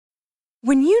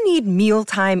When you need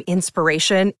mealtime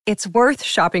inspiration, it's worth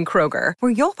shopping Kroger,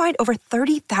 where you'll find over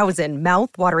 30,000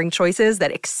 mouth-watering choices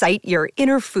that excite your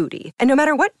inner foodie. And no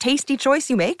matter what tasty choice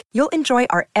you make, you'll enjoy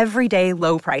our everyday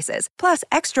low prices, plus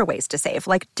extra ways to save,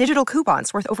 like digital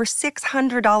coupons worth over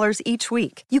 $600 each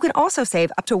week. You can also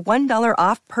save up to $1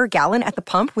 off per gallon at the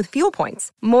pump with fuel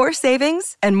points. More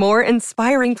savings and more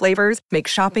inspiring flavors make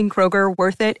shopping Kroger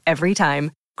worth it every time.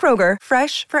 Kroger,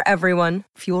 fresh for everyone.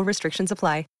 Fuel restrictions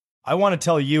apply. I want to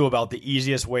tell you about the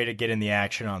easiest way to get in the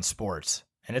action on sports,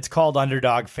 and it's called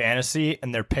Underdog Fantasy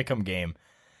and their Pick'em game.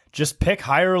 Just pick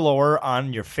higher or lower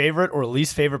on your favorite or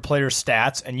least favorite player's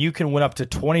stats, and you can win up to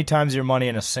 20 times your money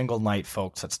in a single night,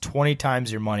 folks. That's 20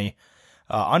 times your money.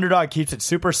 Underdog keeps it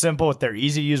super simple with their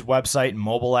easy-to-use website and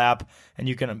mobile app, and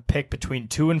you can pick between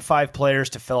 2 and 5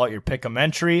 players to fill out your Pick'em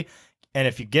entry, and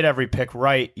if you get every pick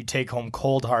right, you take home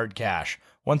cold, hard cash.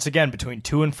 Once again, between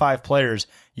 2 and 5 players,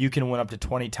 you can win up to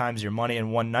 20 times your money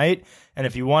in one night. And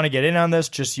if you want to get in on this,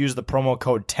 just use the promo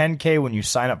code 10K when you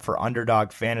sign up for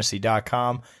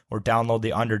UnderdogFantasy.com or download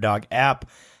the Underdog app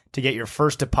to get your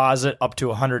first deposit up to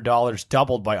 $100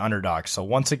 doubled by Underdog. So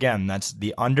once again, that's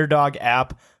the Underdog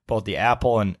app, both the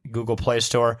Apple and Google Play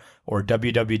Store, or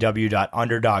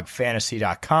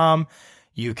www.underdogfantasy.com.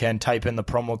 You can type in the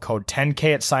promo code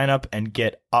 10K at sign up and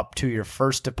get up to your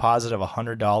first deposit of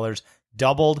 $100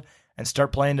 doubled and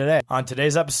start playing today. On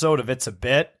today's episode of It's a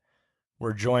Bit,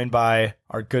 we're joined by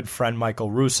our good friend Michael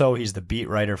Russo. He's the beat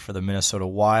writer for the Minnesota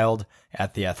Wild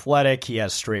at The Athletic. He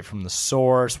has Straight from the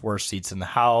Source, Worst Seats in the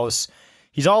House.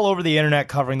 He's all over the internet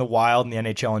covering the Wild and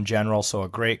the NHL in general, so a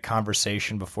great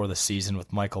conversation before the season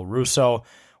with Michael Russo.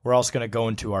 We're also going to go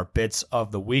into our bits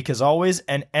of the week as always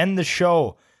and end the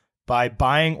show by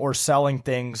buying or selling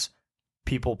things,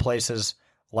 people, places,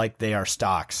 like they are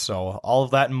stocks. So all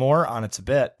of that and more on It's a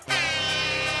Bit.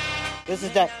 This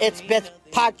is the It's Bit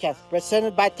podcast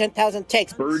presented by 10,000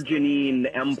 Takes. Burgeoning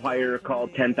empire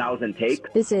called 10,000 Takes.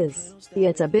 This is the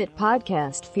It's a Bit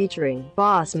podcast featuring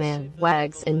Boss Man,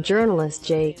 Wags, and journalist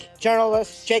Jake.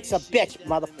 Journalist Jake's a bitch,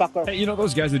 motherfucker. Hey, you know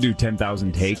those guys that do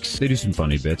 10,000 takes? They do some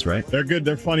funny bits, right? They're good.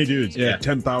 They're funny dudes. Yeah.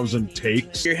 10,000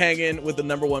 Takes. You're hanging with the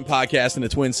number one podcast in the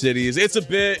Twin Cities. It's a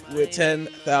Bit with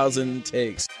 10,000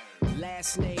 Takes.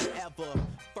 Last name ever,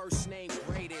 first name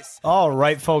greatest. All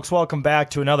right, folks, welcome back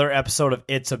to another episode of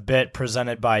It's a Bit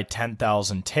presented by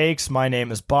 10,000 Takes. My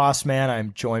name is Boss Man.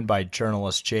 I'm joined by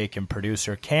journalist Jake and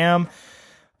producer Cam.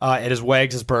 It is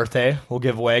Wags' birthday. We'll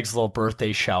give Wags a little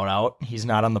birthday shout out. He's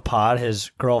not on the pod.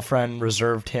 His girlfriend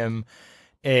reserved him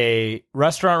a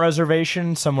restaurant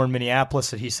reservation somewhere in Minneapolis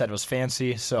that he said was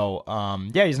fancy. So,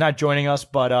 yeah, he's not joining us,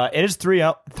 but it is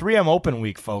 3M Open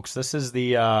week, folks. This is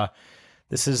the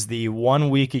 1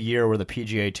 week a year where the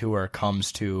PGA Tour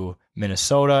comes to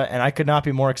Minnesota, and I could not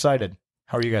be more excited.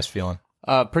 How are you guys feeling?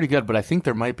 Pretty good, but I think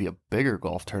there might be a bigger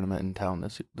golf tournament in town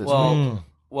this week.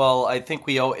 Well, I think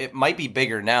it might be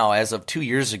bigger now. As of 2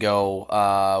 years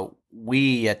ago,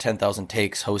 we at 10,000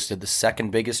 Takes hosted the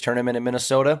second biggest tournament in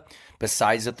Minnesota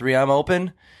besides the 3M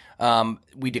Open.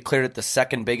 We declared it the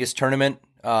second biggest tournament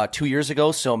 2 years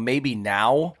ago, so maybe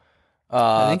now the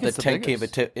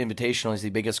 10K Invitational is the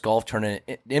biggest golf tournament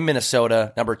in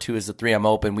Minnesota. Number 2 is the 3M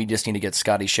Open. We just need to get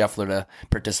Scotty Scheffler to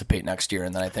participate next year,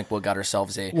 and then I think we'll got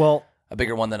ourselves a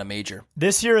bigger one than a major.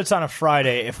 This year it's on a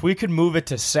Friday. If we could move it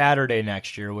to Saturday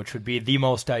next year, which would be the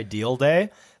most ideal day,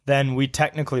 then we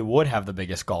technically would have the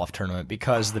biggest golf tournament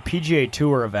because the PGA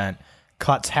Tour event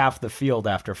cuts half the field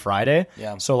after Friday.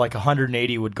 Yeah. So like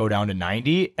 180 would go down to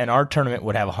 90, and our tournament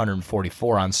would have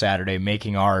 144 on Saturday,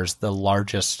 making ours the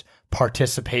largest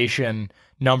participation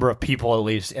number of people, at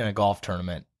least, in a golf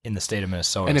tournament in the state of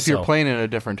Minnesota. And if you're playing in a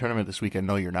different tournament this weekend,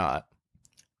 no, you're not,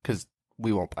 because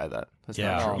we won't buy that. That's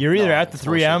not true. You're either at the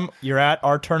 3M, you're at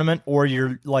our tournament, or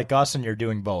you're like us and you're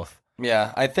doing both.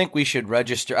 Yeah, I think we should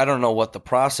register. I don't know what the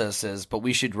process is, but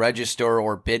we should register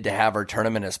or bid to have our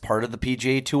tournament as part of the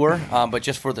PGA Tour, but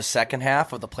just for the second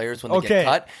half of the players when they get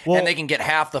cut. And they can get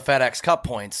half the FedEx Cup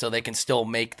points so they can still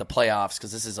make the playoffs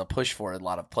because this is a push for a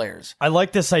lot of players. I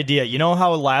like this idea. You know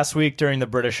how last week during the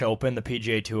British Open, the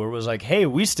PGA Tour was like, hey,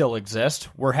 we still exist.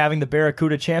 We're having the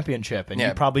Barracuda Championship, and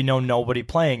you probably know nobody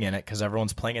playing in it because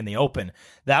everyone's playing in the Open.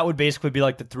 That would basically be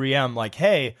like the 3M, like,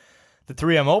 hey, the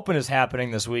 3M Open is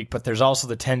happening this week, but there's also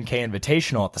the 10K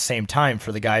Invitational at the same time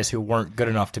for the guys who weren't good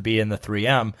enough to be in the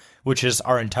 3M, which is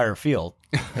our entire field.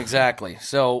 Exactly.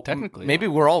 So technically, maybe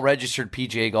we're all registered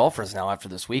PGA golfers now after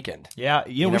this weekend. Yeah,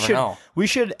 we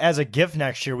should, as a gift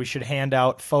next year, we should hand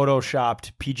out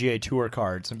photoshopped PGA Tour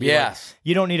cards and be like,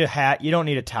 you don't need a hat, you don't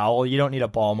need a towel, you don't need a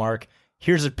ball mark.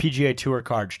 here's a PGA Tour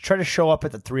card. Try to show up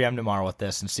at the 3M tomorrow with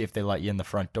this and see if they let you in the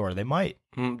front door. They might.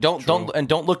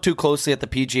 Don't look too closely at the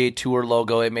PGA Tour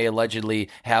logo. It may allegedly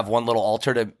have one little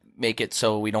alter to make it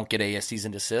so we don't get a cease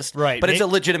and desist. Right. But it's a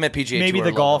legitimate PGA Tour Maybe the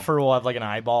logo. golfer will have like an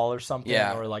eyeball or something.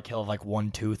 Yeah. Or like he'll have like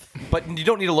one tooth. But you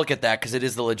don't need to look at that because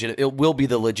it will be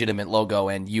the legitimate logo,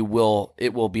 and it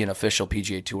will be an official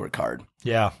PGA Tour card.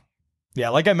 Yeah. Yeah,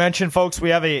 like I mentioned, folks, we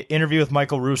have an interview with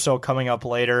Michael Russo coming up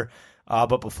later.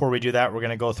 But before we do that, we're going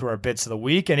to go through our bits of the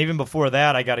week. And even before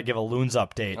that, I got to give a Loons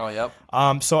update. Oh,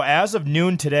 yep. So as of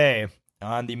noon today,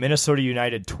 on the Minnesota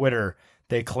United Twitter,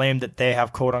 they claimed that they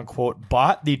have, quote-unquote,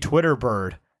 bought the Twitter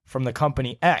bird from the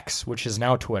company X, which is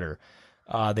now Twitter.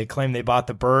 They claim they bought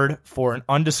the bird for an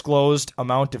undisclosed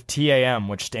amount of TAM,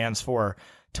 which stands for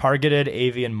Targeted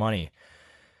Avian Money.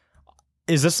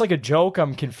 Is this like a joke?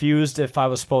 I'm confused if I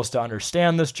was supposed to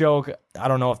understand this joke. I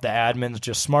don't know if the admin's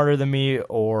just smarter than me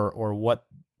or what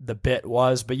the bit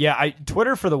was. But yeah,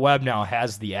 Twitter for the web now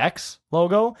has the X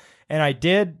logo. And I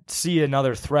did see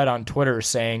another thread on Twitter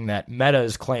saying that Meta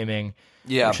is claiming,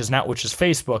 which is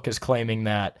Facebook is claiming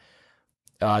that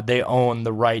they own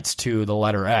the rights to the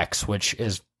letter X, which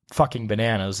is fucking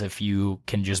bananas if you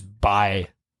can just buy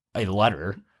a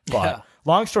letter. But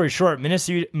long story short,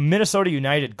 Minnesota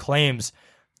United claims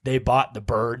they bought the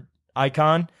bird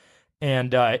icon,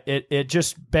 and it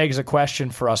just begs a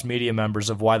question for us media members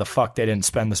of why the fuck they didn't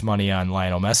spend this money on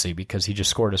Lionel Messi, because he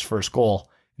just scored his first goal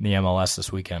in the MLS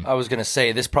this weekend. I was going to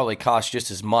say, this probably cost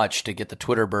just as much to get the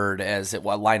Twitter bird as it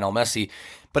was Lionel Messi,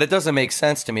 but it doesn't make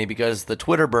sense to me because the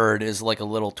Twitter bird is like a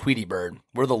little Tweety bird.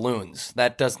 We're the Loons.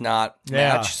 That does not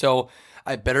match. So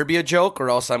I better be a joke or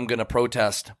else I'm going to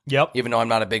protest. Yep. Even though I'm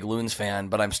not a big Loons fan,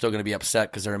 but I'm still going to be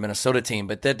upset because they're a Minnesota team.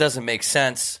 But that doesn't make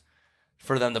sense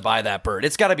for them to buy that bird.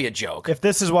 It's got to be a joke. If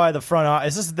this is why the front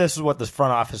office, this is what the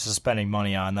front office is spending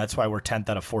money on. That's why we're 10th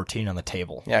out of 14 on the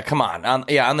table. Yeah, come on.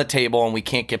 On the table, and we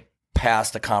can't get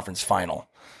past a conference final.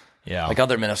 Yeah. Like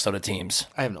other Minnesota teams.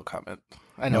 I have no comment.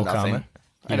 I know nothing. Comment?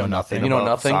 I know nothing. You know about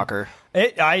nothing? Soccer.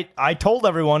 I told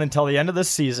everyone until the end of this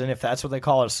season, if that's what they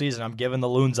call it a season, I'm giving the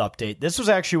Loons update. This was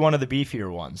actually one of the beefier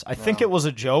ones. I think it was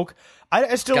a joke.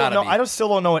 I still don't know. I still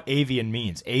don't know what avian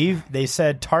means. They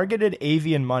said targeted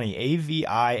avian money.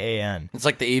 AVIAN. It's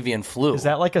like the avian flu. Is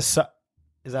that like is that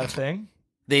a thing?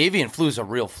 The avian flu is a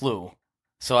real flu.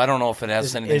 So I don't know if it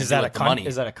has anything to do with the money.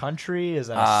 Is that a country? Is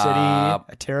that a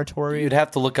city? A territory? You'd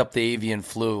have to look up the avian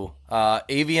flu.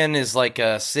 Avian is like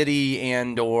a city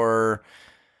and or...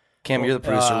 Cam, you're the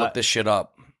producer. Look this shit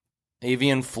up.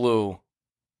 Avian flu.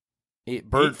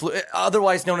 Bird flu.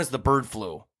 Otherwise known as the bird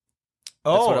flu.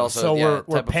 So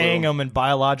we're paying them in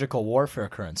biological warfare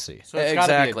currency. So it's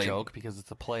gotta be a joke because it's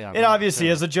a play on. It obviously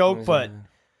is a joke, but...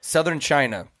 Southern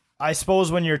China. I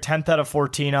suppose when you're 10th out of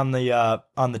 14 on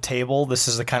the table, this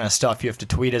is the kind of stuff you have to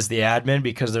tweet as the admin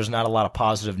because there's not a lot of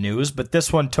positive news. But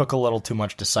this one took a little too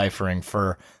much deciphering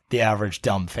for the average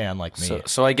dumb fan like me.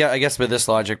 So I guess with this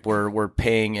logic, we're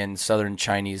paying in Southern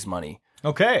Chinese money.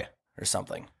 Okay. Or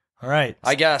something. All right.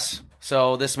 I guess.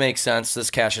 So this makes sense.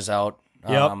 This cashes out.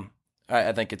 Yep.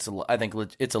 I think it's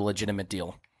a legitimate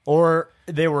deal. Or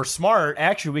they were smart.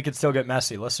 Actually, we could still get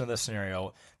messy. Listen to this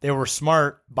scenario. They were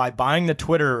smart by buying the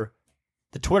Twitter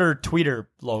tweeter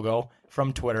logo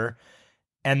from Twitter,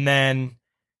 and then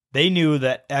they knew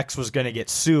that X was going to get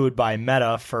sued by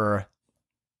Meta for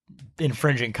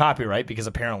infringing copyright because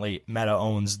apparently Meta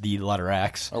owns the letter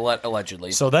X.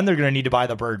 Allegedly. So then they're going to need to buy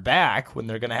the bird back when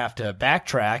they're going to have to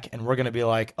backtrack, and we're going to be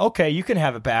like, okay, you can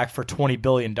have it back for $20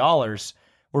 billion.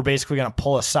 We're basically going to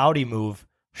pull a Saudi move,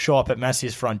 show up at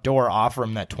Messi's front door, offer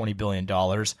him that $20 billion,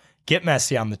 get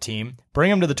Messi on the team,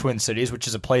 bring him to the Twin Cities, which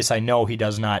is a place I know he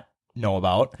does not know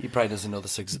about. He probably doesn't know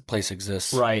this place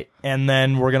exists. Right. And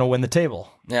then we're going to win the table.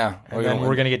 Yeah. And then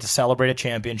we're going to get to celebrate a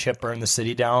championship, burn the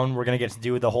city down. We're going to get to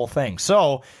do the whole thing.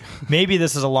 So maybe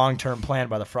this is a long-term plan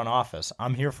by the front office.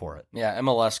 I'm here for it. Yeah,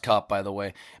 MLS Cup, by the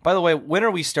way. By the way, when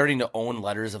are we starting to own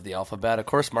letters of the alphabet? Of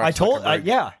course, Mark Zuckerberg.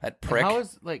 That prick. And how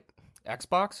is,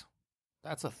 Xbox?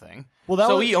 That's a thing.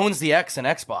 Well, he owns the X and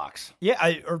Xbox.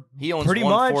 Yeah, he owns pretty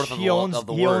much. He owns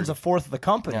a fourth of the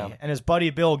company, yeah. And his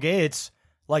buddy Bill Gates,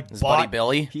 buddy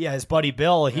Billy. Yeah, his buddy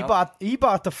Bill. Yep. He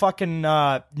bought the fucking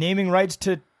naming rights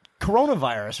to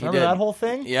coronavirus. Remember that whole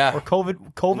thing? Yeah. Or COVID,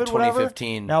 in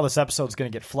 2015.2015. Now this episode's gonna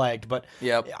get flagged, but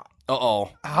yep. Uh-oh.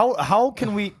 How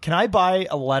can I buy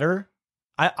a letter?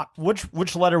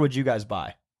 Which letter would you guys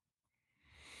buy?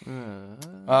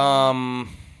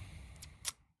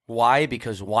 Why?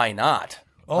 Because why not?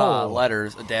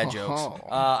 Letters, dad jokes.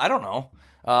 I don't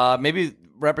know. Maybe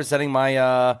representing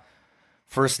my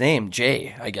first name,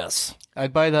 J, I guess.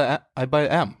 I'd buy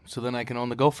M, so then I can own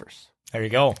the Gophers. There you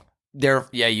go.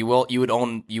 You would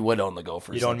own the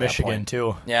Gophers. You'd own Michigan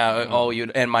too. Yeah.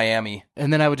 And Miami.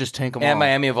 And then I would just tank them all. And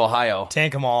Miami of Ohio.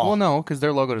 Tank them all. Well, no, because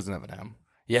their logo doesn't have an M.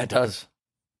 Yeah, it does.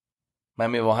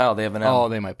 Miami of Ohio, they have an M. Oh,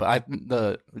 they might, but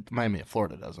the Miami of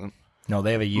Florida doesn't. No,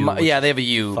 they have a U. They have a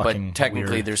U, but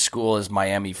technically weird. their school is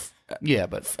Miami.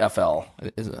 But FL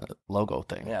is a logo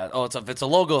thing. Yeah. Oh, if it's a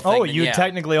logo thing. Oh, you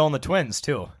technically own the Twins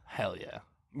too. Hell yeah.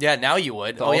 Yeah, now you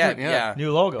would. Yeah.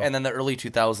 New logo. And then the early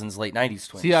 2000s, late 90s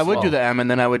Twins. See, I would do the M,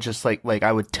 and then I would just like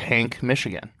I would tank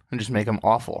Michigan and just make them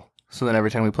awful. So then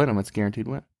every time we played them, it's a guaranteed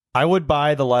win. I would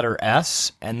buy the letter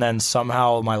S, and then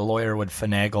somehow my lawyer would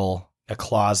finagle a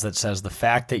clause that says the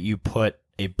fact that you put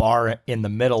a bar in the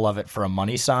middle of it for a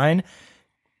money sign,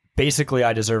 basically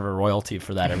I deserve a royalty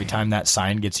for that every time that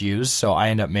sign gets used. So I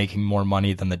end up making more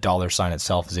money than the dollar sign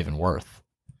itself is even worth.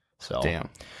 So damn.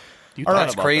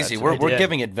 That's crazy. We're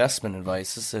giving investment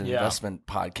advice. This is an investment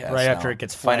podcast. Right now. after it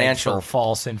gets financial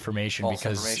false information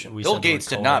Bill Gates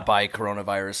did not buy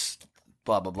coronavirus.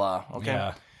 Blah blah blah. Okay.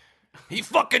 Yeah. He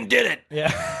fucking did it.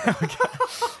 Yeah.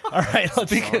 All right.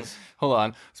 Hold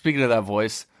on. Speaking of that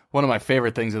voice, one of my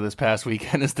favorite things of this past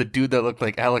weekend is the dude that looked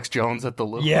like Alex Jones at the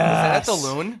Loon. Yeah. At the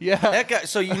Loon? Yeah. That guy.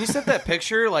 So you sent that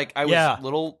picture. Like I was a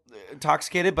little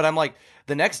intoxicated, but I'm like,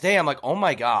 the next day I'm like, oh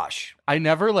my gosh. I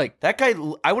never that guy.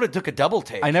 I would have took a double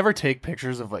take. I never take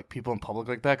pictures of like people in public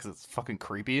like that because it's fucking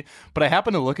creepy. But I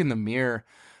happened to look in the mirror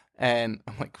and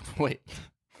I'm like, wait.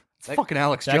 It's fucking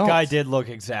Alex Jones. That guy did look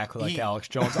exactly like Alex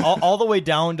Jones, all the way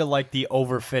down to like the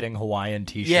overfitting Hawaiian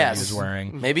t-shirt he was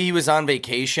wearing. Maybe he was on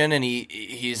vacation and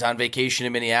he's on vacation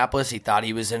in Minneapolis. He thought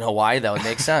he was in Hawaii. That would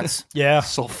make sense. Yeah.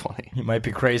 So funny. He might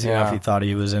be crazy enough he thought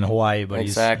he was in Hawaii, but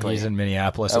he's in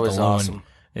Minneapolis at the Loon. Awesome.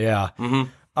 Yeah.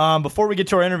 Mm-hmm. Before we get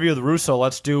to our interview with Russo,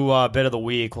 let's do a bit of the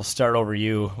week. We'll start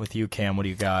with you, Cam. What do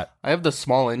you got? I have the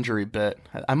small injury bit.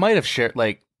 I might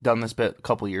have done this bit a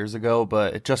couple years ago,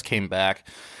 but it just came back.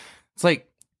 It's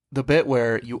like the bit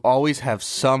where you always have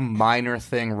some minor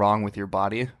thing wrong with your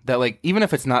body that, like, even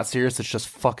if it's not serious, it's just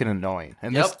fucking annoying.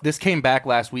 And this came back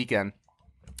last weekend.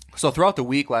 So throughout the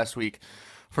week last week,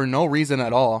 for no reason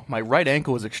at all, my right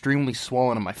ankle was extremely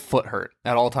swollen and my foot hurt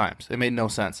at all times. It made no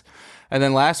sense. And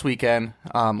then last weekend,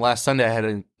 last Sunday, I had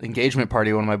an engagement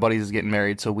party. One of my buddies is getting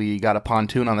married, so we got a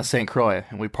pontoon on the St. Croix,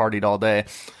 and we partied all day.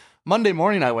 Monday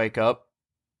morning, I wake up,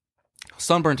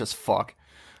 sunburnt as fuck.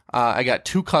 I got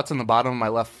 2 cuts on the bottom of my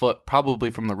left foot, probably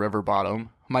from the river bottom.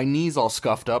 My knee's all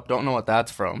scuffed up. Don't know what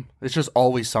that's from. It's just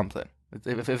always something.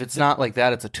 If it's not like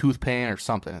that, it's a tooth pain or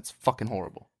something. It's fucking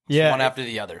horrible. Yeah, one after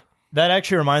the other. That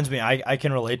actually reminds me, I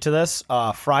can relate to this.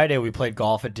 Friday, we played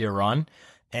golf at Deer Run,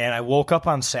 and I woke up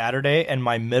on Saturday, and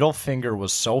my middle finger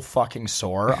was so fucking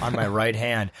sore on my right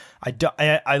hand.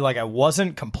 I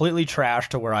wasn't completely trashed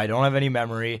to where I don't have any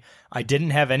memory. I didn't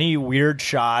have any weird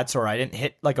shots, or I didn't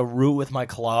hit like a root with my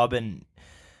club, and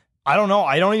I don't know.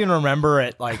 I don't even remember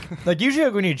it. Like usually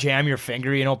when you jam your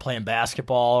finger, playing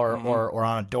basketball or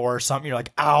on a door or something, you're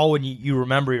like, ow, and you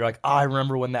remember, you're like, oh, I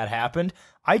remember when that happened.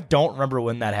 I don't remember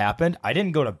when that happened. I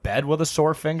didn't go to bed with a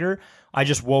sore finger. I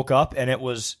just woke up and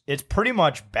it's pretty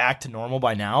much back to normal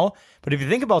by now. But if you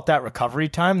think about that recovery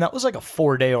time, that was like a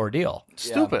 4-day ordeal.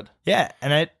 Stupid. Yeah.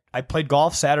 And I played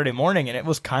golf Saturday morning and it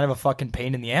was kind of a fucking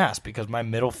pain in the ass because my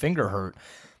middle finger hurt.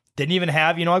 Didn't even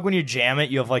have, like when you jam it,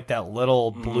 you have like that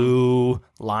little blue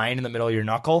line in the middle of your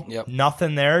knuckle. Yep.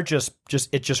 Nothing there. It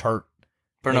just hurt.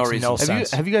 For no reason.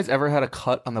 Have you guys ever had a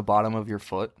cut on the bottom of your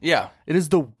foot? Yeah. It's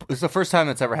the first time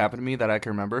that's ever happened to me that I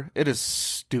can remember. It is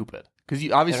stupid.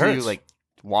 Because obviously you like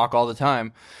walk all the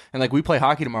time. And like we play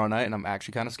hockey tomorrow night and I'm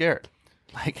actually kind of scared.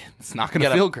 Like it's not going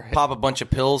to feel great. Pop a bunch of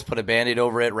pills, put a Band-Aid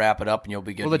over it, wrap it up, and you'll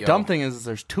be good to go. Well, the dumb thing is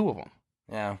there's 2 of them.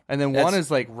 Yeah. And then one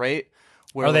is like right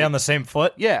where... Are they on the same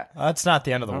foot? Yeah. That's not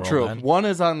the end of the world, True. man. One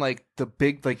is on like the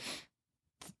big,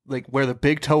 like where the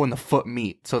big toe and the foot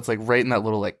meet. So it's like right in that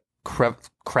little like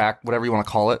crack, whatever you want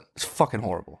to call it. It's fucking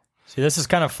horrible. See, this is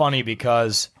kind of funny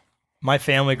because my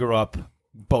family grew up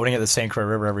boating at the St. Croix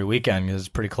River every weekend because it's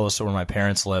pretty close to where my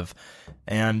parents live.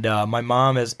 And my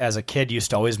mom, as a kid, used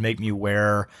to always make me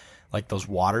wear like those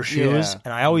water shoes. Yeah.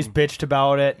 And I always bitched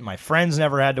about it. And my friends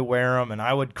never had to wear them. And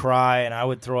I would cry and I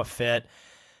would throw a fit.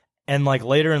 And like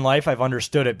later in life, I've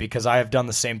understood it because I have done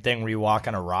the same thing where you walk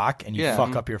on a rock and you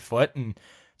fuck up your foot. And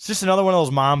it's just another one of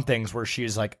those mom things where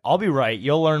she's like, I'll be right.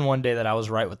 You'll learn one day that I was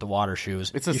right with the water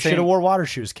shoes. You should have wore water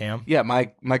shoes, Cam. Yeah,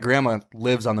 my grandma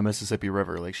lives on the Mississippi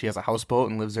River. Like she has a houseboat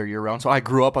and lives there year round. So I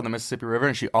grew up on the Mississippi River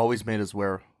and she always made us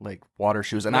wear like water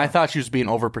shoes. And I thought she was being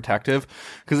overprotective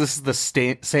because this is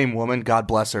the same woman, God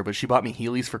bless her, but she bought me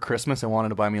Heelys for Christmas and wanted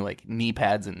to buy me like knee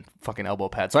pads and fucking elbow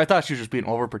pads. So I thought she was just being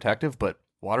overprotective, but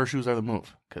water shoes are the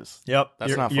move. Because Yep.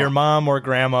 that's not fun. Your mom or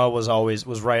grandma was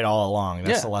right all along.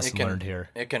 That's Yeah, the lesson learned here.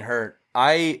 It can hurt.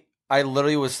 I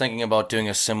literally was thinking about doing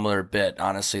a similar bit,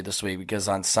 honestly, this week, because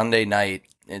on Sunday night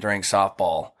during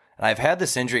softball, and I've had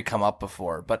this injury come up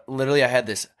before, but literally I had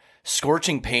this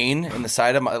scorching pain in the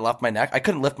side of my neck. I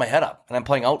couldn't lift my head up, and I'm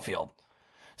playing outfield.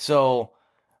 So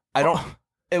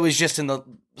it was just in the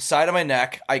side of my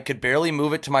neck. I could barely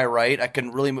move it to my right. I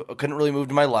couldn't really move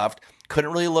to my left.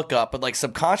 Couldn't really look up, but like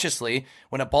subconsciously,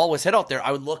 when a ball was hit out there,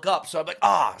 I would look up. So I'm like,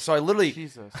 So I literally,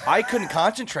 I couldn't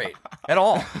concentrate at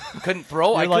all. Couldn't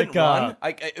throw. I couldn't run.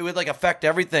 It would like affect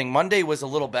everything. Monday was a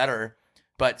little better,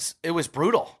 but it was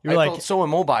brutal. I felt so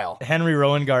immobile. Henry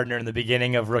Rowan Gardner in the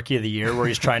beginning of Rookie of the Year, where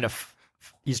he's trying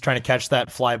to catch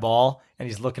that fly ball, and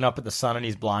he's looking up at the sun and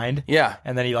he's blind. Yeah.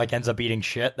 And then he ends up eating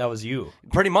shit. That was you.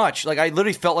 Pretty much. Like I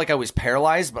literally felt like I was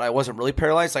paralyzed, but I wasn't really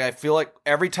paralyzed. Like I feel like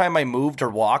every time I moved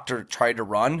or walked or tried to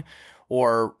run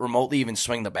or remotely even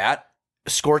swing the bat,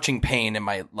 scorching pain in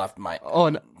my left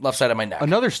side of my neck.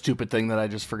 Another stupid thing that I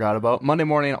just forgot about. Monday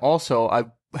morning also, I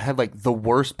had like the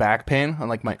worst back pain on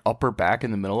like my upper back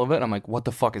in the middle of it. I'm like, what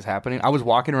the fuck is happening? I was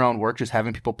walking around work just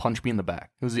having people punch me in the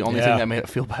back. It was the only thing that made it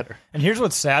feel better. And here's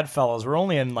what's sad, fellas. We're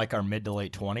only in like our mid to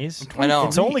late 20s. I know.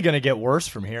 It's only going to get worse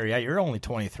from here. Yeah, you're only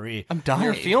 23. I'm dying.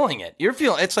 You're feeling it.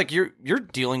 It's like you're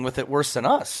dealing with it worse than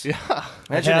us. Yeah.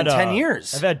 Imagine in 10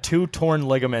 years. I've had 2 torn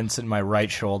ligaments in my right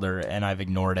shoulder, and I've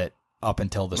ignored it up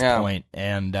until this point.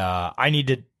 And I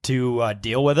needed to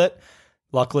deal with it.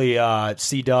 Luckily,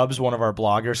 C-Dubs, one of our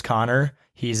bloggers, Connor,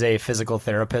 he's a physical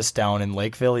therapist down in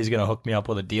Lakeville. He's going to hook me up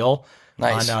with a deal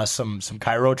on some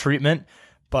chiro treatment.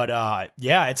 But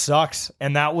yeah, it sucks.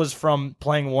 And that was from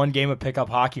playing one game of pickup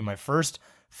hockey. My first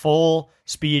full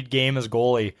speed game as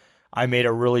goalie, I made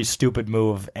a really stupid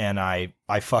move and I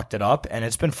fucked it up. And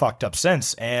it's been fucked up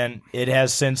since. And it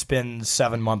has since been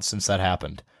 7 months since that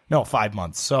happened. No, 5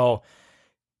 months. So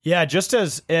yeah, just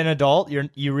as an adult,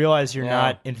 you realize you're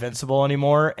not invincible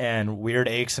anymore, and weird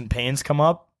aches and pains come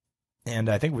up, and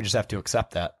I think we just have to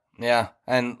accept that. Yeah,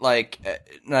 and like,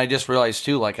 and I just realized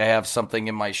too, like I have something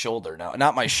in my shoulder now,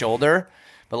 not my shoulder,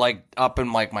 but like up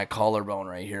in like my collarbone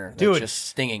right here, dude, just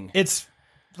stinging. It's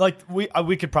like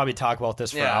we could probably talk about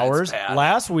this for hours.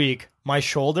 Last week, my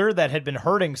shoulder that had been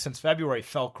hurting since February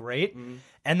felt great.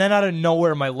 And then out of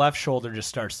nowhere, my left shoulder just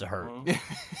starts to hurt.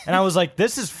 And I was like,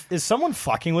 is someone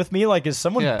fucking with me? Like, is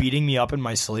someone beating me up in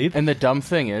my sleep? And the dumb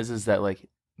thing is that like,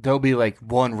 there'll be like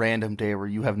one random day where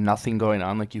you have nothing going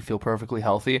on, like you feel perfectly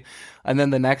healthy. And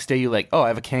then the next day you like, oh, I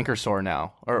have a canker sore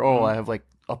now. Or, oh, I have like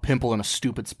a pimple in a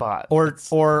stupid spot. Or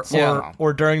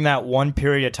during that one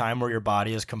period of time where your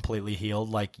body is completely healed,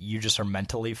 like you just are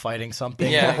mentally fighting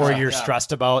something. Or you're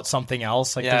stressed about something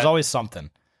else. Like there's always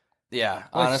something. Yeah,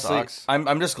 honestly,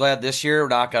 I'm just glad this year,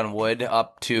 knock on wood,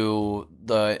 up to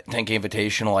the 10K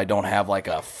Invitational, I don't have like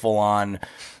a full-on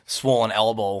swollen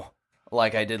elbow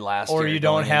like I did last year. Or you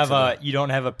don't have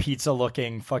a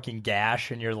pizza-looking fucking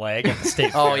gash in your leg at the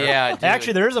state fair. Oh yeah, dude.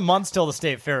 Actually, there is a month till the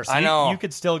state fair, so I know you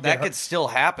could still could still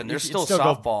happen. There's still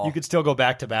softball. You could still go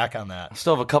back to back on that. I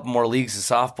still have a couple more leagues of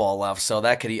softball left, so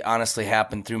that could honestly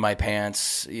happen through my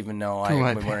pants, even though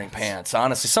I'm wearing pants.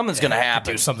 Honestly, something's gonna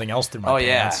happen. Do something else through my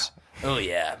pants. Oh,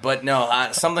 yeah. But no,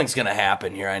 something's going to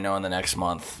happen here, I know, in the next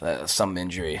month. Some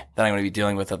injury that I'm going to be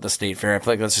dealing with at the state fair. I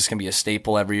feel like that's just going to be a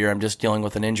staple every year. I'm just dealing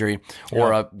with an injury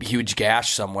or a huge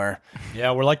gash somewhere.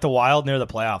 Yeah, we're like the Wild near the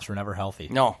playoffs. We're never healthy.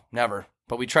 No, never.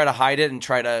 But we try to hide it and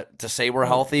try to say we're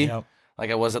healthy. Yep. Like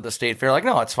I was at the state fair. Like,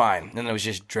 no, it's fine. And it was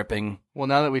just dripping. Well,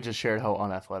 now that we just shared how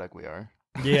unathletic we are.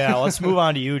 Yeah, let's move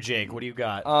on to you, Jake. What do you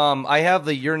got? I have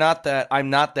the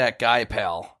I'm not that guy,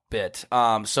 pal bit.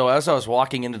 So as I was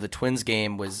walking into the Twins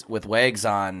game with Wags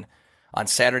on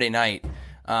Saturday night,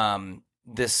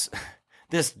 this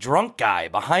drunk guy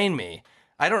behind me,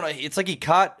 I don't know, it's like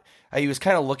he was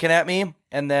kind of looking at me,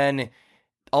 and then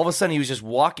all of a sudden he was just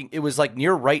walking. It was like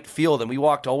near right field, and we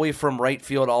walked all the way from right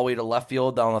field all the way to left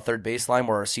field down the third baseline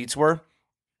where our seats were.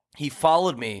 He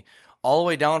followed me all the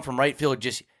way down from right field,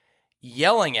 just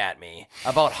yelling at me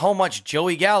about how much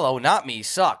Joey Gallo, not me,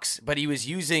 sucks, but he was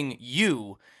using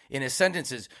you in his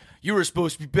sentences. You were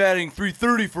supposed to be batting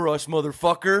 .330 for us,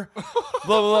 motherfucker.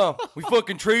 Blah, blah, blah. We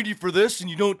fucking trade you for this and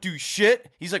you don't do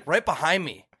shit. He's like right behind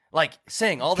me, like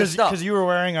saying all this stuff. Because you were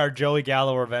wearing our Joey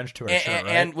Gallo Revenge Tour shirt, right?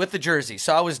 And with the jersey.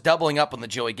 So I was doubling up on the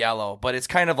Joey Gallo, but it's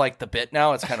kind of like the bit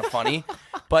now. It's kind of funny.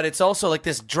 But it's also like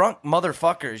this drunk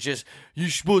motherfucker is just, you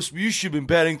should have been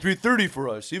batting .330 for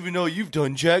us, even though you've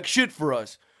done jack shit for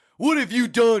us. what have you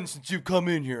done since you've come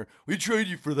in here? We traded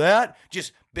you for that?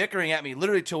 Just bickering at me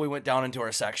literally till we went down into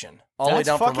our section. All the way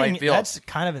down from right field. That's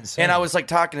kind of insane. And I was like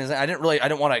talking to his, I didn't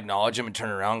want to acknowledge him and turn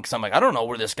around because I'm like, I don't know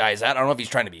where this guy's at. I don't know if he's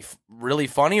trying to be really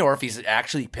funny or if he's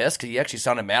actually pissed because he actually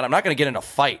sounded mad. I'm not going to get in a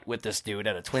fight with this dude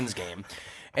at a Twins game.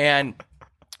 And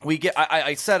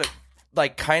I said it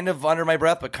like kind of under my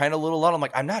breath, but kind of a little loud. I'm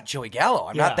like, I'm not Joey Gallo.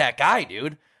 I'm not that guy,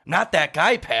 dude. I'm not that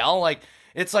guy, pal. Like,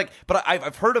 it's like, but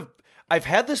I've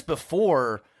had this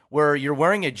before where you're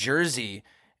wearing a jersey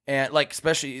and like,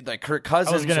 especially like Kirk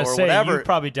Cousins I was gonna or say, whatever. You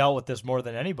probably dealt with this more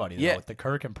than anybody, though, with the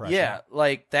Kirk impression. Yeah,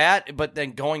 like that. But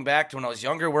then going back to when I was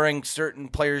younger, wearing certain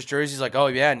players' jerseys, like, oh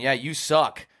yeah, and yeah, you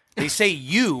suck. They say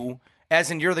you,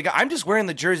 as in you're the guy. I'm just wearing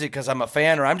the jersey because I'm a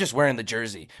fan, or I'm just wearing the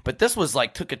jersey. But this was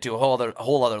like took it to a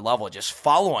whole other level, just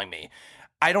following me.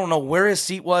 I don't know where his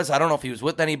seat was. I don't know if he was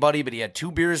with anybody, but he had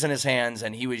 2 beers in his hands,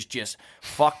 and he was just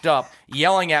fucked up,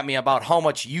 yelling at me about how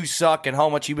much you suck and how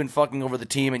much you've been fucking over the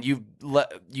team, and you've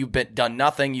done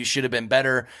nothing. You should have been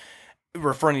better.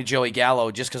 Referring to Joey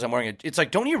Gallo just because I'm wearing it. It's like,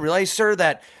 don't you realize, sir,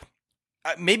 that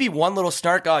maybe one little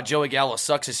snark, Joey Gallo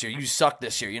sucks this year. You suck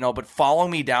this year, but following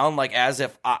me down like as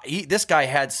if this guy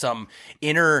had some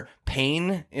inner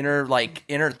pain,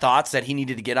 inner thoughts that he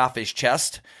needed to get off his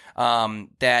chest.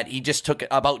 That he just took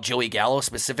about Joey Gallo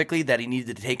specifically that he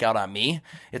needed to take out on me.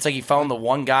 It's like he found the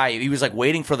one guy. He was like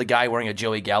waiting for the guy wearing a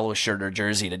Joey Gallo shirt or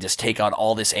jersey to just take out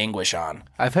all this anguish on.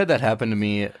 I've had that happen to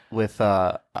me with,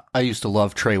 I used to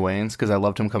love Trey Waynes because I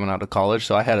loved him coming out of college.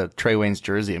 So I had a Trey Waynes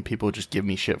jersey and people would just give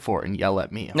me shit for it and yell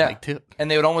at me. I'm like, dude.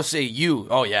 And they would almost say,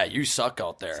 oh yeah, you suck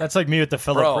out there. So that's like me with the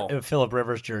Phillip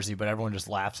Rivers jersey, but everyone just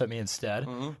laughs at me instead.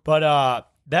 Mm-hmm. But,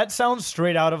 that sounds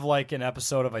straight out of like an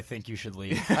episode of I Think You Should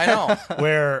Leave. I know.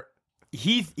 Where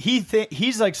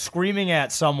he's like screaming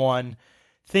at someone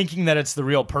thinking that it's the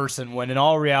real person when in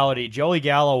all reality Joey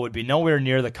Gallo would be nowhere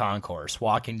near the concourse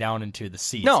walking down into the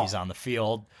seats. No. He's on the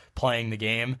field playing the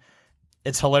game.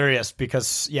 It's hilarious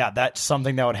because that's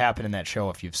something that would happen in that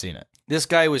show if you've seen it. This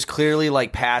guy was clearly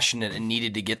like passionate and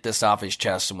needed to get this off his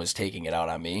chest and was taking it out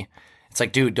on me. It's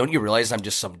like, dude, don't you realize I'm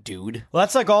just some dude? Well,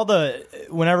 that's like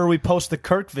whenever we post the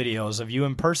Kirk videos of you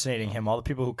impersonating him, all the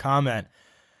people who comment,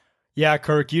 yeah,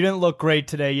 Kirk, you didn't look great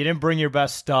today. You didn't bring your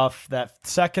best stuff. That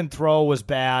second throw was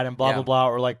bad and blah, blah, blah.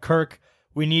 Or like, Kirk,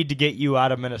 we need to get you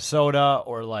out of Minnesota.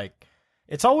 Or like,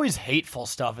 it's always hateful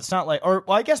stuff. It's not like,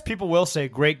 I guess people will say,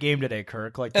 great game today,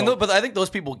 Kirk. Like, but I think those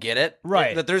people get it.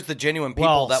 Right. That there's the genuine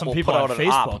people that will put out on an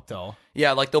Facebook, op. though.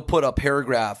 Yeah, like they'll put a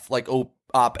paragraph, like,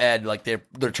 op-ed, like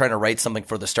they're trying to write something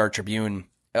for the Star Tribune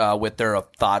with their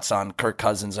thoughts on Kirk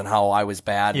Cousins and how I was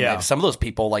bad. Yeah. And some of those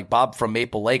people, like Bob from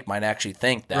Maple Lake, might actually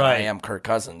think that I am Kirk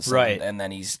Cousins. Right. And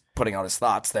then he's putting out his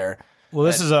thoughts there. Well,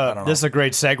 this is a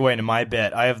great segue into my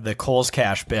bit. I have the Coles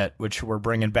Cash bit, which we're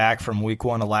bringing back from week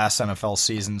 1 of last NFL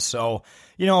season. So,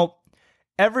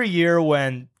 every year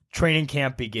when training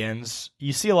camp begins,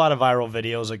 you see a lot of viral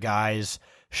videos of guys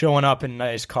showing up in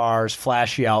nice cars,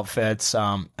 flashy outfits.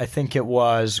 I think it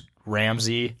was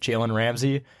Jalen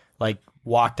Ramsey, like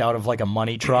walked out of like a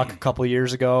money truck a couple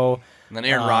years ago. And then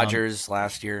Aaron Rodgers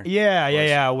last year.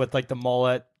 Yeah, with like the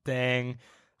mullet thing.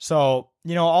 So,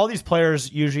 all these players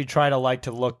usually try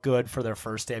to look good for their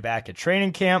first day back at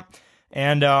training camp.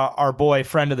 And our boy,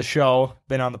 friend of the show,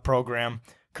 been on the program,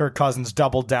 Kirk Cousins,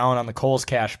 doubled down on the Coles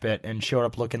Cash bit and showed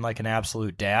up looking like an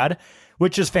absolute dad,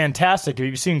 which is fantastic. If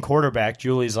you've seen quarterback,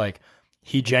 Julie's like,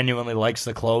 he genuinely likes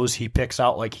the clothes. He picks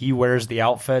out, like, he wears the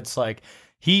outfits. Like,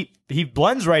 he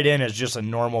blends right in as just a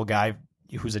normal guy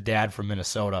who's a dad from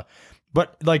Minnesota.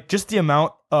 But, like, just the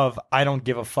amount of I don't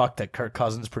give a fuck that Kirk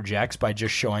Cousins projects by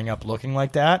just showing up looking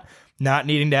like that, not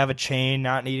needing to have a chain,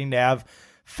 not needing to have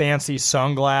fancy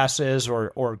sunglasses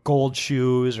or gold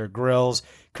shoes or grills.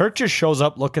 Kirk just shows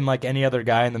up looking like any other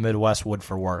guy in the Midwest would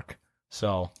for work.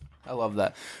 So I love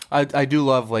that. I do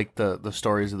love like the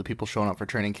stories of the people showing up for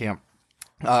training camp.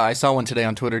 I saw one today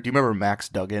on Twitter. Do you remember Max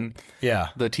Duggan? Yeah.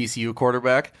 The TCU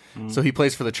quarterback. Mm-hmm. So he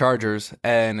plays for the Chargers,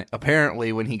 and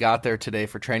apparently when he got there today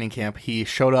for training camp, he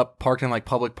showed up, parked in like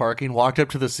public parking, walked up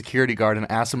to the security guard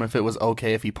and asked him if it was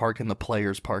okay if he parked in the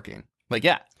players' parking. Like,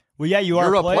 yeah. Well, yeah,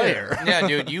 you're a player. Yeah,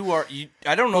 dude,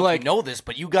 I don't know if you know this,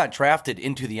 but you got drafted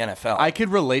into the NFL. I could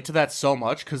relate to that so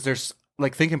much because there's,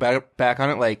 like, thinking back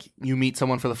on it, like, you meet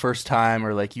someone for the first time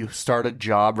or, like, you start a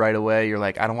job right away, you're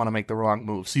like, I don't want to make the wrong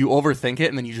move. So you overthink it,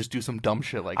 and then you just do some dumb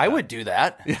shit like that. I would do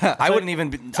that. Yeah. I wouldn't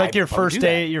even... It's like your first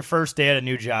day at a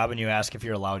new job, and you ask if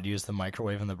you're allowed to use the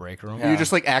microwave in the break room. Yeah. You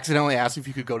just, like, accidentally ask if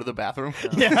you could go to the bathroom.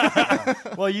 Yeah.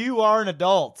 Well, you are an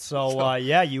adult, so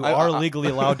you are legally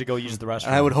allowed to go use the restroom.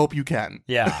 I would hope you can.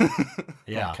 Yeah.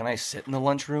 Yeah. Can I sit in the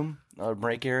lunchroom or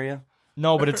break area?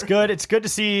 No, but it's good. It's good to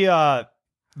see the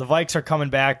Vikes are coming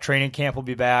back. Training camp will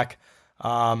be back.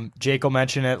 Jake will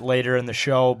mention it later in the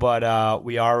show, but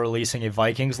we are releasing a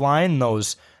Vikings line.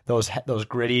 Those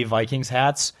gritty Vikings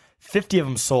hats. 50 of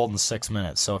them sold in 6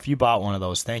 minutes. So if you bought one of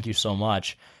those, thank you so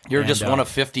much. You're just one of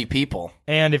 50 people.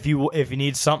 And if you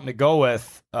need something to go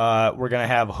with, we're gonna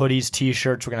have hoodies,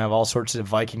 t-shirts. We're gonna have all sorts of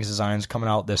Vikings designs coming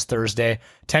out this Thursday.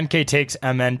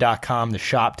 10ktakesmn.com. The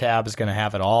shop tab is gonna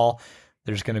have it all.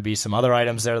 There's gonna be some other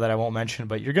items there that I won't mention,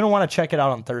 but you're gonna want to check it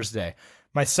out on Thursday.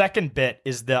 My second bit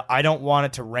is the I don't want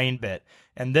it to rain bit,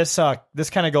 and this kind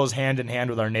of goes hand in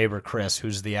hand with our neighbor Chris,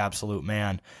 who's the absolute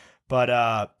man.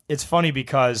 But it's funny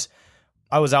because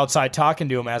I was outside talking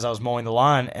to him as I was mowing the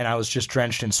lawn, and I was just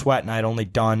drenched in sweat, and I'd only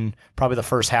done probably the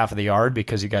first half of the yard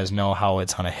because you guys know how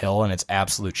it's on a hill and it's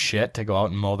absolute shit to go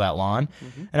out and mow that lawn.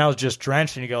 Mm-hmm. And I was just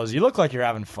drenched, and he goes, "You look like you're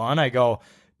having fun." I go,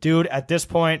 "Dude, at this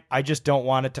point, I just don't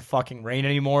want it to fucking rain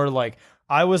anymore." Like,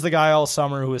 I was the guy all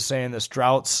summer who was saying this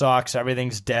drought sucks,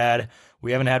 everything's dead.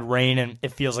 We haven't had rain in,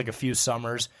 it feels like, a few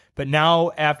summers. But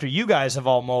now, after you guys have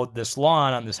all mowed this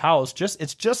lawn on this house,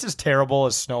 it's just as terrible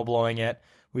as snow blowing it,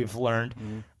 we've learned.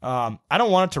 Mm-hmm. I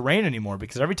don't want it to rain anymore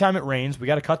because every time it rains, we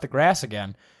got to cut the grass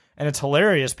again. And it's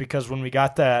hilarious because when we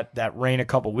got that rain a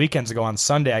couple weekends ago on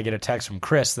Sunday, I get a text from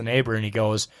Chris, the neighbor, and he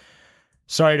goes,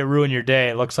 "Sorry to ruin your day.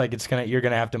 It looks like you're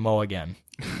gonna have to mow again."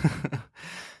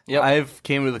 Yeah, I've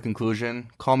came to the conclusion,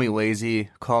 call me lazy,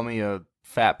 call me a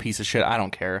fat piece of shit, I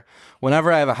don't care.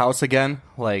 Whenever I have a house again,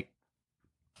 like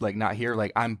not here,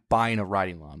 like, I'm buying a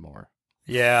riding lawnmower.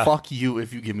 Yeah. Fuck you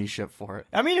if you give me shit for it.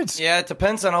 I mean, it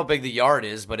depends on how big the yard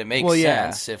is, but it makes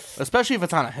sense especially if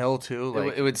it's on a hill too.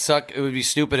 Like, it would suck. It would be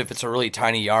stupid if it's a really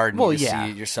tiny yard and you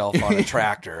see yourself on a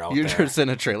tractor out You're there. just in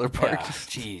a trailer park. Yeah,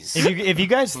 jeez. If you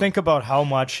guys think about how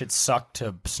much it sucked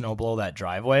to snow blow that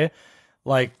driveway,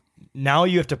 like, now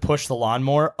you have to push the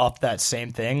lawnmower up that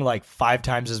same thing like 5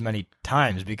 times as many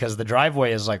times because the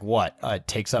driveway is like what? It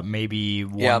takes up maybe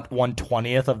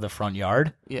 1/20th of the front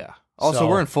yard. Yeah. Also,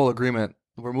 we're in full agreement.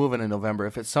 We're moving in November.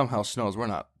 If it somehow snows, we're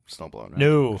not snow blowing. Right?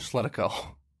 No. Just let it go.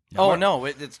 No,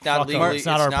 it's not legally. It's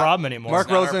not our problem anymore. Mark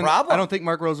Rosen, I don't think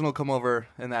Mark Rosen will come over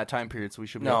in that time period, so we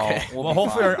should be okay. Well,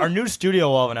 hopefully our new studio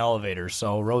will have an elevator,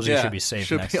 so Rosie should be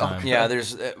safe next time. Yeah,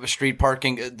 there's street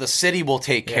parking. The city will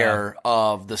take care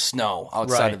of the snow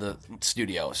outside of the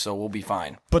studio, so we'll be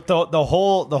fine. But the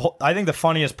whole, I think the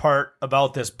funniest part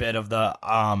about this bit of the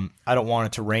I don't want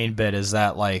it to rain bit is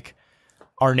that, like,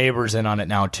 our neighbor's in on it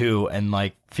now too, and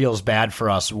like feels bad for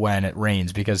us when it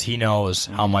rains because he knows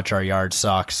how much our yard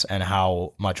sucks and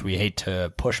how much we hate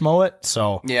to push mow it.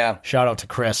 So shout out to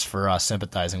Chris for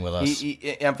sympathizing with us.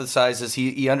 He emphasizes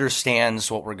he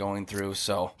understands what we're going through.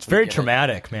 So it's very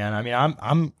traumatic, man. I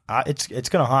mean, it's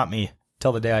gonna haunt me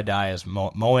till the day I die is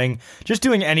mowing, just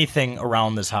doing anything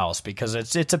around this house because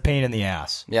it's a pain in the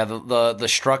ass. Yeah, the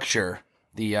structure.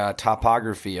 The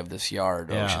topography of this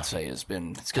yard, I should say,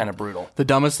 it's kind of brutal. The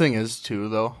dumbest thing is, too,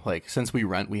 though, like, since we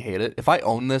rent, we hate it. If I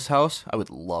own this house, I would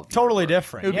love it. Totally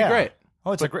different. It would be great.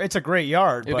 Oh, it's a great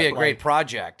yard. It'd be a great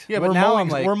project. Yeah, but now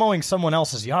we're mowing someone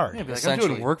else's yard. Yeah, like, I'm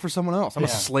doing work for someone else. I'm a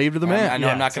slave to the man. I know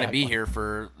I'm not going to be here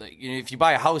for. If you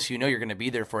buy a house, you know you're going to be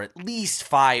there for at least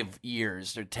 5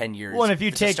 years or 10 years. Well, and if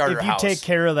you take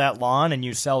care of that lawn and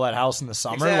you sell that house in the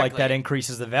summer, like that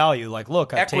increases the value. Like,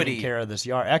 look, I've taken care of this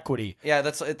yard. Equity. Yeah,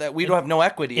 that we don't have no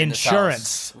equity in this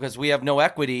house because we have no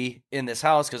equity in this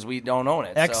house because we don't own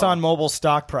it. ExxonMobil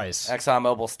stock price.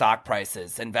 ExxonMobil stock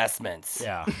prices, investments.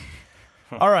 Yeah.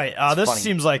 All right, this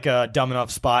seems like a dumb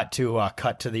enough spot to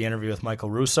cut to the interview with Michael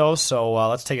Russo, so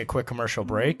let's take a quick commercial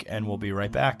break, and we'll be right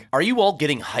back. Are you all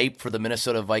getting hyped for the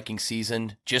Minnesota Vikings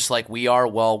season, just like we are?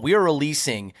 Well, we are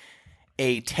releasing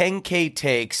a 10K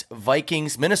Takes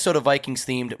Minnesota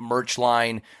Vikings-themed merch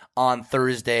line on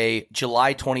Thursday,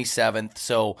 July 27th,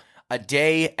 so a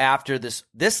day after this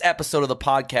episode of the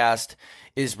podcast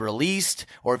is released,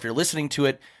 or if you're listening to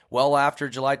it well after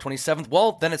July 27th,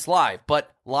 well, then it's live. But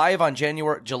live on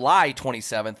July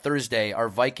 27th, Thursday, our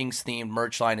Vikings-themed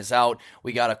merch line is out.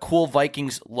 We got a cool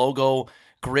Vikings logo,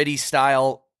 gritty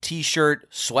style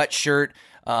t-shirt, sweatshirt.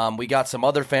 We got some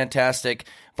other fantastic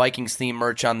Vikings-themed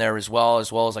merch on there as well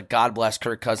as a God Bless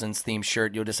Kirk Cousins themed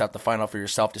shirt. You'll just have to find out for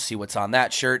yourself to see what's on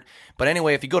that shirt. But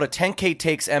anyway, if you go to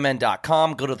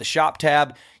 10ktakesmn.com, go to the shop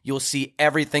tab, you'll see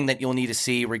everything that you'll need to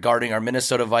see regarding our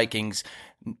Minnesota Vikings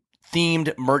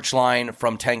themed merch line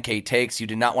from 10K Takes. You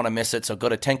do not want to miss it, so go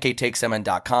to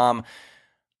 10ktakesmn.com.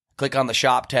 Click on the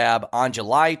shop tab. On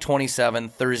July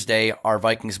 27th, Thursday, our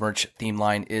Vikings merch theme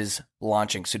line is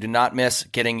launching. So do not miss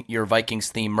getting your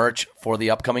Vikings theme merch for the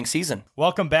upcoming season.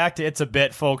 Welcome back to It's a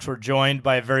Bit, folks. We're joined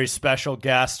by a very special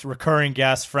guest, recurring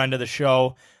guest, friend of the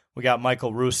show, We got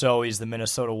Michael Russo. He's the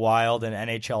Minnesota Wild and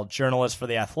NHL journalist for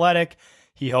The Athletic.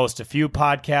 He hosts a few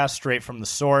podcasts straight from the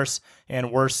source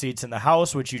and Worst Seats in the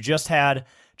House, which you just had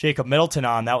Jacob Middleton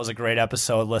on. That was a great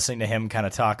episode, listening to him kind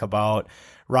of talk about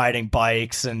riding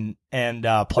bikes and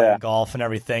playing golf and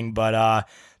everything. But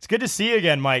it's good to see you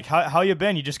again, Mike. How you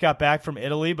been? You just got back from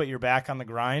Italy, but you're back on the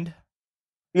grind?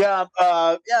 Yeah,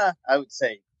 I would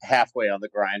say halfway on the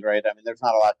grind, right? I mean, there's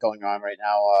not a lot going on right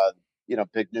now.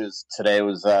 Big news today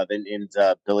was they named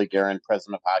Billy Guerin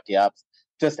president of Hockey Ops.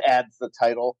 Just adds the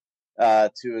title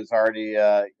to his already,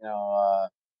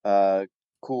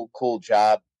 cool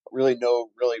job. Really, no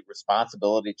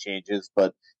responsibility changes,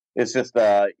 but it's just,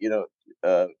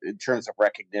 in terms of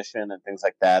recognition and things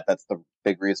like that, that's the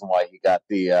big reason why he got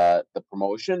the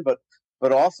promotion.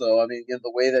 But also, I mean,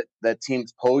 the way that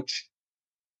teams poach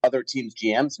other teams'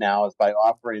 GMs now is by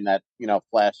offering that,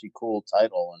 flashy, cool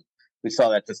title. And we saw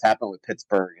that just happen with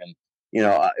Pittsburgh. And,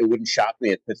 it wouldn't shock me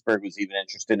if Pittsburgh was even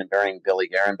interested in bringing Billy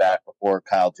Guerin back before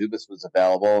Kyle Dubas was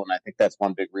available. And I think that's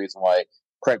one big reason why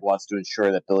Craig wants to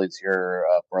ensure that Billy's here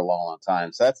for a long, long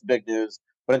time. So that's big news.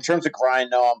 But in terms of grind,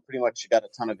 no, I'm pretty much got a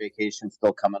ton of vacations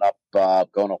still coming up.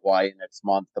 Going to Hawaii next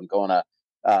month. I'm going to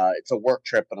it's a work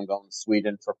trip, and I'm going to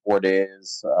Sweden for 4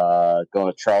 days.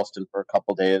 Going to Charleston for a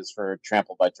couple days for a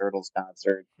Trampled by Turtles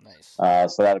concert. Nice.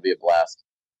 So that'll be a blast.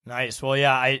 Nice. Well,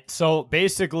 yeah. So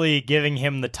basically, giving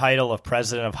him the title of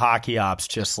president of Hockey Ops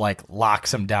just like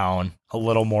locks him down a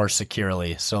little more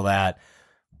securely, so that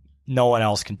no one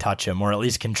else can touch him, or at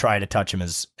least can try to touch him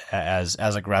as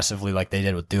aggressively like they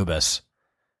did with Dubas.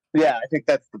 Yeah, I think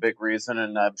that's the big reason,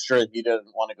 and I'm sure he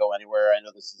doesn't want to go anywhere. I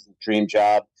know this is a dream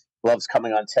job. Loves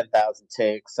coming on 10,000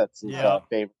 Takes. That's his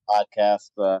favorite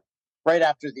podcast. Right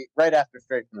after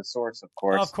Straight from the Source, of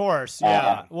course. Of course,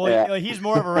 yeah. He's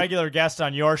more of a regular guest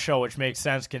on your show, which makes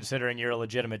sense considering you're a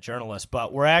legitimate journalist.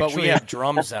 But we have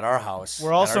drums at our house.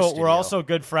 We're also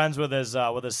good friends with his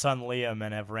son Liam,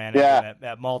 and have ran into him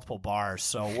at multiple bars.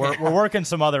 So we're working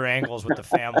some other angles with the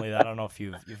family that I don't know if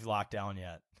you've locked down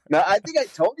yet. No, I think I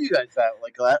told you guys that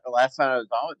last time I was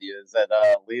on with you, is that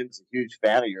Liam's a huge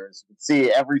fan of yours. You can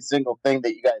see every single thing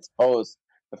that you guys post.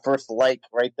 The first like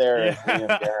right there is Liam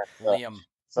Guerin.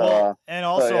 Liam.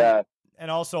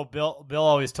 And also Bill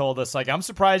always told us, like, I'm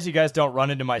surprised you guys don't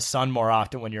run into my son more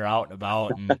often when you're out and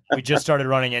about. And we just started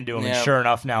running into him, and sure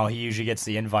enough, now he usually gets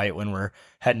the invite when we're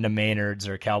heading to Maynard's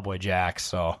or Cowboy Jack's.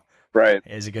 So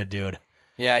he's a good dude.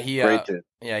 Yeah, he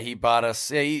bought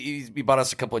us. Yeah, he bought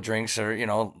us a couple of drinks, or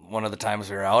one of the times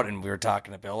we were out, and we were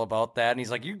talking to Bill about that, and he's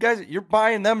like, "You guys, you're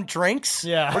buying them drinks?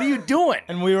 Yeah, what are you doing?"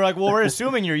 And we were like, "Well, we're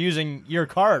assuming you're using your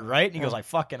card, right?" And he goes, "I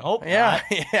fucking hope not."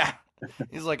 Yeah.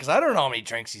 He's like, "Cause I don't know how many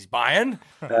drinks he's buying."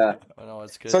 I know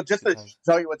it's good. So just to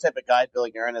tell you what type of guy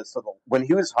Billy Guerin is, when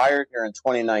he was hired here in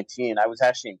 2019, I was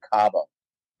actually in Cabo.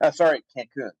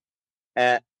 Cancun,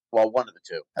 and one of the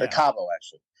two, Cabo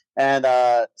actually, and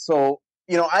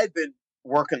I'd been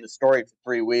working the story for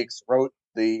 3 weeks, wrote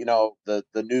the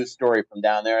news story from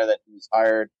down there that he was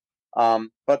hired.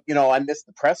 But I missed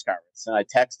the press conference, and I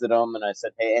texted him and I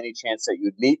said, "Hey, any chance that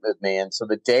you'd meet with me?" And so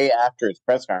the day after his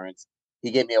press conference,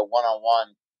 he gave me a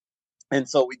one-on-one. And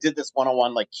so we did this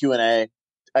one-on-one like Q&A.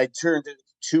 I turned it into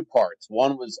 2 parts.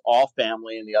 One was all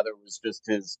family, and the other was just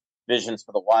his visions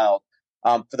for the Wild.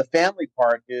 For the family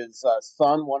part, his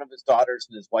son, one of his daughters,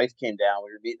 and his wife came down.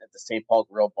 We were meeting at the St. Paul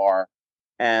Grill Bar.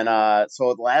 And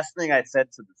so the last thing I said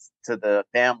to the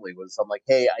family was, I'm like,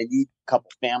 "Hey, I need a couple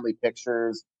family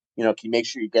pictures. Can you make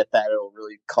sure you get that? It'll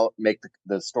really make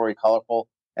the story colorful."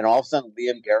 And all of a sudden,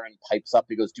 Liam Guerin pipes up.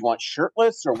 He goes, "Do you want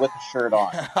shirtless or with the shirt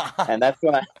on?" And that's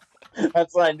when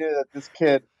I knew that this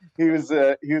kid, he was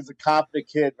a confident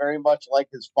kid, very much like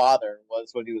his father was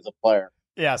when he was a player.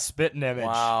 Yeah, spitting image.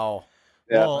 Wow.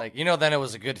 Yeah. Well, then it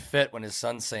was a good fit when his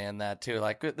son's saying that too.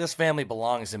 Like, this family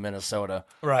belongs in Minnesota.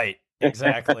 Right.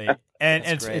 Exactly. And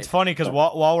it's funny because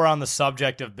while we're on the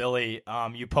subject of Billy,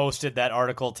 you posted that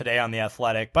article today on The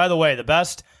Athletic. By the way, the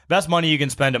best money you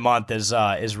can spend a month is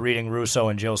reading Russo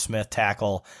and Joe Smith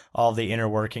tackle all the inner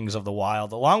workings of the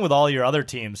Wild, along with all your other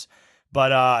teams,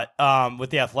 but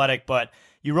with The Athletic. But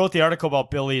you wrote the article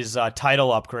about Billy's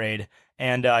title upgrade,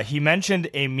 and he mentioned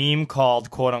a meme called,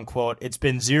 quote unquote, "It's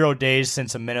been 0 days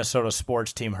since a Minnesota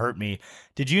sports team hurt me."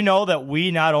 Did you know that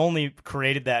we not only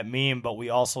created that meme, but we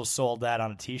also sold that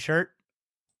on a t-shirt?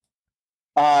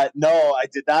 No, I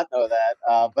did not know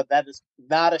that. But that is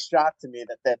not a shock to me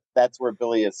that's where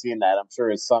Billy has seen that. I'm sure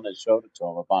his son has showed it to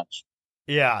him a bunch.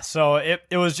 Yeah, so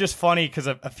it was just funny because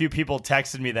a few people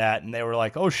texted me that, and they were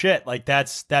like, "Oh shit, like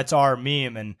that's our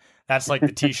meme," and That's like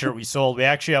the T-shirt we sold. We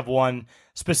actually have one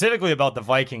specifically about the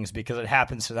Vikings because it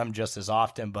happens to them just as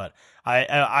often. But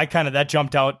I kind of, that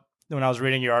jumped out when I was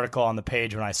reading your article on the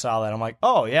page when I saw that. I'm like,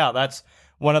 oh yeah, that's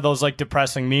one of those like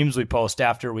depressing memes we post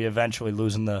after we eventually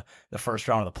lose in the first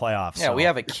round of the playoffs. Yeah, we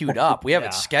have it queued up. We have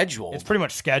it scheduled. It's pretty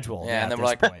much scheduled. Yeah, and then we're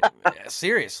like,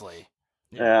 seriously.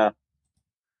 Yeah.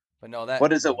 But no, that.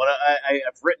 What is it? What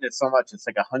I've written it so much. It's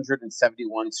like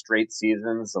 171 straight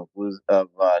seasons of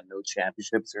no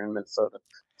championships here in Minnesota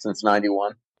since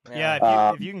 '91.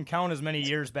 Yeah, if you can count as many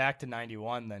years back to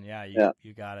 '91, then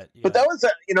you got it. But that was,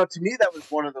 to me, that was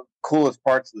one of the coolest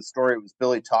parts of the story was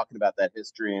Billy talking about that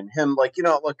history and him, like,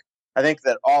 look, I think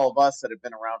that all of us that have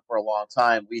been around for a long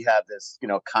time, we have this,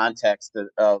 context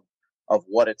of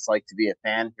what it's like to be a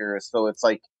fan here. So it's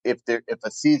like if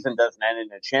a season doesn't end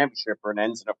in a championship or it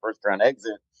ends in a first round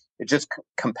exit, it just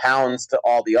compounds to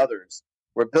all the others.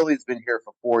 Where Billy's been here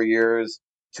for 4 years,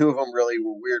 2 of them really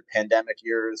were weird pandemic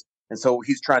years. And so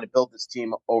he's trying to build this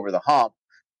team over the hump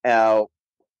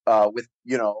with,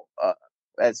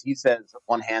 as he says,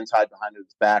 one hand tied behind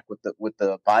his back with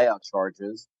the buyout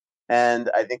charges. And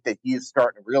I think that he's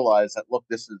starting to realize that, look,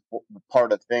 this is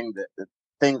part of the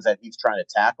things that he's trying to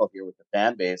tackle here with the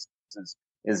fan base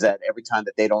is that every time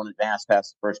that they don't advance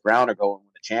past the first round or go and win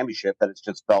a championship, that it's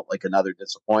just felt like another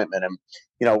disappointment. And,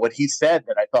 what he said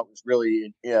that I thought was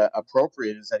really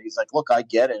appropriate is that he's like, look, I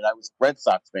get it. I was a Red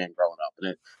Sox fan growing up,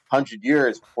 and 100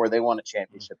 years before they won a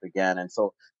championship again. And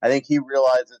so I think he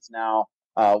realizes now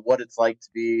what it's like to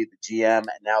be the GM and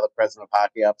now the president of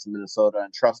Hockey Ops in Minnesota.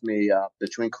 And trust me,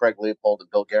 between Craig Leopold and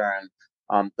Bill Guerin,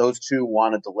 those two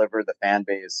want to deliver the fan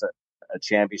base a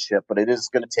championship, but it is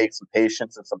going to take some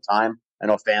patience and some time. I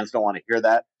know fans don't want to hear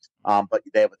that, but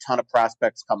they have a ton of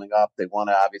prospects coming up. They want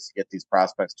to obviously get these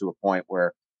prospects to a point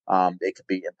where they could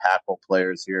be impactful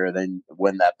players here. Then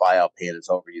when that buyout pain is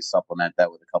over, you supplement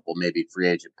that with a couple maybe free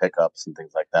agent pickups and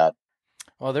things like that.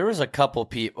 Well, there was a couple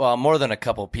people, well, more than a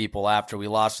couple people after we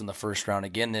lost in the first round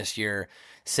again this year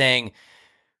saying,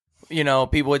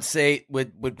 people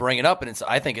would bring it up, and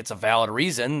I think it's a valid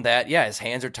reason that, his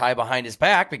hands are tied behind his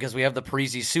back because we have the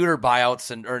Parise Suter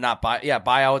buyouts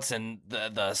buyouts and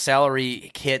the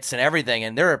salary hits and everything.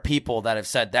 And there are people that have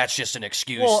said that's just an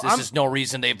excuse. This is no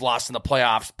reason they've lost in the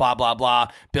playoffs, blah, blah, blah.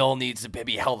 Bill needs to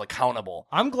be held accountable.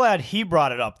 I'm glad he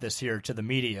brought it up this year to the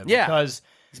media because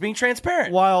he's being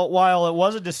transparent. While it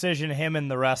was a decision him and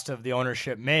the rest of the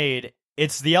ownership made,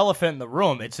 it's the elephant in the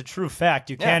room. It's a true fact.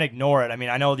 You can't ignore it. I mean,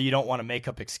 I know that you don't want to make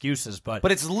up excuses,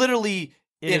 but it's literally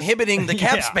inhibiting the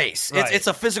cap space. Right. It's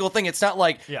a physical thing. It's not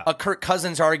like a Kirk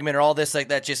Cousins argument or all this like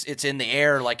that. Just it's in the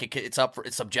air, like it's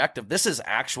subjective. This is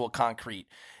actual concrete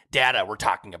data we're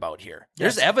talking about here.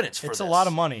 There's evidence for this. It's a lot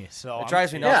of money, so it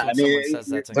drives me nuts when someone says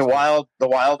that's the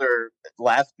Wilder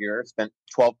last year spent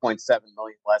 $12.7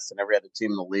 million less than every other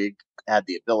team in the league had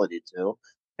the ability to.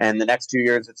 And the next 2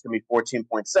 years, it's going to be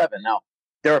 14.7. Now,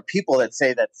 there are people that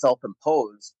say that's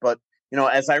self-imposed, but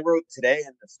as I wrote today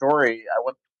in the story, I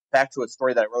went back to a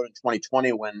story that I wrote in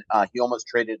 2020 when he almost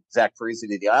traded Zach Parise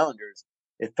to the Islanders.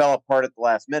 It fell apart at the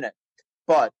last minute,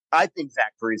 but I think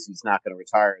Zach Parise is not going to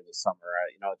retire this summer.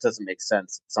 It doesn't make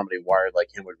sense that somebody wired like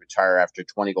him would retire after a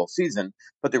 20-goal season.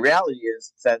 But the reality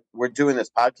is that we're doing this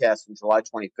podcast on July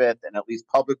 25th, and at least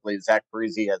publicly, Zach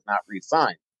Parise has not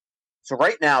re-signed. So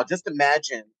right now, just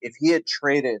imagine if he had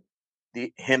traded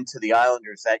him to the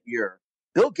Islanders that year,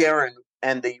 Bill Guerin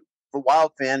and the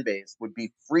Wild fan base would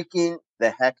be freaking the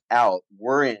heck out,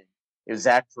 worrying if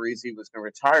Zach Parise was going to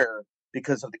retire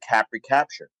because of the cap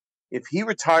recapture. If he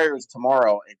retires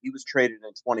tomorrow and he was traded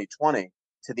in 2020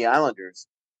 to the Islanders,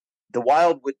 the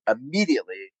Wild would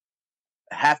immediately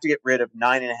have to get rid of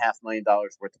 $9.5 million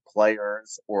worth of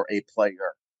players or a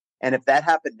player. And if that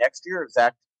happened next year, if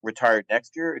Zach retired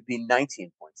next year, it'd be $19.7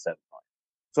 million.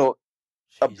 So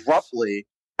abruptly,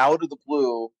 out of the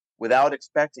blue, without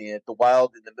expecting it, the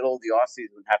Wild in the middle of the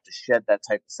offseason would have to shed that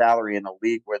type of salary in a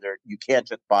league where you can't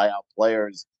just buy out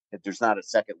players if there's not a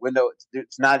second window.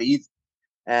 It's not easy.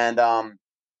 And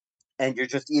you're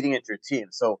just eating into your team.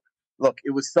 So look,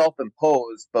 it was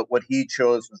self-imposed, but what he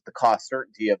chose was the cost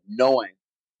certainty of knowing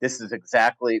this is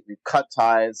exactly, we've cut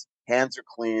ties, hands are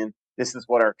clean. This is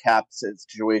what our cap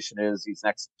situation is these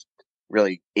next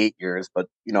really 8 years, but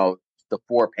the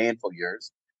 4 painful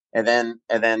years. And then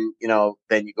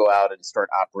you go out and start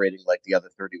operating like the other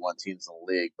 31 teams in the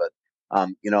league. But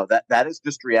that is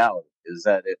just reality, is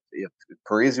that if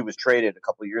Parise was traded a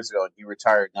couple of years ago and he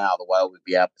retired now, the Wild would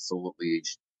be absolutely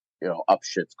up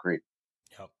shit's creek.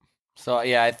 Yep. So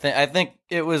yeah, I think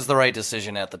it was the right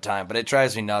decision at the time, but it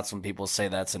drives me nuts when people say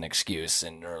that's an excuse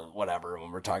or whatever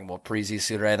when we're talking about Parisi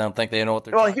Suter. I don't think they know what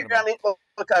they're talking about. I mean,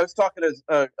 look, I was talking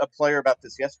to a player about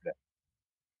this yesterday.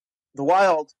 The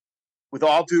Wild, with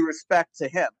all due respect to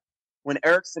him, when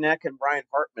Eric Sinek and Ryan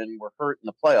Hartman were hurt in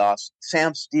the playoffs,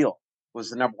 Sam Steele was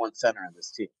the number one center on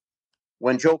this team.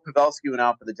 When Joe Pavelski went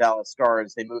out for the Dallas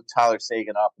Stars, they moved Tyler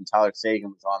Seguin up, and Tyler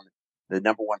Seguin was on the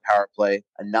number one power play,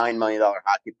 a $9 million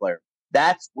hockey player.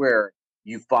 That's where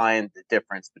you find the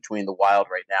difference between the Wild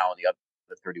right now and the other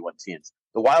 31 teams.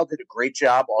 The Wild did a great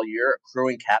job all year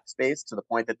accruing cap space to the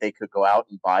point that they could go out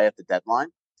and buy at the deadline,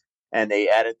 and they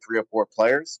added 3 or 4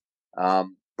 players.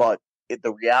 But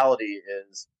the reality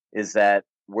is that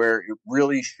where it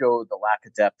really showed the lack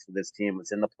of depth for this team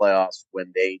was in the playoffs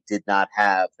when they did not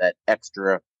have that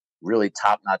extra really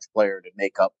top-notch player to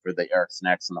make up for the Eric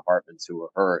Sineks and the Hartmans who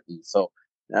were hurt. And so,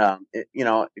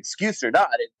 excuse or not,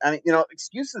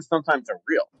 excuses sometimes are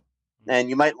real. And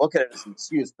you might look at it as an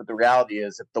excuse, but the reality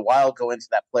is if the Wild go into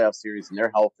that playoff series and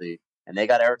they're healthy and they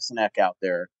got Eric Sinek out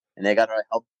there and they got a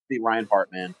healthy Ryan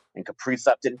Hartman and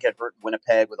Kaprizov didn't get hurt in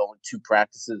Winnipeg with only 2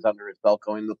 practices under his belt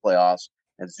going to the playoffs,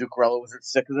 and Zuccarello was as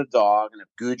sick as a dog, and if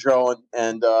Goudreau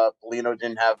and Bellino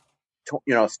didn't have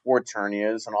sports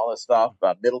hernias and all this stuff,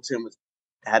 Middleton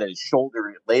had a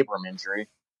shoulder labrum injury.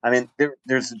 I mean,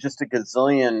 there's just a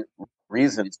gazillion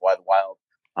reasons why the Wild,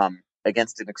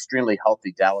 against an extremely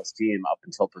healthy Dallas team up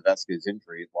until Pavelski's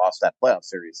injury, lost that playoff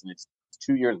series, and it's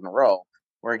 2 years in a row.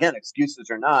 Where again, excuses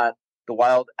or not, the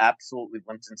Wild absolutely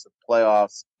limped into the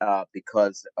playoffs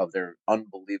because of their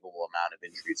unbelievable amount of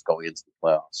injuries going into the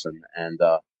playoffs,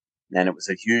 and it was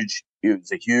a huge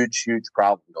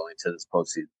problem going into this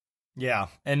postseason. Yeah,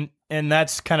 and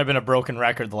that's kind of been a broken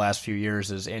record the last few years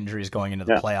is injuries going into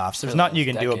the playoffs. There's nothing you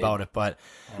can do about it, but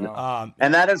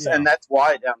and that's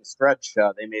why down the stretch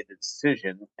they made the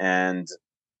decision, and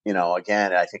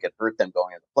again, I think it hurt them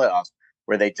going into the playoffs,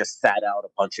 where they just sat out a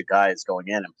bunch of guys going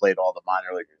in and played all the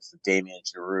minor leaguers, the Damien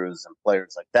Giroux's and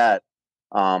players like that.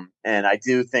 And I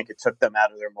do think it took them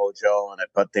out of their mojo,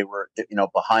 but they were,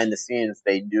 behind the scenes,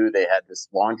 they knew they had this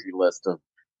laundry list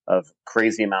of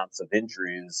crazy amounts of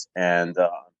injuries. And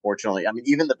unfortunately, I mean,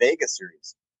 even the Vegas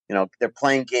series, they're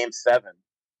playing Game 7,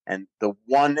 and the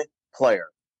one player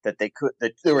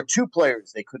there were 2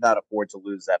 players they could not afford to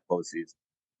lose that postseason.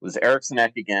 It was Eric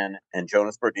Sinek again and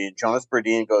Jonas Brodin. Jonas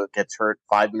Brodin gets hurt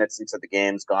 5 minutes into the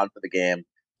game, is gone for the game,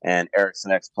 and Eric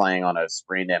Sinek's playing on a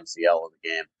sprained MCL in the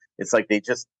game. It's like they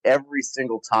just, every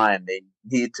single time, they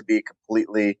need to be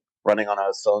completely running on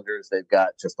all cylinders. They've got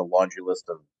just a laundry list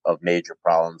of major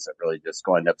problems that really just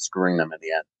go end up screwing them in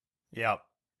the end. Yeah.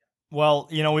 Well,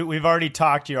 we've already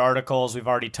talked your articles. We've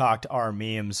already talked our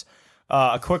memes.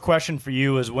 A quick question for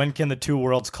you is, when can the 2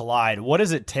 worlds collide? What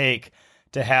does it take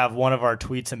to have one of our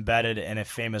tweets embedded in a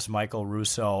famous Michael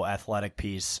Russo athletic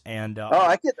piece? And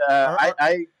I could,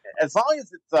 I as long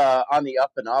as it's on the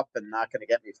up and up and not going to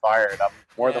get me fired, I'm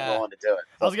more than willing to do it.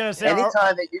 So I was going to say,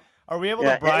 are we able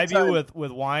to bribe you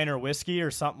with wine or whiskey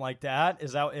or something like that?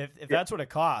 Is that if that's what it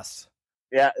costs?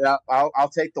 Yeah, I'll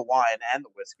take the wine and the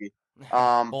whiskey.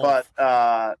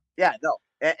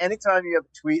 Anytime you have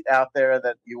a tweet out there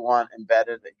that you want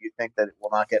embedded that you think that it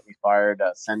will not get me fired,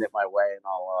 send it my way, and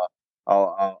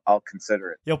I'll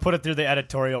consider it. You'll put it through the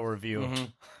editorial review. Mm-hmm.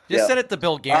 Just send it to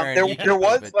Bill Guerin. There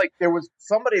was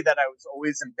somebody that I was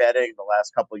always embedding the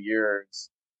last couple of years,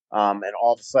 and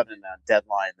all of a sudden on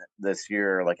deadline this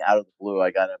year, like out of the blue,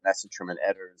 I got a message from an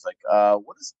editor. It's like,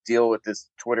 what is the deal with this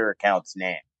Twitter account's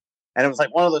name? And it was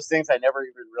like one of those things I never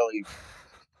even really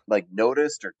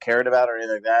noticed or cared about or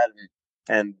anything like that.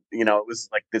 And it was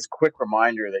like this quick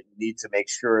reminder that you need to make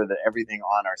sure that everything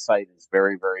on our site is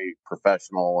very, very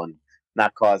professional and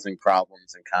not causing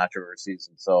problems and controversies.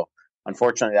 And so,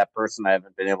 unfortunately, that person, I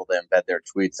haven't been able to embed their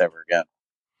tweets ever again.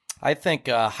 I think,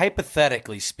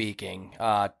 hypothetically speaking,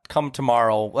 come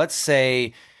tomorrow, let's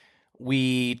say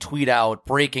we tweet out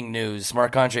breaking news: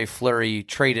 Marc-Andre Fleury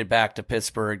traded back to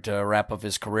Pittsburgh to wrap up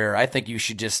his career. I think you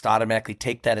should just automatically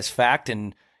take that as fact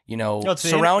and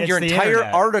surround your entire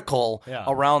article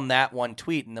around that one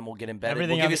tweet, and then we'll get embedded.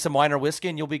 We'll give you some wine or whiskey,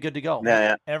 and you'll be good to go.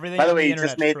 Yeah. Everything. By the way, you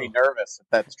just made me nervous. If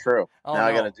that's true, now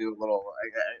I got to do a little.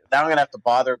 Now I'm gonna have to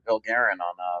bother Bill Guerin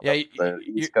on the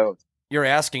East Coast. You're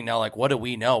asking now, what do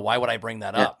we know? Why would I bring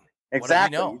that up?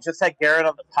 Exactly. You just had Garrett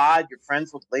on the pod. You're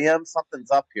friends with Liam.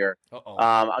 Something's up here.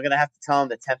 I'm gonna have to tell him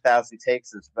that 10,000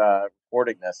 Takes is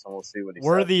recording this, and we'll see what he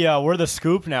says. We're the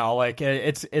scoop now.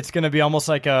 It's gonna be almost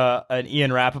like an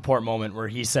Ian Rappaport moment where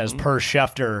he says, per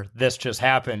Schefter, this just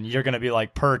happened. You're gonna be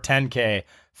like, per 10K,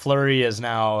 Fleury is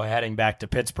now heading back to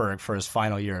Pittsburgh for his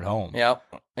final year at home. Yep.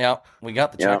 Yeah, we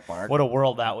got the check mark. What a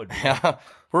world that would be. Yeah,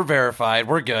 we're verified.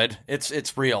 We're good.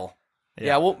 It's real.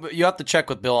 Yeah, well, you have to check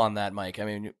with Bill on that, Mike. I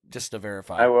mean, just to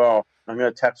verify. I will. I'm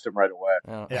going to text him right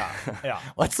away. Yeah.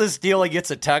 What's this deal? He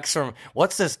gets a text from,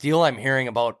 what's this deal I'm hearing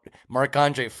about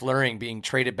Marc-Andre Fleury being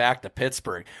traded back to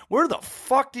Pittsburgh? Where the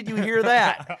fuck did you hear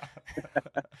that?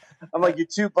 I'm like, your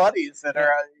two buddies that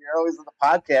are, you're always on the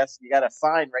podcast. You got a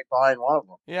sign right behind one of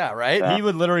them. Yeah, right? He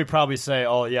would literally probably say,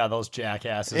 oh, yeah, those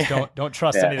jackasses. Don't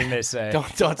trust anything they say.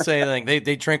 Don't say anything.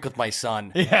 They drink with my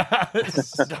son. Yeah.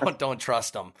 don't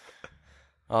trust them.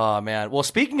 Oh, man. Well,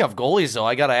 speaking of goalies, though,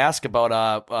 I got to ask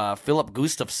about Philip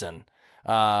Gustafsson.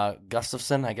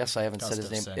 Gustafsson, I guess I haven't said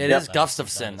his name. It is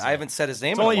Gustafsson. I haven't said his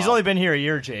name in a while. He's only been here a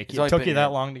year, Jake. It took you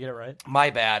that long to get it right?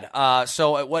 My bad.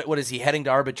 So what is he heading to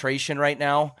arbitration right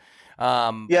now?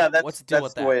 What's the deal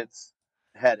with that? The way it's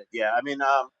headed. Yeah, I mean,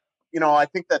 I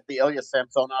think that the Ilya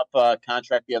Samsonov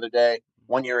contract the other day,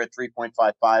 1 year at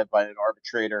 3.55 by an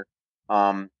arbitrator,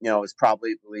 is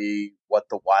probably what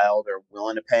the Wild are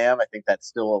willing to pay him. I think that's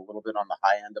still a little bit on the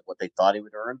high end of what they thought he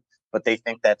would earn, but they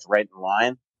think that's right in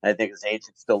line. I think his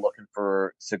agent's still looking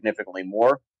for significantly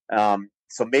more.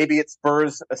 So maybe it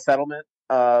spurs a settlement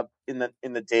in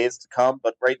the days to come.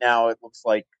 But right now, it looks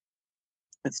like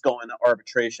it's going to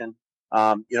arbitration.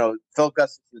 Phil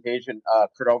Gustafsson's agent,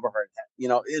 Kurt Overhart,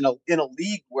 in a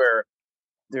league where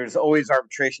there's always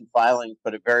arbitration filings,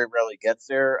 but it very rarely gets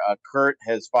there. Kurt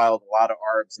has filed a lot of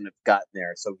arbs and have gotten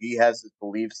there. So he has his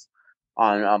beliefs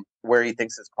on where he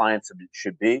thinks his clients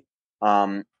should be.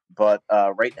 But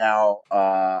right now,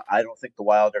 I don't think the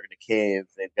Wild are going to cave.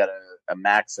 They've got a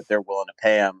max that they're willing to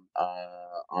pay him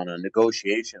on a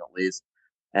negotiation at least,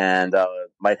 and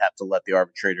might have to let the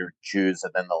arbitrator choose,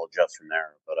 and then they'll adjust from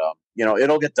there. But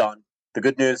it'll get done. The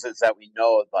good news is that we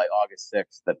know by August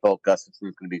 6th that Phil Gustafsson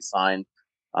is going to be signed,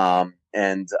 and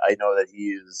I know that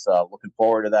he is looking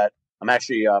forward to that. I'm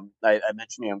actually, I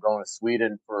mentioned I'm going to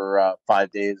Sweden for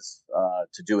 5 days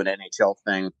to do an NHL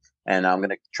thing, and I'm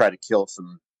going to try to kill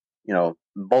some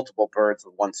multiple birds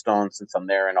with one stone since I'm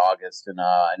there in August. And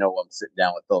I know I'm sitting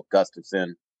down with Philip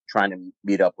Gustafsson, trying to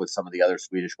meet up with some of the other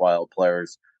Swedish Wild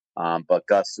players. But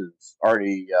Gus is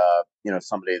already,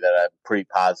 somebody that I'm pretty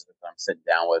positive I'm sitting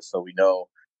down with. So we know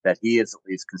that he is at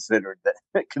least considering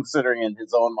in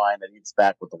his own mind that he's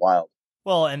back with the Wild.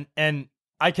 Well, and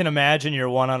I can imagine your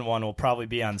one-on-one will probably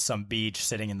be on some beach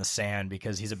sitting in the sand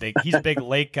because he's a big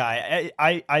lake guy.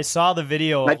 I saw the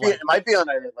video. It might be on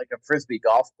a Frisbee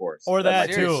golf course. Or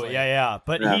that too. Yeah.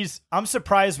 But I'm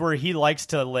surprised where he likes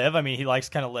to live. I mean, he likes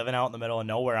kind of living out in the middle of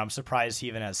nowhere. I'm surprised he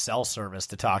even has cell service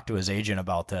to talk to his agent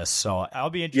about this. So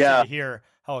I'll be interested to hear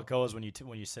how it goes when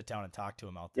you sit down and talk to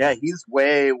him out there. Yeah, he's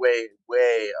way, way,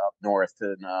 way up north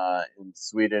in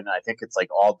Sweden. I think it's like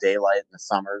all daylight in the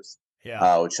summers.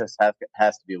 Yeah, which just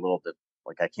has to be a little bit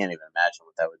I can't even imagine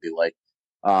what that would be like.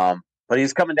 But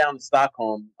he's coming down to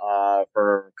Stockholm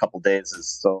for a couple days,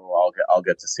 so I'll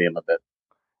get to see him a bit.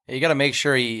 You got to make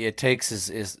sure it takes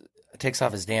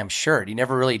off his damn shirt. He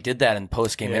never really did that in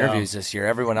post game interviews this year.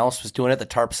 Everyone else was doing it. The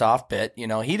tarps off bit. He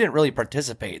didn't really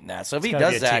participate in that. So if he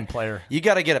does that, you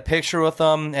got to get a picture with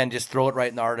him and just throw it right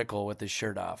in the article with his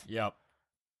shirt off. Yep.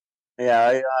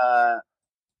 Yeah.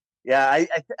 I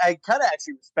kind of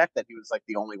actually respect that he was like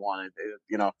the only one,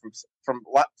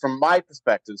 from my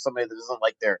perspective, somebody that doesn't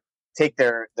like take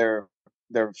their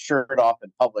shirt off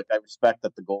in public. I respect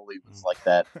that the goalie was like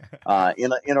that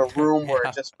in a room where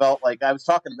it just felt like I was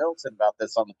talking to Middleton about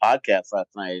this on the podcast last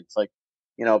night. It's like,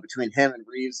 between him and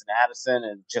Reeves and Addison,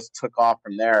 and just took off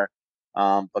from there.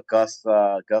 But Gus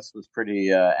was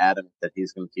pretty adamant that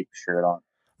he's going to keep the shirt on.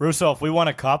 Russo, if we won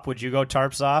a cup, would you go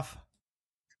tarps off?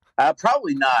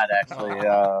 Probably not, actually.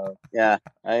 I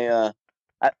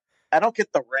don't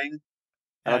get the ring.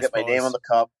 I don't get my name on the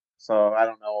cup, so I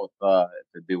don't know if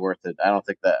it'd be worth it. I don't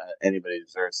think that anybody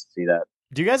deserves to see that.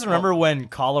 Do you guys remember when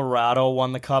Colorado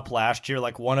won the cup last year?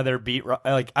 Like one of their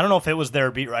I don't know if it was their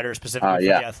beat writer specifically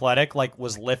for the Athletic,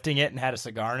 was lifting it and had a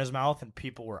cigar in his mouth, and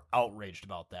people were outraged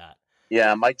about that.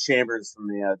 Yeah, Mike Chambers from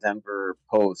the Denver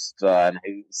Post, and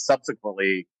he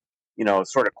subsequently,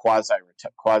 sort of quasi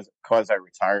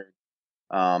retired.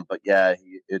 But yeah,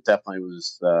 it definitely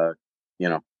was.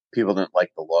 People didn't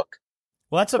like the look.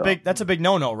 Well, that's a big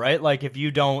no-no, right? Like if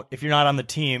you're not on the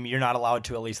team, you're not allowed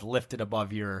to at least lift it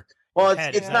above your. Well,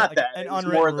 head. it's not that an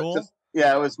unwritten rule.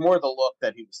 It was more the look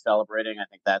that he was celebrating. I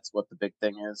think that's what the big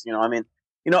thing is.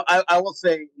 I will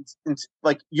say,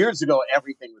 like years ago,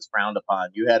 everything was frowned upon.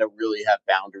 You had to really have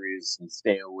boundaries and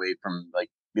stay away from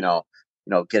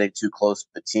getting too close to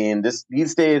the team.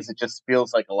 These days, it just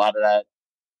feels like a lot of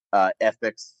that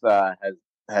ethics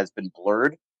has been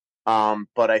blurred.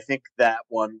 But I think that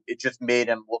one, it just made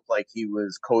him look like he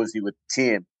was cozy with the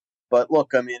team. But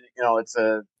look, I mean, it's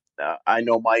I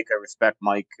know Mike. I respect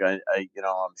Mike. I'm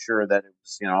sure that it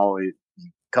was,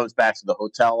 he comes back to the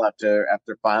hotel after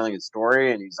filing his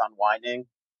story and he's unwinding.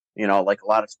 Like a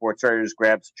lot of sports writers,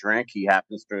 grabs a drink. He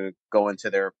happens to go into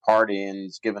their party and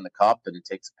he's given the cup and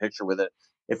takes a picture with it.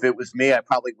 If it was me, I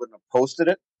probably wouldn't have posted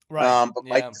it. Right. But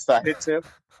Mike decided to.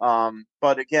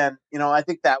 But again, I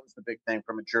think that was the big thing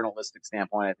from a journalistic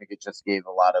standpoint. I think it just gave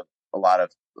a lot of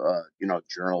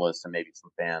journalists and maybe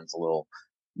some fans a little,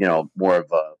 more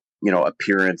of a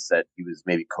appearance that he was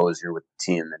maybe cozier with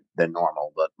the team than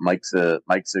normal. But Mike's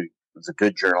was a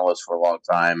good journalist for a long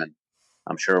time, and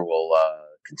I'm sure will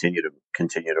continue to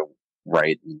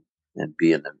write and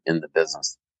be in the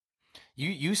business.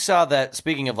 You saw that,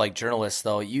 speaking of like journalists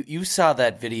though, you saw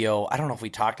that video. I don't know if we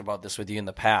talked about this with you in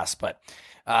the past, but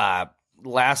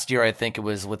last year I think it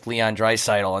was with Leon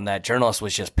Draisaitl, and that journalist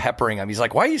was just peppering him. He's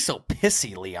like, "Why are you so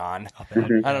pissy, Leon?"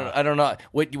 I don't know.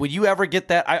 Would you ever get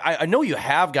that? I know you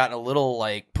have gotten a little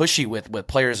like pushy with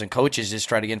players and coaches just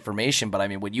trying to get information, but I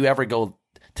mean, would you ever go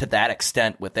to that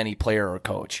extent with any player or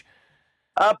coach?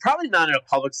 Probably not in a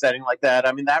public setting like that.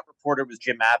 I mean, that reporter was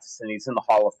Jim Matheson. He's in the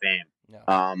Hall of Fame.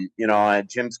 Yeah. And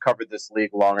Jim's covered this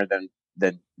league longer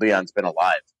than Leon's been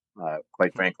alive,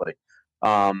 quite frankly.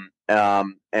 And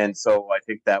so I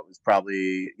think that was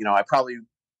probably,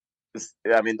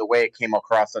 the way it came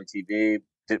across on TV,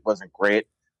 it wasn't great.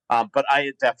 But I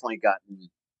had definitely gotten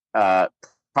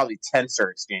probably tenser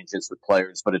exchanges with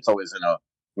players, but it's always in a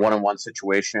one-on-one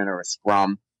situation or a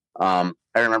scrum. I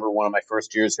remember one of my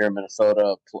first years here in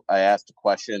Minnesota, I asked a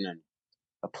question and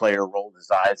a player rolled his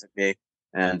eyes at me.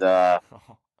 And the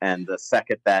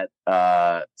second that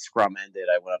scrum ended,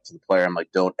 I went up to the player. I'm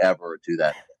like, "Don't ever do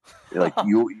that. Like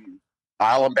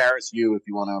I'll embarrass you if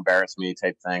you want to embarrass me,"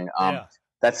 type thing.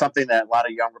 That's something that a lot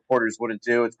of young reporters wouldn't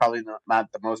do. It's probably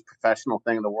not the most professional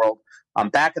thing in the world.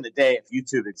 Back in the day, if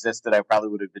YouTube existed, I probably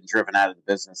would have been driven out of the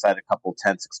business. I had a couple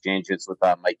tense exchanges with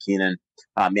Mike Keenan.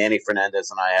 Manny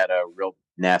Fernandez and I had a real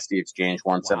nasty exchange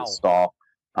once in a stall.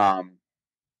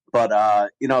 But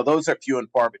those are few and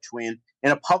far between.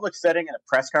 In a public setting, in a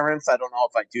press conference, I don't know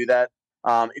if I do that.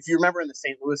 If you remember in the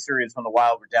St. Louis series when the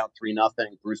Wild were down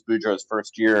 3-0, Bruce Boudreau's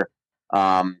first year, he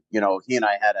and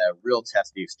I had a real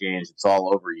testy exchange. It's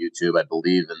all over YouTube, I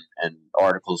believe, and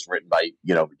articles written by,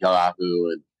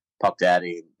 Yahoo and Puck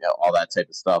Daddy, all that type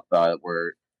of stuff,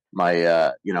 where my,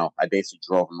 I basically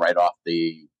drove him right off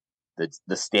the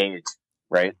stage.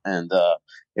 Right. And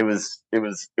it was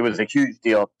a huge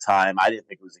deal at the time. I didn't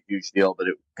think it was a huge deal, but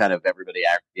it kind of everybody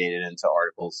aggregated into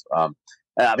articles.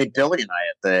 I mean, Billy and I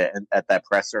at that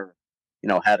presser,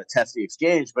 had a testy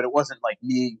exchange, but it wasn't like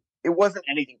me. It wasn't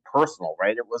anything personal,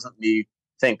 right? It wasn't me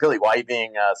saying, "Billy, why are you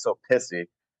being so pissy?"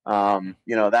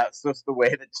 That's just the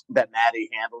way that Maddie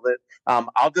handled it.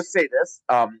 I'll just say this.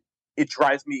 It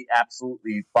drives me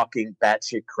absolutely fucking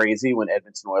batshit crazy when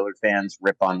Edmonton Oilers fans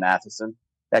rip on Matheson.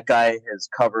 That guy has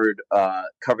covered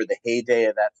the heyday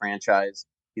of that franchise.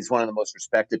 He's one of the most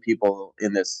respected people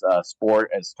in this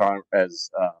sport as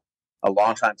a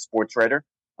longtime sports writer.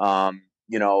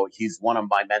 He's one of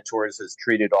my mentors. Has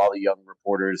treated all the young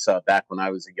reporters back when I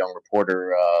was a young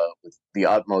reporter with the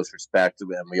utmost respect,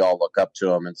 and we all look up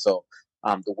to him. And so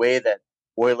the way that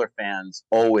Oiler fans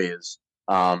always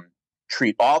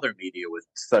treat all their media with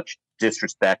such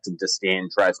disrespect and disdain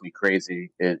drives me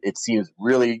crazy. It seems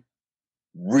really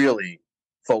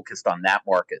focused on that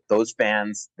market. Those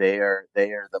fans, they think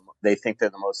they're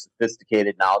the most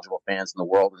sophisticated, knowledgeable fans in the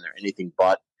world, and they're anything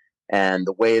but. And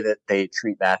the way that they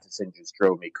treat Matheson just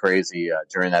drove me crazy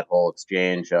during that whole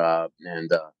exchange.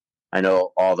 And I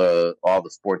know all the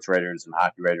sports writers and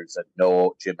hockey writers that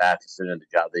know Jim Matheson and the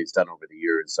job that he's done over the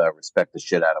years respect the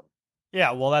shit out of him.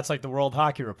 Yeah, well, that's like the World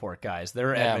Hockey Report guys.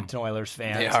 They're Edmonton Oilers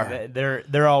fans. They are.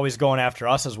 They're always going after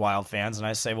us as Wild fans, and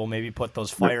I say, well, maybe put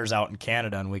those fires out in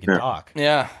Canada and we can talk.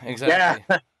 Yeah, exactly.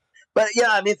 Yeah. But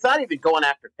I mean, it's not even going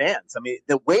after fans. I mean,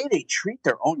 the way they treat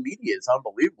their own media is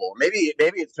unbelievable. Maybe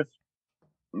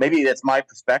it's my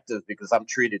perspective because I'm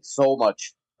treated so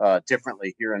much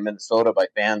differently here in Minnesota by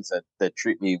fans that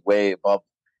treat me way above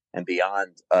and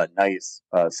beyond nice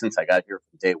since I got here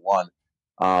from day one.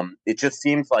 It just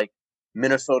seems like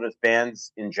Minnesota's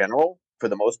fans in general, for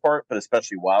the most part, but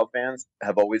especially Wild fans,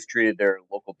 have always treated their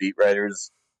local beat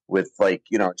writers with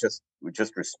just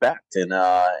respect and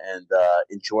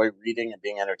enjoy reading and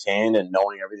being entertained and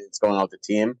knowing everything that's going on with the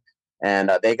team. And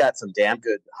they got some damn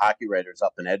good hockey writers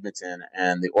up in Edmonton,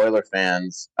 and the Oiler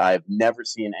fans, I've never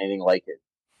seen anything like it.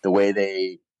 The way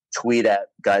they tweet at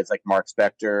guys like Mark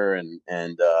Spector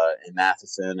and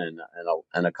Matheson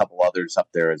and a couple others up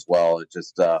there as well. It's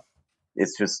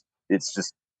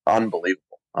just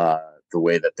unbelievable the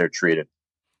way that they're treated.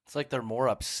 It's like they're more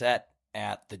upset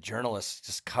at the journalists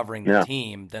just covering the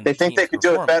team than they think they could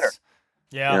do it better.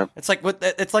 Yeah. It's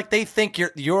like they think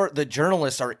the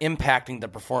journalists are impacting the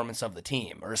performance of the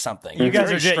team or something. You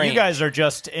guys are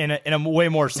just in a way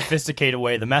more sophisticated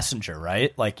way the messenger,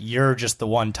 right? Like you're just the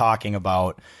one talking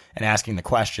about and asking the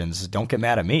questions. Don't get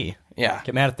mad at me. Yeah.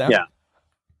 Get mad at them.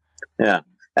 Yeah.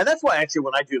 And that's why actually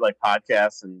when I do like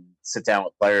podcasts and sit down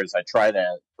with players, I try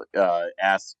to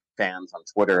ask fans on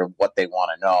Twitter what they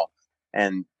want to know.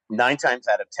 And 9 times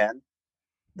out of 10,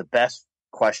 the best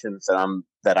questions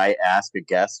that I ask a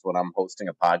guest when I'm hosting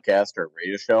a podcast or a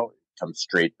radio show come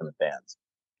straight from the fans.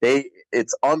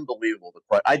 It's unbelievable.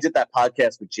 I did that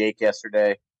podcast with Jake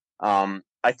yesterday.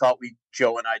 I thought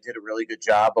Joe and I did a really good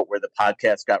job, but where the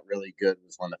podcast got really good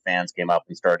was when the fans came up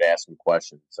and started asking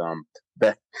questions.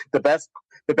 The best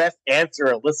answer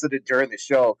elicited during the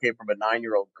show came from a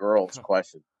 9-year-old girl's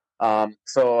question.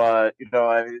 So I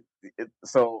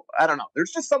don't know.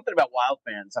 There's just something about Wild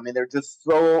fans. I mean, they're just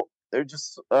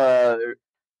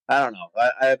I don't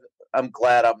know. I'm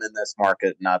glad I'm in this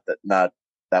market, not that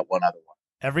one other one.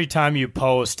 Every time you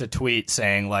post a tweet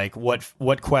saying like,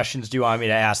 what questions do you want me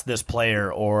to ask this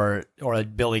player or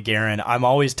Billy Guerin, I'm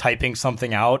always typing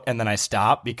something out and then I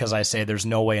stop because I say there's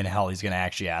no way in hell he's going to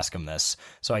actually ask him this.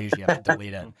 So I usually have to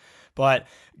delete it. But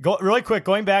really quick,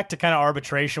 going back to kind of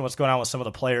arbitration, what's going on with some of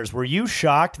the players, were you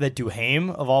shocked that Duhaime,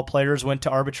 of all players, went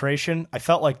to arbitration? I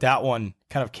felt like that one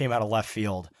kind of came out of left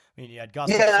field. I mean, you had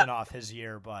Gustafson off his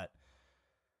year, but...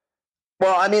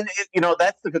 Well, I mean,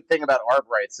 that's the good thing about arb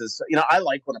rights is, I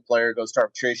like when a player goes to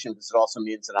arbitration because it also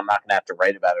means that I'm not going to have to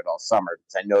write about it all summer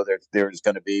because I know there's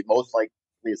going to be most likely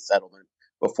a settlement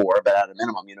before, but at a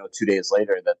minimum, 2 days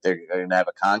later that they're going to have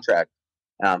a contract.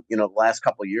 The last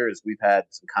couple of years, we've had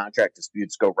some contract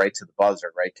disputes go right to the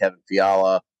buzzer, right? Kevin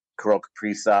Fiala, Kirill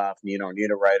Kaprizov, Nino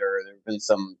Niederreiter.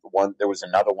 There was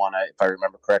another one, if I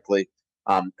remember correctly.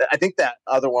 I think that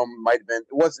other one might have been, it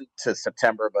wasn't to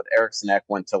September, but Eriksson Ek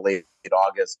went to late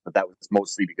August, but that was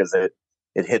mostly because it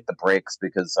hit the brakes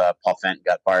because Paul Fenton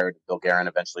got fired. Bill Guerin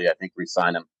eventually, I think,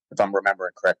 re-signed him, if I'm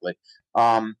remembering correctly.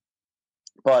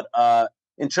 But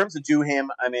in terms of Duhaime,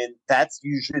 I mean, that's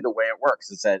usually the way it works,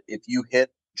 is that if you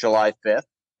hit July 5th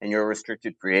and you're a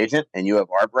restricted free agent and you have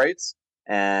arb rights,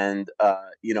 and,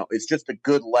 it's just a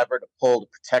good lever to pull to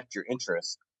protect your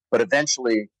interests. But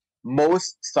eventually,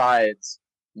 most sides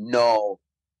know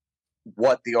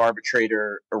what the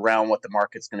arbitrator around what the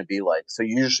market's going to be like. So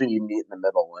usually you meet in the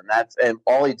middle, and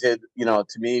all he did, to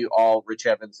me, all Rich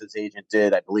Evans, his agent,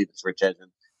 did, I believe it's Rich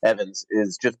Evans,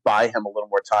 is just buy him a little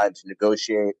more time to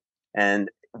negotiate. And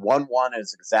 1-1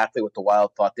 is exactly what the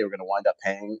Wild thought they were going to wind up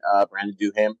paying Brandon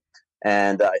Duhaime.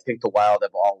 And I think the Wild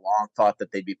have all along thought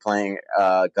that they'd be playing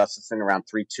Gustafson around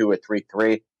 3-2 or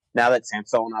 3-3. Now that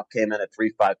Samsonov came in at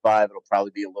 3.55, it'll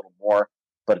probably be a little more,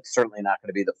 but it's certainly not going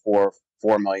to be the $4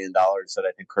 million that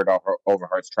I think Kurt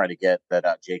Overhart's trying to get that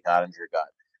Jake Ottinger got.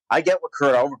 I get what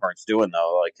Kurt Overhart's doing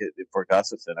though, like for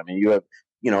Gustafson. I mean, you have,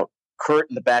 Kurt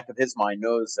in the back of his mind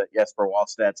knows that Jesper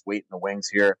Wallstedt's waiting in the wings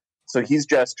here, so he's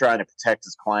just trying to protect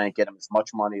his client, get him as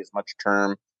much money, as much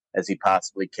term as he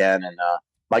possibly can. And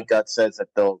my gut says that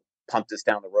they'll punt this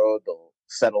down the road. They'll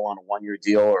settle on a 1-year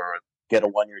deal or get a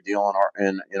 1-year deal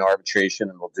in arbitration,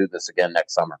 and we'll do this again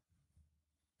next summer.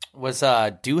 Was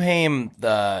Duhaime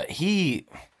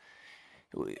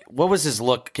what was his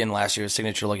look in last year? His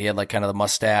signature look? He had like kind of the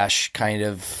mustache, kind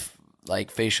of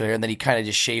like facial hair, and then he kind of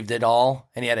just shaved it all,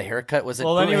 and he had a haircut. Was it?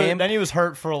 Well, then he was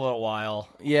hurt for a little while.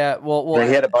 Yeah, well,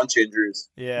 he had a bunch of injuries.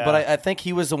 Yeah, but I think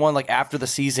he was the one like after the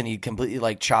season, he completely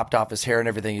like chopped off his hair and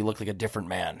everything. He looked like a different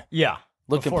man. Yeah,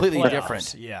 looked completely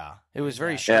different. Yeah, it was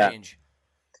very strange.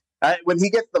 When he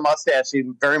gets the mustache, he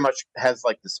very much has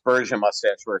like the Spurgeon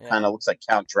mustache, where it kind of looks like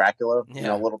Count Dracula,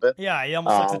 a little bit. Yeah, he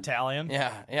almost looks Italian.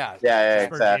 Yeah,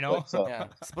 exactly. So,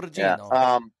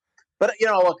 But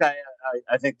look,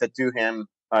 I think that Duhaime,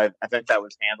 I think that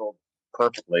was handled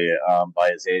perfectly by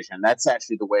his agent. That's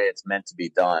actually the way it's meant to be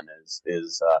done.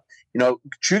 Is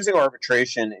choosing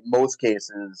arbitration in most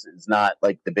cases is not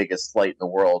like the biggest slight in the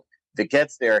world. If it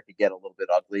gets there, it could get a little bit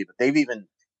ugly. But they've even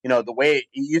the way it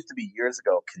used to be years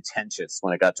ago, contentious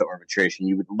when it got to arbitration,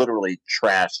 you would literally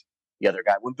trash the other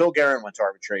guy. When Bill Guerin went to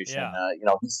arbitration,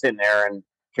 he's sitting there and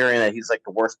hearing that he's like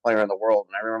the worst player in the world.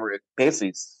 And I remember it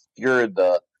basically secured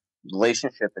the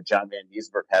relationship that John Van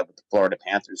Diesenberg had with the Florida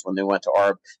Panthers when they went to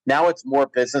ARB. Now it's more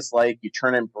business-like. You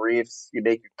turn in briefs, you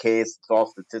make your case. It's all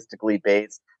statistically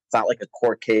based. It's not like a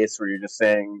court case where you're just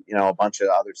saying, a bunch of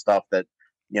other stuff that,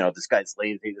 this guy's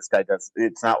lazy, this guy does.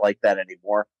 It's not like that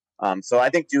anymore. So I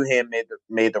think Duham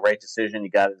made the right decision. He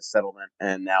got his settlement,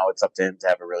 and now it's up to him to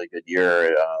have a really good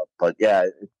year. But yeah,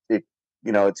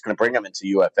 it's going to bring him into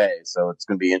UFA, so it's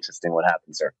going to be interesting what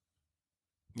happens there.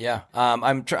 Yeah,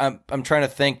 I'm trying to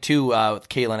think too with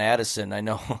Kalen Addison. I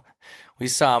know we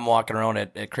saw him walking around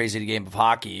at Crazy Game of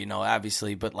Hockey,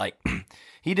 obviously, but like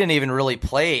he didn't even really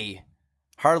play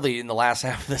hardly in the last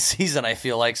half of the season. I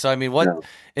feel like so. I mean,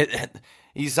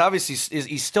 he's obviously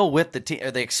he's still with the team.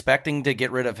 Are they expecting to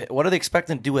get rid of him? What are they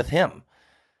expecting to do with him?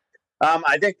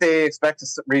 I think they expect to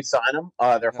re-sign him.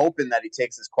 They're hoping that he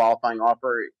takes his qualifying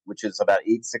offer, which is about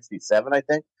 $867, I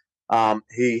think.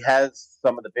 He has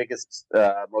some of the biggest,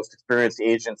 most experienced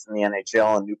agents in the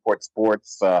NHL and Newport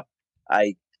Sports.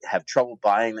 I have trouble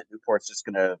buying that Newport's just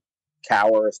going to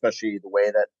cower, especially the way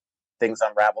that things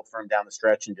unraveled for him down the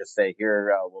stretch and just say,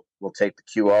 here, we'll take the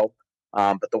QO.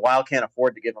 But the Wild can't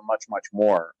afford to give him much, much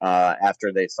more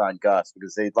after they sign Gus,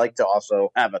 because they'd like to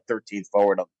also have a 13th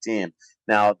forward on the team.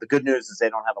 Now, the good news is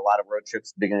they don't have a lot of road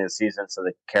trips at the beginning of the season, so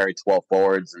they can carry 12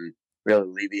 forwards and really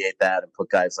alleviate that and put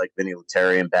guys like Vinny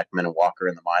Lettieri and Beckman and Walker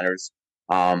in the minors,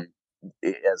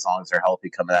 as long as they're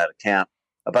healthy coming out of camp.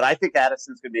 But I think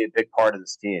Addison's going to be a big part of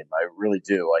this team. I really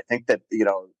do. I think that,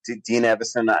 Dean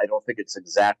Evison, I don't think it's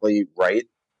exactly right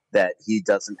that he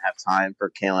doesn't have time for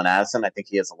Kalen Addison. I think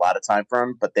he has a lot of time for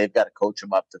him, but they've got to coach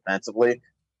him up defensively.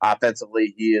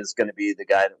 Offensively, he is going to be the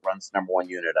guy that runs the number one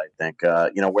unit, I think. Where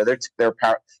their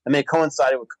power, it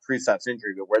coincided with Kaprizov's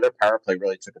injury, but where their power play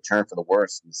really took a turn for the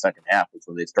worse in the second half was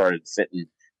when they started sitting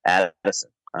Addison.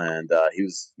 And he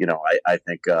was, I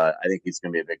think he's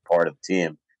going to be a big part of the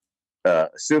team,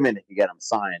 assuming they can get him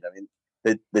signed. I mean,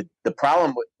 the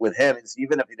problem with him is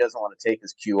even if he doesn't want to take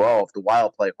his QO, if the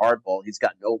Wild play hardball, he's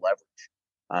got no leverage.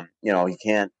 He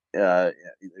can't.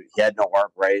 He had no arm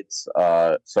rights,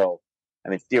 so. I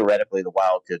mean, theoretically, the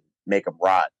Wild could make him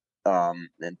rot until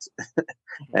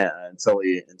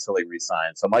he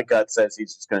resigns. So my gut says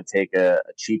he's just going to take a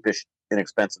cheapish,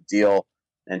 inexpensive deal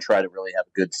and try to really have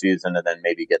a good season, and then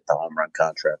maybe get the home run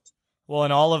contract. Well,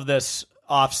 and all of this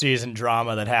off-season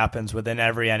drama that happens within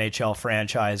every NHL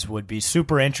franchise would be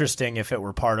super interesting if it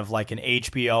were part of like an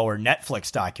HBO or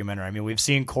Netflix documentary. I mean, we've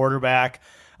seen Quarterback,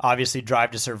 obviously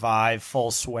Drive to Survive, Full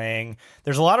Swing.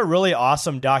 There's a lot of really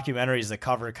awesome documentaries that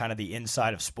cover kind of the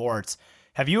inside of sports.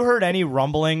 Have you heard any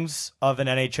rumblings of an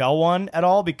NHL one at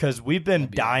all? Because we've been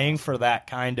dying for that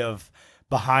kind of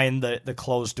behind the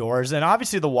closed doors. And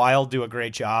obviously the Wild do a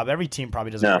great job. Every team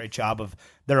probably does a great job of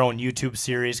their own YouTube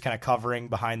series kind of covering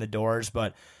behind the doors.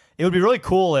 But it would be really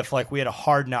cool if like we had a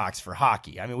Hard Knocks for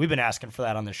hockey. I mean, we've been asking for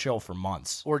that on the show for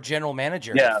months. Or general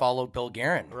manager followed Bill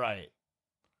Guerin. Right.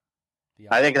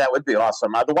 I think that would be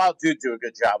awesome. The Wild do a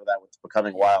good job of that with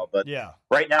Becoming Wild, but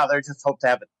right now they just hope to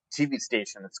have a TV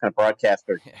station that's going to broadcast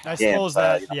their I games. suppose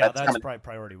that's probably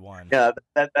priority one. Yeah,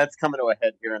 that's coming to a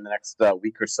head here in the next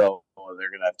week or so. They're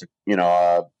going to have to,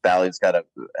 Bally's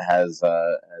has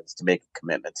to make a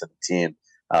commitment to the team.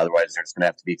 Otherwise, there's going to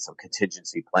have to be some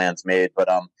contingency plans made. But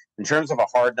in terms of a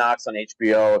Hard Knocks on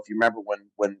HBO, if you remember when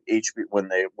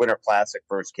the Winter Classic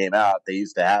first came out, they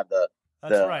used to have the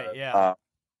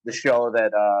show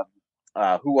that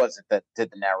who was it that did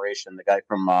the narration? The guy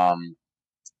from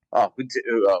oh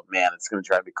man, it's going to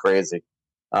drive me crazy.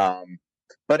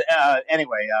 But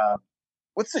anyway,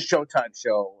 what's the Showtime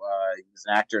show? He was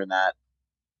an actor in that.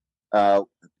 Not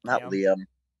Liam.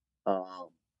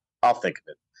 I'll think of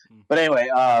it. But anyway,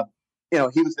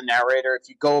 he was the narrator. If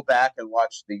you go back and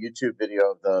watch the YouTube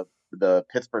video of the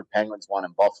Pittsburgh Penguins one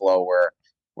in Buffalo, where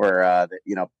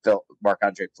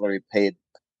Marc-Andre Fleury played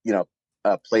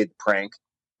the prank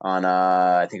on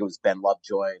I think it was Ben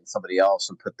Lovejoy and somebody else,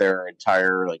 and put their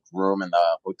entire room in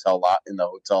the hotel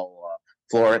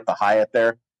floor at the Hyatt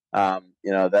there.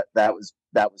 That was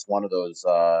one of those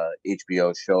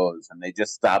HBO shows, and they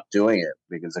just stopped doing it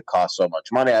because it cost so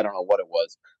much money. I don't know what it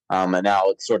was. And now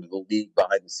it's sort of the league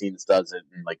behind the scenes does it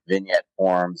in vignette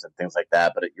forms and things like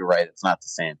that. But you're right, it's not the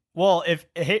same. Well, if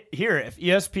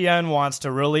ESPN wants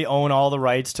to really own all the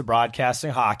rights to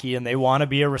broadcasting hockey and they want to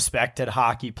be a respected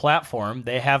hockey platform,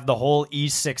 they have the whole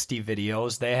E60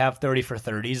 videos. They have 30 for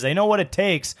 30s. They know what it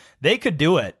takes. They could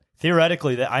do it.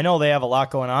 Theoretically, I know they have a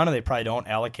lot going on and they probably don't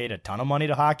allocate a ton of money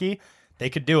to hockey. They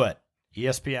could do it.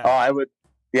 ESPN. Oh, I would.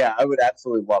 Yeah, I would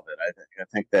absolutely love it. I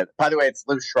think that. By the way, it's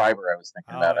Liv Schreiber. I was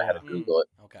thinking about. I had to Google it.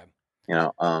 Okay.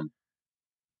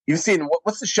 You've seen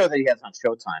what's the show that he has on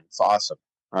Showtime? It's awesome.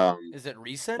 Is it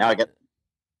recent? Now I get.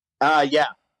 Yeah.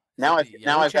 Now I've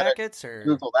got to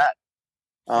Google that.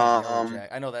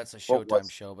 I know that's a Showtime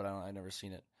show, but I've never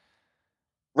seen it.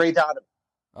 Ray Donovan.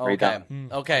 Ray Okay. Donovan.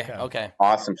 Okay.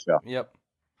 Awesome show. Yep.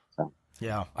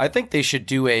 Yeah. I think they should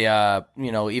do a,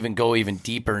 even go even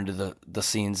deeper into the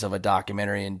scenes of a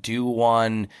documentary and do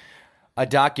a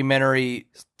documentary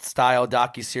style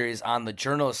docuseries on the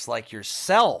journalists like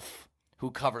yourself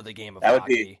who cover the game of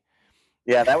hockey.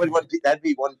 That'd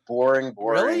be one boring.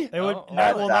 Really? It would.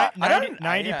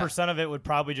 90% of it would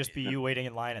probably just be you waiting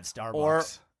in line at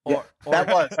Starbucks. That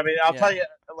was. I mean, I'll tell you.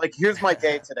 Like, here's my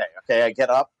day today. Okay, I get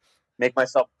up, make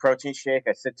myself a protein shake.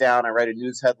 I sit down. I write a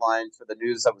news headline for the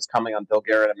news that was coming on Bill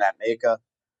Garrett and Matt Maka.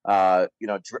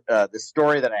 The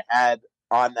story that I had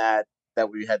on that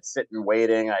we had sitting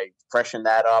waiting. I freshened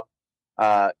that up.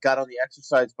 Got on the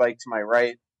exercise bike to my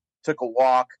right. Took a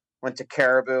walk. Went to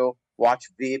Caribou. Watched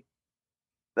Veep.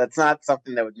 That's not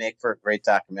something that would make for a great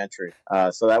documentary.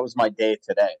 So that was my day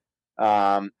today.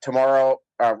 Tomorrow,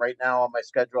 right now on my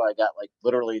schedule, I got like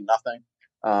literally nothing.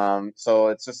 So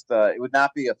it's just it would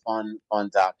not be a fun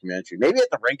documentary. Maybe at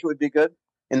the rink it would be good.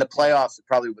 In the playoffs, it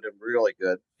probably would have been really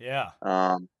good. Yeah.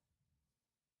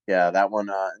 Yeah, that one.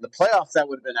 In the playoffs, that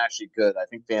would have been actually good. I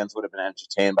think fans would have been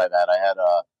entertained by that. I had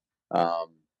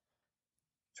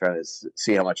trying to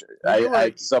see how much I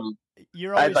had some.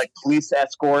 I had like police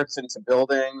escorts into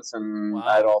buildings, and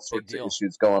I had all sorts of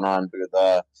issues going on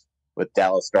with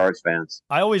Dallas Stars fans.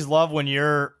 I always love when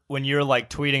you're like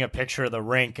tweeting a picture of the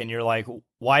rink and you're like,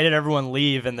 why did everyone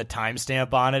leave? And the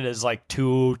timestamp on it is like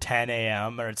 2:10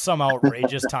 a.m. or it's some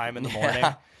outrageous time in the morning.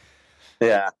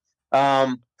 Yeah.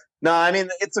 No, I mean,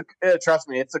 trust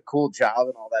me, it's a cool job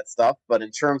and all that stuff. But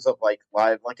in terms of like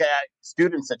live, like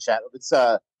students at chat, this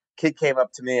kid came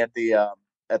up to me at the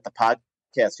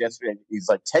podcast yesterday. And he's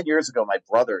like, 10 years ago, my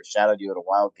brother shadowed you at a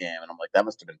Wild game, and I'm like, that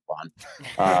must have been fun.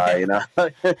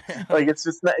 Like it's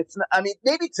just not, it's not. I mean,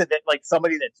 maybe to like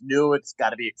somebody that's new, it's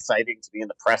got to be exciting to be in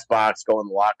the press box, go in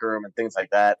the locker room, and things like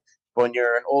that. But when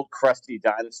you're an old crusty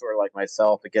dinosaur like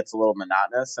myself, it gets a little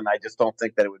monotonous, and I just don't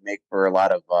think that it would make for a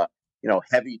lot of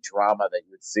heavy drama that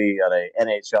you would see on a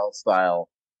NHL style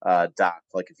doc.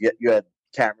 Like if you had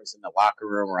cameras in the locker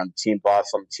room or on the team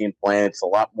bus, on the team plane, it's a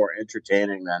lot more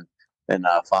entertaining than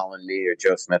following me or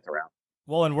Joe Smith around.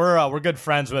 Well, and we're good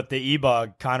friends with the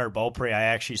E-Bug, Connor Beaupre. I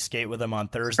actually skate with him on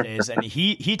Thursdays, and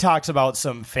he talks about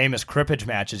some famous cribbage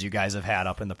matches you guys have had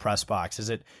up in the press box. Is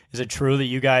it true that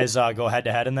you guys go head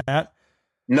to head in that?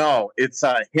 No, it's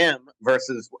him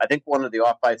versus I think one of the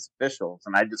off-ice officials,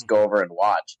 and I just go over and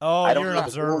watch. Oh, I don't you're know an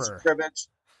the rules observer. of cribbage.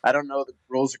 I don't know the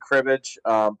rules of cribbage,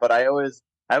 but I always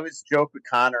joke with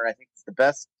Connor. I think he's the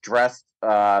best dressed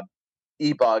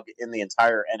E-Bug in the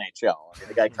entire NHL. I mean,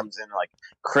 the guy comes in like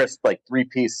crisp, like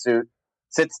 3-piece suit,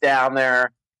 sits down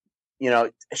there,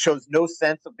 shows no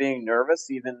sense of being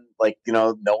nervous, even like,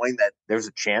 knowing that there's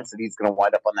a chance that he's going to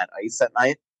wind up on that ice at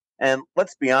night. And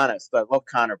let's be honest, I love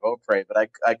Connor Beaupre, but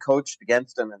I coached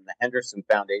against him in the Henderson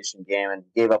Foundation game and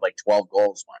he gave up like 12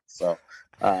 goals once. So,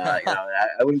 I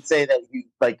wouldn't say that he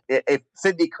like if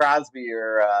Sidney Crosby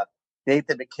or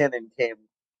Nathan McKinnon came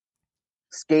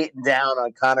skating down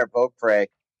on Connor Beaupre,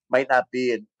 might not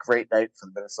be a great night for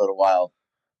the Minnesota Wild.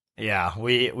 Yeah,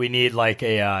 we need like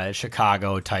a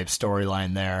Chicago type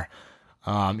storyline there.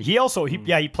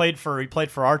 He played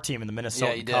for our team in the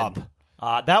Minnesota Cup.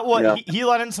 He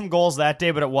let in some goals that day,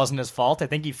 but it wasn't his fault. I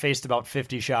think he faced about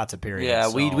 50 shots a period. Yeah,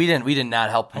 so. we did not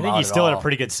help him. I think he out still at had all. a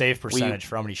pretty good save percentage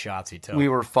for how many shots he took. We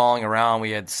were falling around. We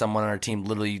had someone on our team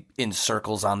literally in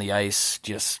circles on the ice.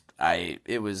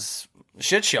 It was a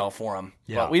shit show for him.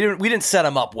 Yeah. But we didn't set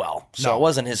him up well, so it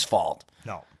wasn't his fault.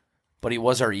 No, but he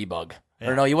was our E-Bug. Yeah.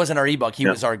 Or no, he wasn't our E-Bug. He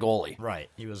was our goalie.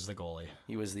 Right, he was the goalie.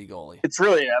 It's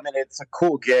really, I mean, it's a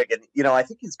cool gig, and I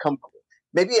think he's come.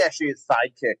 Maybe actually his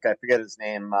sidekick, I forget his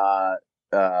name,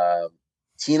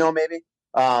 Tino maybe.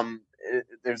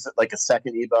 There's like a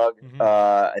second E-Bug. Mm-hmm.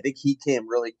 I think he came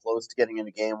really close to getting in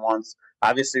the game once.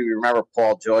 Obviously, we remember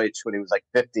Paul Joyce when he was like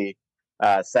 50,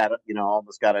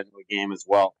 almost got into a game as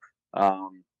well.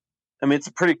 I mean, it's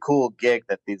a pretty cool gig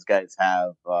that these guys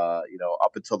have,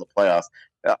 up until the playoffs.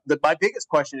 My biggest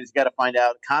question is you got to find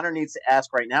out, Connor needs to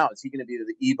ask right now, is he going to be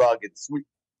the E-Bug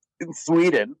in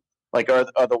Sweden? Like, are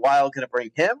the Wild going to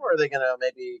bring him, or are they going to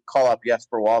maybe call up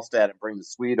Jesper Wallstedt and bring the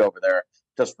Swede over there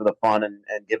just for the fun and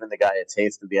giving the guy a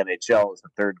taste of the NHL as the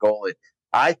third goalie?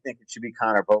 I think it should be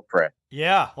Connor Beaupre.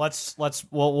 Yeah,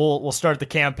 we'll start the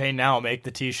campaign now. Make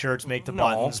the T-shirts, make the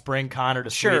buttons, bring Connor to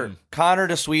Sweden. Connor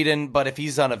to Sweden, but if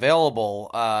he's unavailable,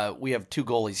 we have two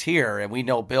goalies here, and we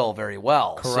know Bill very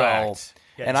well. Correct.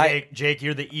 So Yeah, And Jake,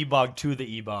 you're the e-bug to the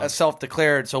e-bug.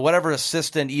 Self-declared. So whatever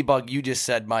assistant e-bug you just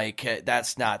said, Mike,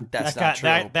 that's not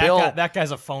true. Bill, that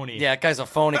guy's a phoney. Yeah, that guy's a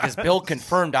phony because Bill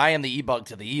confirmed I am the e-bug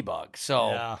to the e-bug.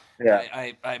 So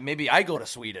I maybe I go to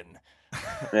Sweden.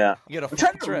 Yeah. Get a I'm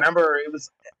trying to remember. It was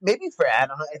maybe for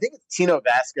Anaheim. I think it's Tino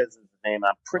Vasquez is his name.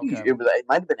 I'm pretty. Okay. It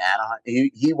might have been Anaheim.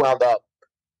 He wound up,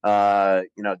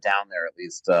 down there at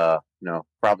least.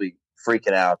 Probably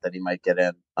freaking out that he might get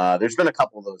in. There's been a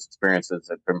couple of those experiences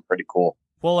that've been pretty cool.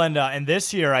 Well, and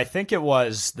this year I think it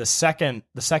was the second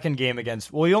game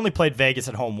against. Well, we only played Vegas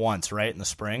at home once, right, in the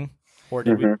spring, or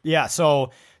did we? Yeah.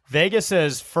 So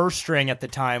Vegas's first string at the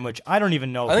time, which I don't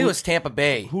even know. I think it was Tampa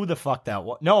Bay. Who the fuck that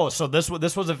was? No, so this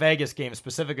was a Vegas game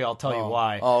specifically. I'll tell you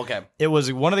why. Oh, okay. It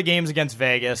was one of the games against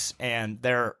Vegas, and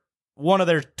one of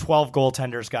their 12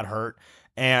 goaltenders got hurt,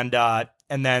 and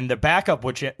then the backup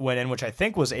which went in, which I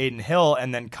think was Aiden Hill,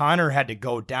 and then Connor had to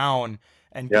go down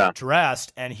and get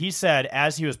dressed, and he said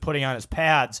as he was putting on his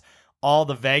pads, all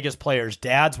the Vegas players'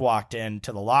 dads walked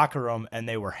into the locker room, and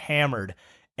they were hammered.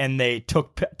 And they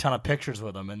took a ton of pictures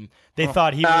with him, and they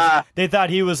thought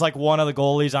he was like one of the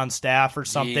goalies on staff or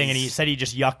something. Jeez. And he said he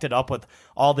just yucked it up with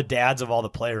all the dads of all the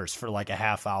players for like a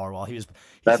half hour while he was.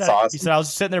 That's awesome. He said I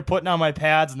was sitting there putting on my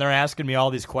pads, and they're asking me all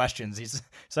these questions. He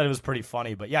said it was pretty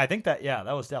funny, but yeah, I think that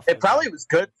was definitely. It probably was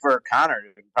good for Connor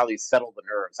to probably settle the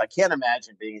nerves. I can't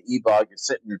imagine being an e-bug. You're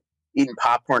sitting eating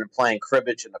popcorn and playing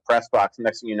cribbage in the press box.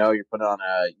 Next thing you know, you're putting on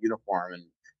a uniform and.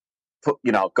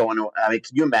 Going to, can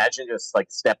you imagine just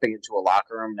like stepping into a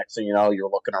locker room? Next thing you know,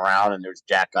 you're looking around and there's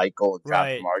Jack Eichel and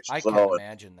Josh Marchessault. I can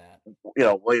imagine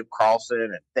that. William Karlsson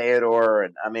and Theodore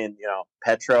and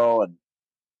Petro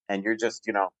and you're just,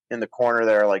 in the corner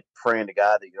there, like praying to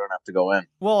God that you don't have to go in.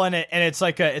 Well, and it's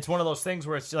like it's one of those things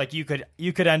where it's like you could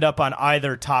end up on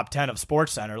either top 10 of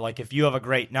SportsCenter. Like if you have a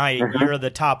great night, you're the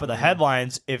top of the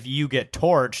headlines. If you get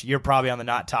torched, you're probably on the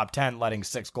not top 10, letting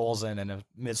 6 goals in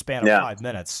a span of 5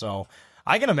 minutes. So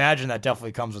I can imagine that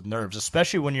definitely comes with nerves,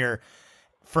 especially when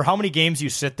for how many games you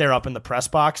sit there up in the press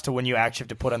box to when you actually have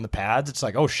to put on the pads. It's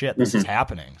like, oh shit, this is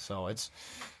happening. So it's.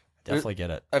 Definitely get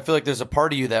it. I feel like there's a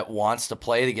part of you that wants to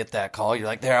play to get that call. You're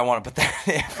like, there, I want to put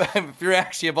that. If you're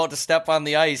actually about to step on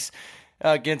the ice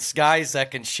against guys that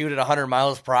can shoot at 100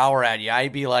 miles per hour at you,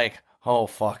 I'd be like, oh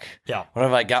fuck, yeah, what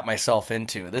have I got myself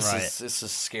into? This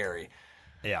is scary.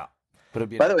 Yeah, but it'd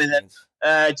be by the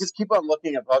way, just keep on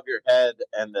looking above your head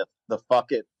and the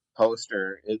fuck it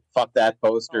poster. Fuck that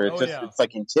poster. It's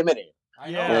like intimidating.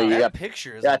 Yeah, you got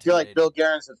pictures. Yeah, I feel like Bill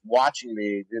Guerin is watching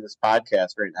me do this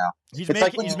podcast right now.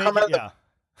 Like when you come out of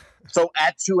so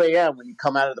at 2 a.m. when you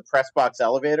come out of the press box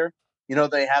elevator,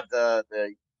 they have the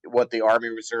Army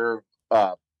Reserve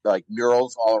like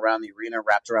murals all around the arena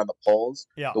wrapped around the poles.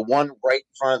 Yeah, the one right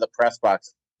in front of the press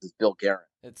box is Bill Guerin.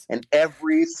 And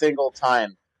every single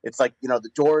time it's like the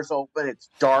doors open, it's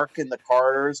dark in the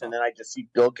corridors, and then I just see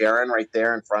Bill Guerin right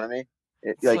there in front of me.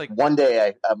 Like one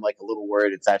day, I'm like a little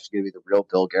worried it's actually going to be the real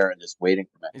Bill Guerin just waiting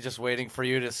for me. He's just waiting for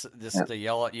you to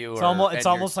yell at you. It's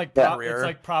almost like it's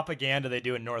like propaganda they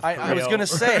do in North Korea. I was going to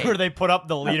say where they put up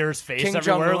the leader's face King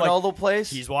everywhere, like all the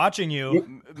place. He's watching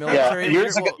you.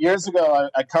 Years ago,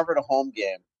 I covered a home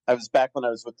game. I was back when I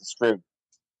was with the Screw,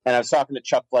 and I was talking to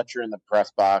Chuck Fletcher in the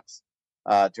press box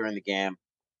during the game.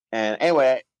 And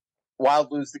anyway,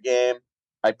 Wild lose the game.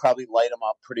 I probably light them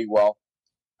up pretty well.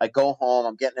 I go home.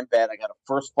 I'm getting in bed. I got a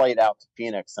first flight out to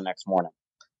Phoenix the next morning.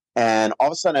 And all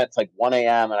of a sudden, it's like 1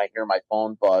 a.m. and I hear my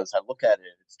phone buzz. I look at it.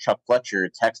 It's Chuck Fletcher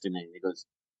texting me. He goes,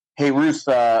 "Hey,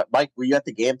 Russo, Mike, were you at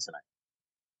the game tonight?"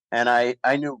 And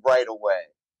I knew right away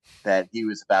that he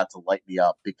was about to light me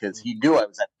up because he knew I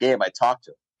was at the game. I talked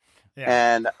to him.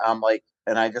 Yeah. And I'm like,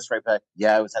 and I just write back,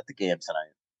 "Yeah, I was at the game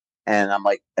tonight." And I'm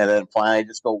like, and then finally I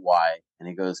just go, "Why?" And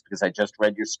he goes, "Because I just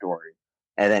read your story."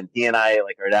 And then he and I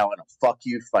are now in a fuck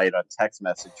you fight on text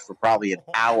message for probably an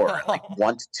hour, like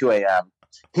 1 to 2 a.m.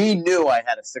 He knew I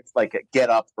had get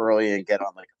up early and get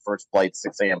on like a first flight,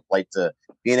 6 a.m. flight to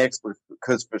Phoenix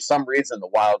because for some reason the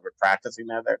Wild were practicing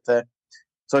there today.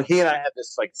 So he and I had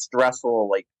this like stressful,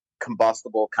 like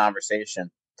combustible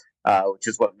conversation, which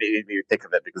is what made me think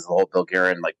of it because of the whole Bill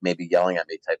Guerin like maybe yelling at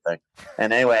me type thing.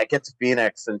 And anyway, I get to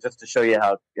Phoenix, and just to show you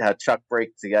how Chuck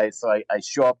breaks the ice, so I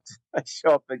show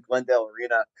up in Glendale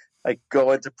Arena. I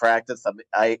go into practice.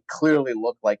 I clearly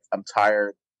look like I'm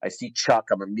tired. I see Chuck.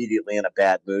 I'm immediately in a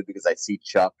bad mood because I see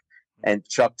Chuck, and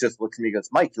Chuck just looks at me and goes,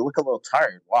 "Mike, you look a little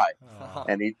tired. Why?"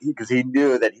 And because he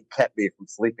knew that he kept me from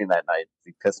sleeping that night.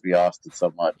 He pissed me off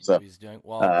so much. So he's doing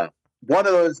well. One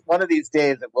of these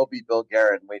days, it will be Bill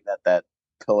Guerin waiting at that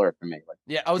pillar for me. Like,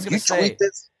 yeah, I was going to say,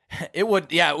 It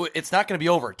would, yeah. It's not going to be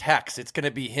over text. It's going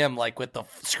to be him, like with the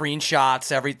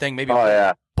screenshots, everything. Maybe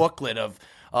a booklet of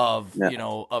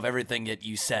of everything that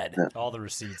you said. Yeah. All the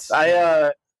receipts.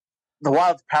 The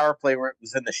Wild's power play where it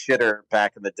was in the shitter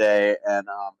back in the day, and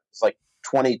it was like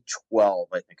 2012,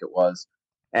 I think it was,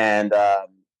 and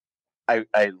I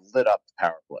lit up the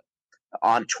power play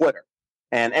on Twitter,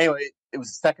 and anyway, it was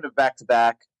the second of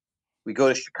back-to-back. We go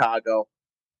to Chicago.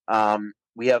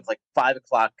 We have like 5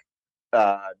 o'clock.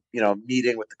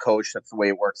 Meeting with the coach. That's the way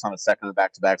it works on a second of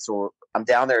back-to-back. So I'm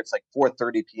down there. It's like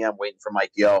 4:30 p.m. waiting for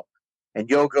Mike Yo. And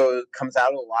Yo comes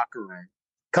out of the locker room,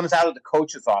 comes out of the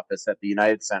coach's office at the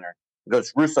United Center. He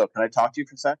goes, Russo, can I talk to you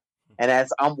for a sec? And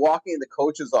as I'm walking in the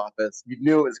coach's office, you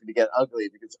knew it was going to get ugly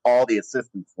because all the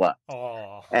assistants left.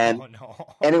 Oh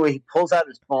no. Anyway, he pulls out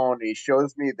his phone and he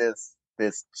shows me this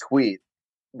tweet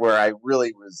where I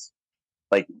really was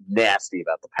like nasty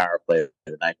about the power play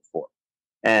the night before.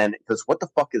 And he goes, what the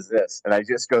fuck is this? And I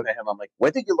just go to him. I'm like,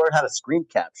 when did you learn how to screen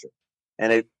capture?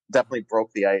 And it definitely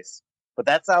broke the ice. But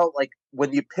that's how, like,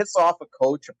 when you piss off a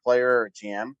coach, a player, or a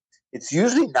GM, it's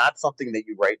usually not something that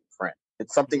you write in print.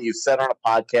 It's something you said on a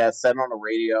podcast, said on a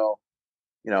radio,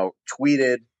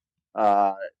 tweeted.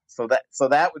 So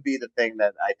that would be the thing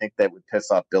that I think that would piss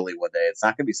off Billy one day. It's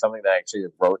not going to be something that I actually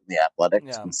wrote in the Athletic.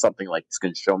 Yeah. It's something like it's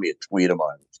going to show me a tweet of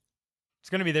mine. It's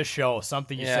going to be this show.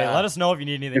 Something you say. Let us know if you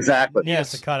need anything. Exactly. Need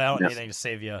us to cut out anything to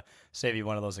save you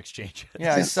one of those exchanges.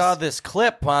 Yeah, I saw this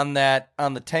clip on the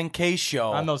 10K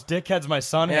show. On those dickheads my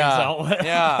son hangs out with.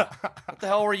 Yeah. What the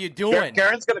hell were you doing?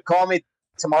 Karen's going to call me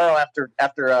tomorrow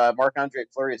after Marc-Andre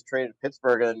Fleury is traded to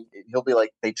Pittsburgh, and he'll be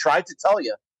like, they tried to tell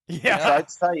you. Yeah. They tried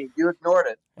to tell you. You ignored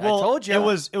it. Well, I told you.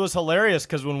 It was hilarious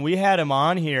because when we had him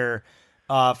on here,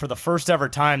 for the first ever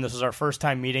time, this was our first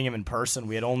time meeting him in person.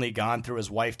 We had only gone through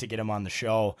his wife to get him on the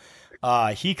show.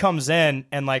 He comes in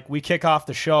and like we kick off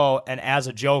the show, and as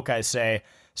a joke, I say,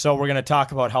 "So we're going to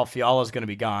talk about how Fiala's going to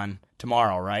be gone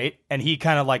tomorrow, right?" And he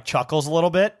kind of like chuckles a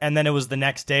little bit, and then it was the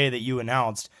next day that you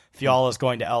announced Fiala's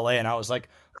going to LA, and I was like,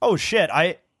 "Oh shit,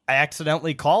 I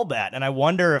accidentally called that," and I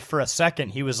wonder if for a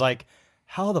second he was like,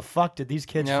 "How the fuck did these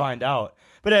kids find out?"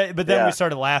 But then we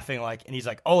started laughing, and he's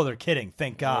like, "Oh, they're kidding!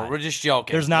 Thank God, we're just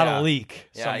joking. There's not a leak."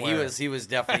 Yeah, somewhere.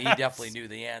 he definitely knew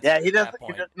the answer. Yeah, he does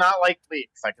not like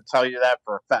leaks. I can tell you that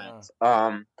for a fact.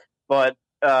 But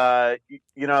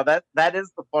that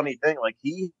is the funny thing. Like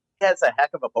he has a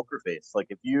heck of a poker face. Like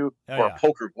if you or a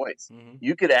poker voice,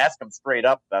 you could ask him straight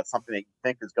up about something that you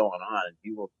think is going on, and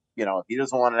he will. If he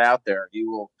doesn't want it out there, he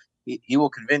will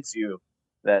convince you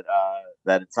that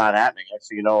it's not happening.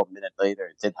 Actually, a minute later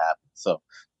it did happen. So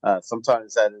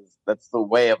sometimes that's the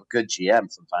way of a good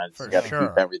GM. Sometimes you got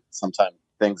to keep sometimes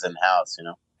things in house.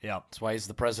 Yeah, that's why he's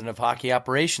the president of hockey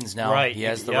operations now. Right, he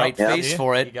has the right face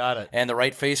for it. You got it, and the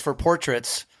right face for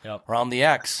portraits around the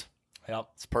X. Yep,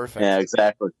 it's perfect. Yeah,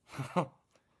 exactly.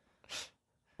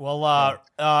 Well,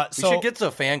 we should get to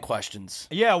fan questions.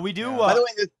 Yeah, we do. By the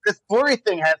way, this Fleury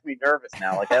thing has me nervous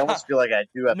now. Like I almost feel like I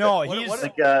do have.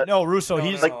 Russo.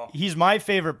 He's my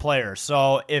favorite player.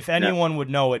 So if anyone would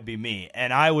know, it'd be me,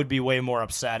 and I would be way more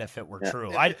upset if it were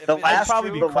true. I'd probably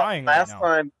be crying right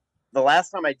now. The last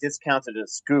time I discounted a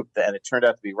scoop and it turned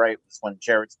out to be right was when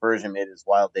Jared Spurgeon made his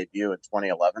Wild debut in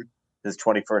 2011, his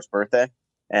 21st birthday,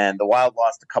 and the Wild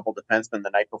lost a couple defensemen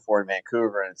the night before in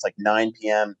Vancouver, and it's like 9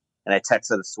 p.m. And I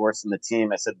texted a source in the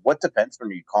team. I said, "What defenseman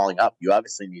are you calling up? You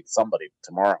obviously need somebody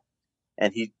tomorrow."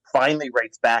 And he finally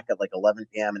writes back at like 11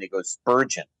 p.m. and he goes,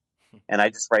 "Spurgeon." And I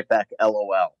just write back,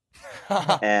 "LOL."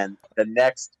 And the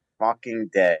next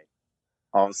fucking day,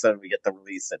 all of a sudden we get the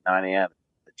release at 9 a.m.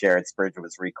 that Jared Spurgeon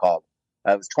was recalled.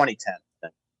 It was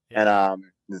 2010.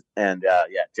 And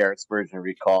Jared Spurgeon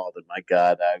recalled. And my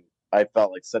God, I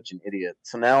felt like such an idiot.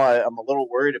 So now I'm a little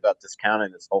worried about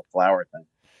discounting this whole Flower thing.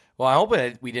 Well, I hope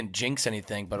we didn't jinx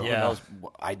anything, but who knows?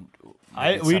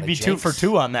 We'd be 2 for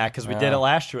 2 on that because we did it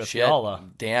last year with Fiala.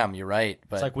 Damn, you're right.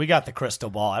 But it's like we got the crystal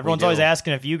ball. Everyone's always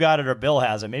asking if you got it or Bill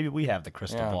has it. Maybe we have the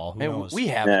crystal ball. Who knows? We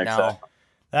have it now. Exactly.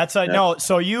 That's no.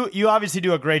 So you obviously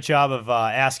do a great job of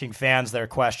asking fans their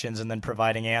questions and then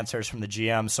providing answers from the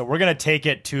GM. So we're going to take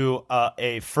it to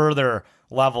a further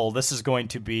level. This is going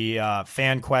to be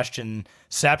fan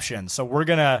questionception.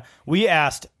 So we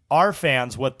asked our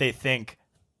fans what they think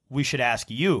we should ask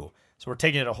you. So we're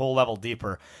taking it a whole level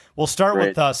deeper. We'll start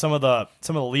with some of the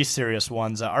least serious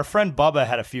ones. Our friend Bubba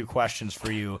had a few questions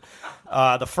for you.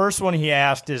 The first one he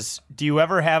asked is, do you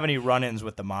ever have any run-ins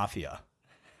with the mafia?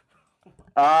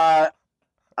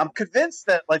 I'm convinced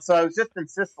that, so I was just in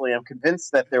Sicily. I'm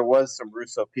convinced that there was some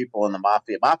Russo people in the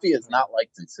mafia. Mafia is not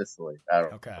liked in Sicily.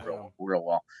 Real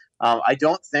well. I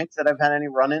don't think that I've had any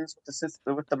run-ins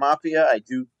with the mafia. I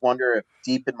do wonder if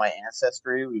deep in my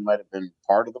ancestry we might have been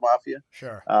part of the mafia.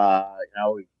 Sure.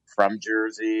 From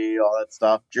Jersey, all that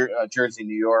stuff. Jersey,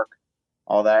 New York,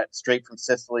 all that. Straight from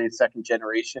Sicily, second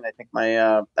generation. I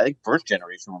think first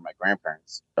generation were my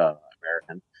grandparents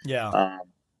American. Yeah.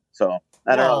 So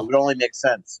I don't know. It would only make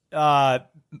sense.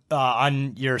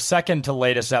 On your second to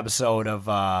latest episode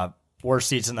of Worst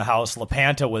Seats in the House,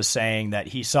 LaPanta was saying that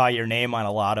he saw your name on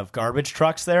a lot of garbage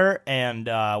trucks there, and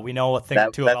we know a thing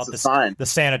or two about the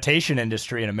sanitation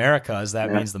industry in America, as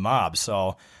that means the mob.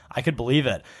 So I could believe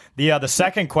it. The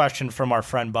second question from our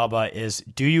friend Bubba is,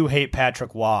 do you hate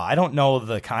Patrick Waugh? I don't know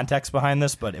the context behind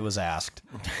this, but it was asked.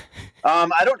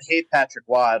 I don't hate Patrick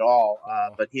Waugh at all,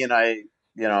 but he and I,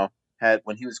 had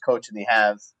when he was coaching the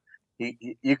Habs,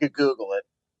 you could Google it.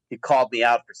 He called me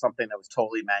out for something that was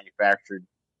totally manufactured.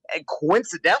 And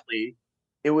coincidentally,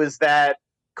 it was that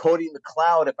Cody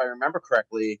McLeod, if I remember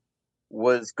correctly,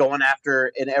 was going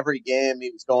after, in every game,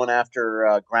 he was going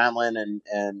after Granlund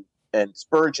and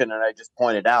Spurgeon. And I just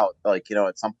pointed out,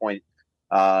 at some point,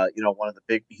 he's going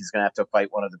to have to fight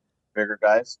one of the bigger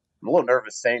guys. I'm a little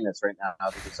nervous saying this right now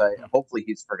because hopefully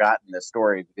he's forgotten this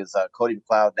story, because Cody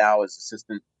McLeod now is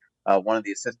one of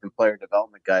the assistant player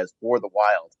development guys for the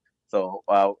Wild. So,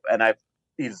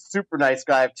 he's a super nice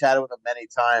guy. I've chatted with him many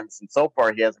times, and so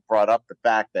far he hasn't brought up the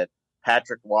fact that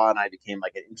Patrick Waugh and I became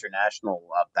like an international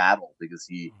battle, because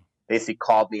he basically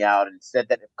called me out and said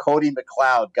that if Cody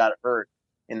McLeod got hurt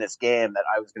in this game, that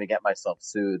I was going to get myself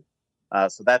sued.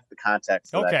 So that's the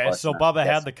context. Okay, so Bubba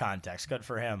had the context. Good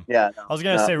for him. Yeah. I was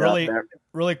going to say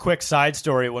really quick side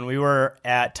story. When we were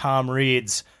at Tom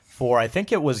Reed's for, I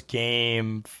think it was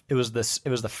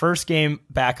the first game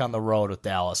back on the road with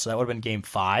Dallas. So that would have been game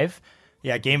 5.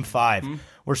 Yeah, game 5. Mm-hmm.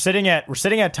 We're sitting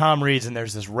at Tom Reed's, and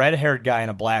there's this red-haired guy in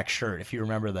a black shirt, if you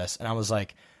remember this. And I was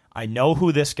like, I know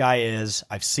who this guy is.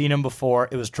 I've seen him before.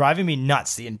 It was driving me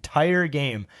nuts the entire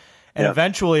game. And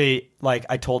eventually,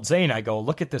 I told Zane, I go,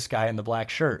 look at this guy in the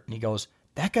black shirt. And he goes,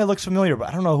 that guy looks familiar, but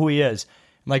I don't know who he is.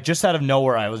 And just out of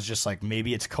nowhere, I was just like,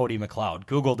 maybe it's Cody McLeod.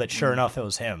 Googled it. Sure enough, it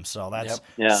was him. So that's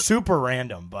super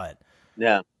random, but...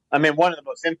 Yeah. I mean, one of the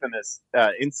most infamous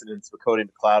incidents with Cody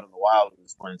McLeod in the Wild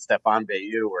was when Stephane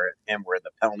Bayou were in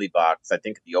the penalty box, I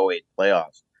think at the 08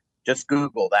 playoffs. Just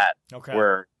Google that,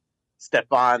 where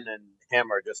Stephane and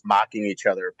him are just mocking each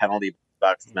other penalty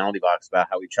box about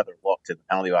how each other looked in the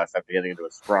penalty box after getting into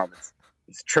a scrum.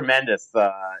 It's tremendous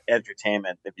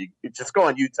entertainment. If you just go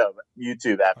on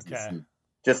YouTube after this and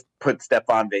just put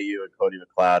Stephane Bayou and Cody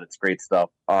McLeod, it's great stuff.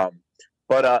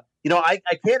 But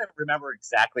I can't remember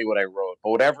exactly what I wrote, but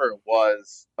whatever it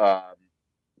was,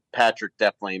 Patrick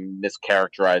definitely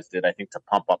mischaracterized it, I think, to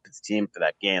pump up his team for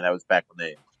that game. That was back when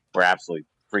they were absolutely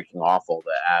freaking awful,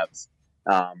 the Avs.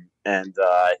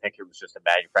 I think it was just a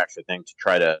manufactured thing to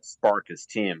try to spark his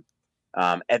team.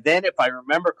 And then, if I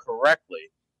remember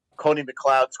correctly, Cody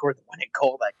McLeod scored the winning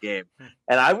goal that game.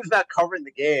 And I was not covering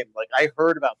the game. I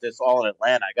heard about this all in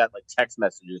Atlanta. I got text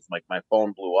messages, my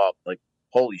phone blew up.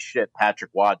 Holy shit,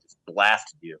 Patrick Waugh just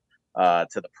blasted you to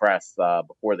the press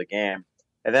before the game.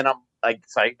 And then I'm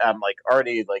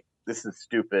already this is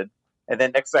stupid. And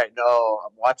then next thing I know,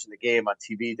 I'm watching the game on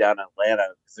TV down in Atlanta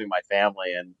visiting my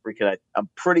family, and I'm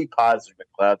pretty positive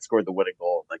McLeod scored the winning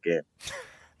goal in that game.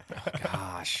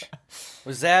 Gosh,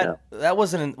 was that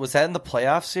was that in the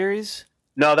playoff series?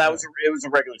 No, it was a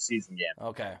regular season game.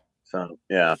 Okay. So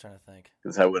yeah, I was trying to think,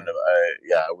 because I wouldn't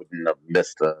have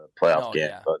missed a playoff game.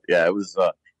 Yeah. But yeah, it was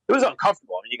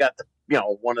uncomfortable. I mean, you got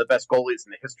one of the best goalies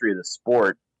in the history of the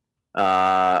sport,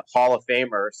 Hall of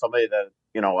Famer, somebody that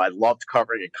I loved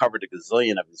covering and covered a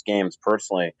gazillion of his games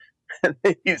personally. And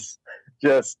he's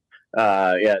just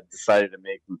decided to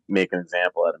make an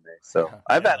example out of me. So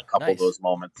I've had a couple of those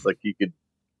moments.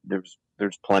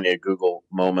 There's plenty of Google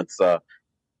moments.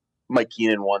 Mike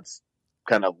Keenan once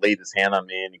kind of laid his hand on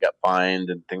me and he got fined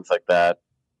and things like that.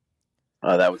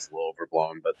 That was a little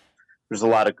overblown, but there's a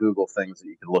lot of Google things that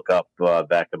you can look up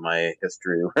back in my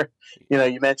history where,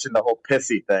 you mentioned the whole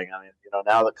pissy thing. I mean,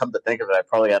 now that come to think of it, I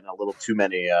probably had a little too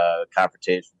many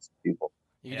confrontations with people.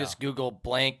 You just Google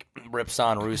blank rips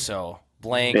on Russo,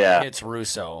 blank hits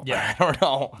Russo. Yeah. I don't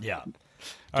know. Yeah.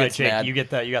 All right, Jake, you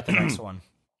got the next one.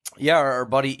 Yeah, our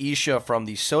buddy Isha from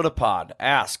the Soda Pod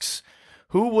asks,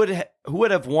 who would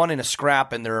have won in a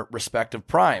scrap in their respective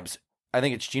primes? I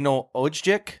think it's Gino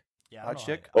Ojcik. Yeah,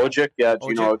 Ojcik,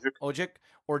 Gino Ojcik,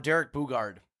 or Derek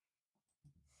Bugard.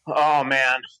 Oh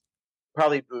man,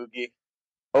 probably Boogie.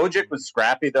 Ojcik was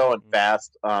scrappy though and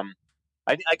fast. I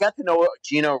I got to know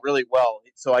Gino really well.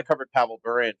 So I covered Pavel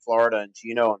Bure in Florida, and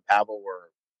Gino and Pavel were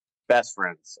best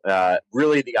friends.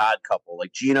 Really the odd couple.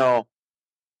 Like Gino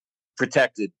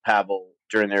protected Pavel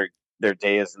during their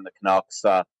days in the Canucks.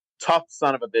 Tough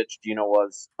son of a bitch, Gino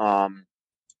was.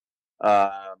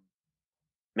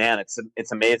 Man,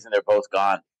 it's amazing they're both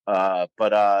gone.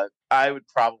 But I would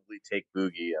probably take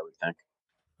Boogie, I would think.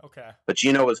 Okay. But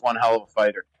Gino was one hell of a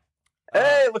fighter.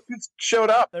 Hey, look who showed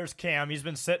up. There's Cam. He's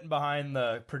been sitting behind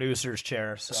the producer's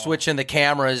chair. So. Switching the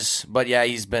cameras, but yeah,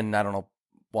 he's been, I don't know,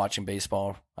 watching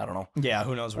baseball. I don't know. Yeah,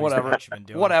 who knows what he's been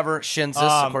doing. Whatever.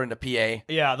 Shinsis, according to PA.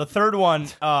 Yeah, the third one,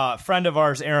 friend of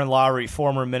ours, Aaron Lowry,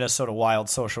 former Minnesota Wild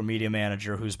social media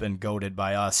manager who's been goated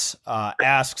by us,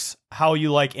 asks how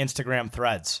you like Instagram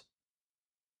threads.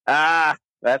 Ah,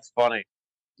 that's funny.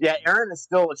 Yeah, Aaron is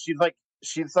still, she's like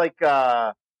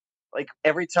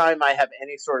every time I have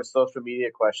any sort of social media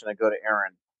question, I go to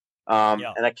Aaron.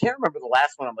 And I can't remember the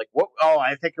last one. I'm like, what? Oh,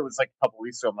 I think it was like a couple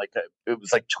weeks ago. I'm like, it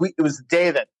was like it was the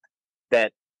day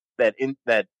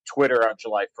that Twitter on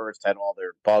July 1st had all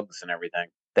their bugs and everything.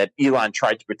 That Elon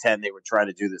tried to pretend they were trying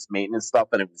to do this maintenance stuff,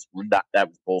 and it was not. That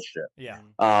was bullshit. Yeah.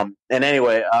 And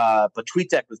anyway, but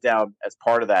TweetDeck was down as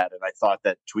part of that, and I thought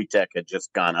that TweetDeck had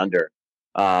just gone under.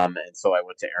 And so I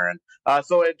went to Aaron.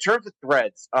 So in terms of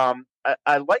threads,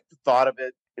 I like the thought of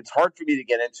it. It's hard for me to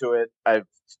get into it. I've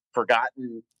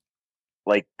forgotten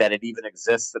like that it even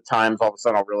exists at times. All of a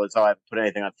sudden I'll realize, I haven't put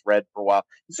anything on thread for a while.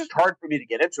 It's just hard for me to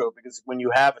get into it because when you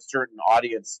have a certain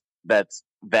audience that's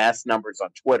vast numbers on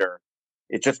Twitter,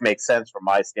 it just makes sense from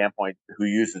my standpoint, who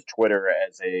uses Twitter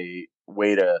as a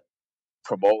way to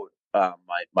promote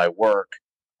my work,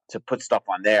 to put stuff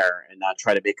on there and not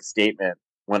try to make a statement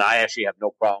when I actually have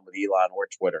no problem with Elon or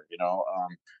Twitter, you know?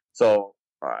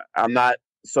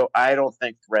 I don't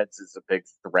think threads is a big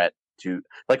threat to,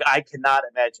 like, I cannot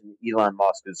imagine Elon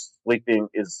Musk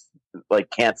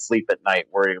can't sleep at night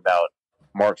worrying about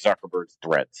Mark Zuckerberg's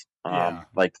threads. I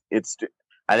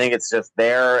think it's just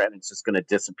there and it's just going to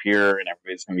disappear and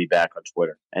everybody's going to be back on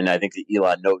Twitter. And I think that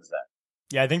Elon knows that.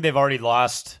 Yeah, I think they've already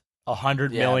lost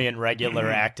 100 million regular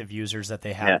active users that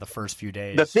they had the first few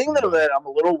days. The thing that I'm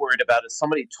a little worried about is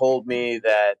somebody told me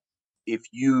that if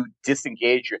you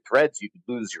disengage your threads, you could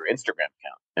lose your Instagram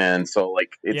account. And so,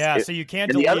 so you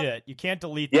can't delete it. You can't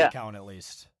delete the account, at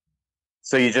least.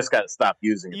 So you just got to stop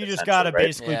using it. You just got to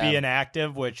basically be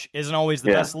inactive, which isn't always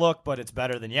the best look, but it's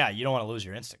better than, you don't want to lose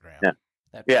your Instagram.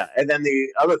 Yeah. And then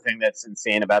the other thing that's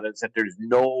insane about it is that there's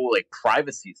no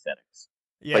privacy settings.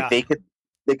 Yeah.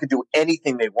 They could do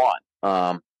anything they want.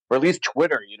 Or at least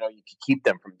Twitter, you could keep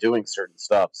them from doing certain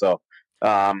stuff. So,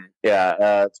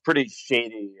 it's pretty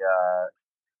shady.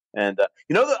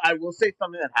 I will say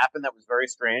something that happened that was very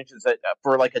strange is that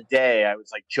for a day, I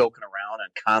was joking around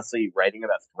and constantly writing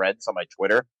about threads on my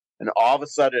Twitter. And all of a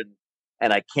sudden,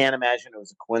 and I can't imagine it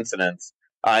was a coincidence,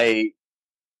 I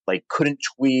couldn't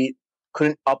tweet,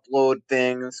 couldn't upload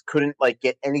things, couldn't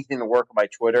get anything to work on my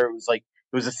Twitter. It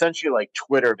was essentially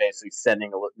Twitter basically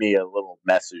sending me a little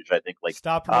message. I think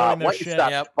stop promoting their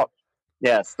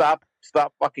shit.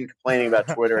 Stop fucking complaining about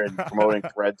Twitter and promoting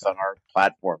threads on our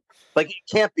platform. It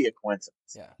can't be a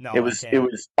coincidence. Yeah. No, it was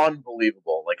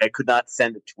unbelievable. I could not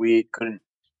send a tweet, couldn't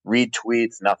read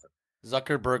tweets, nothing.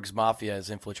 Zuckerberg's mafia has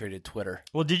infiltrated Twitter.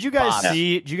 Well, did you guys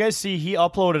see? Did you guys see? He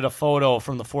uploaded a photo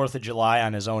from the 4th of July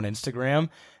on his own Instagram,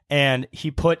 and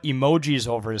he put emojis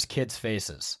over his kids'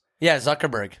 faces. Yeah,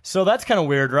 Zuckerberg. So that's kind of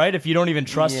weird, right? If you don't even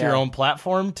trust your own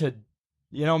platform to,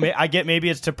 I get maybe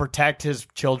it's to protect his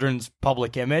children's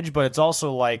public image, but it's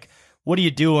also what are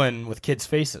you doing with kids'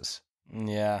 faces?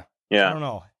 Yeah. I don't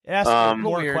know. It asks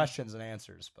more questions than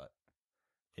answers, but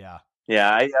yeah.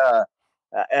 Yeah,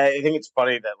 I think it's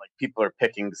funny that people are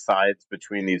picking sides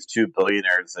between these two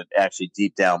billionaires that actually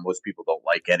deep down most people don't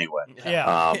like anyway.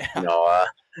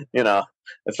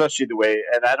 Especially the way,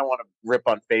 and I don't want to rip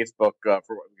on Facebook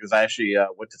because I actually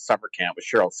went to summer camp with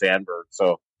Sheryl Sandberg,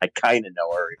 so I kind of know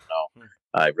her, even though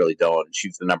I really don't.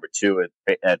 She's the number 2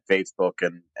 at Facebook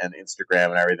and Instagram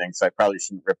and everything, so I probably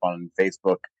shouldn't rip on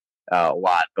Facebook a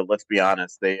lot. But let's be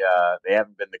honest, they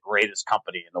haven't been the greatest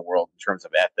company in the world in terms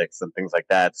of ethics and things like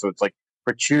that. So it's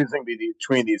for choosing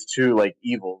between these two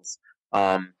evils,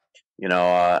 and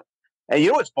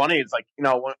what's funny is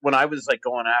when I was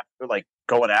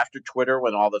going after Twitter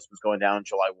when all this was going down on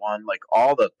July 1,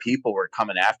 all the people were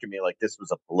coming after me like this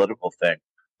was a political thing,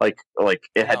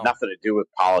 it had nothing to do with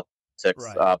politics,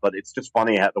 right. But it's just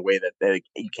funny how the way that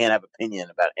you can't have opinion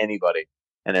about anybody,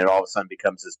 and it all of a sudden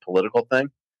becomes this political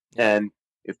thing. And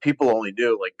if people only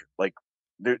knew,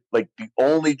 the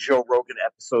only Joe Rogan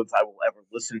episodes I will ever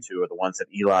listen to are the ones that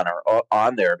Elon are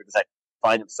on there because I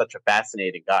find him such a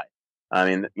fascinating guy. I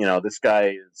mean, this guy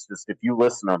is just, if you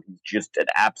listen to him, he's just an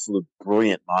absolute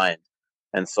brilliant mind.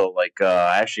 And so, like,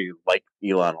 I actually like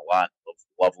Elon a lot.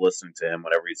 Love listening to him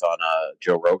whenever he's on a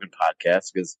Joe Rogan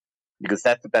podcast because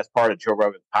that's the best part of Joe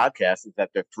Rogan's podcast is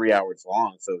that they're 3 hours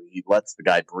long. So he lets the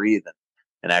guy breathe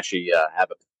and actually have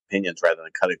opinions rather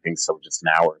than cutting things so just an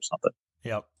hour or something.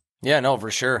 Yep. Yeah, no,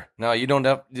 for sure. No, you don't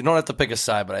have to pick a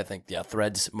side, but I think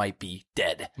Threads might be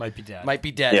dead. Might be dead.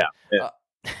 Yeah.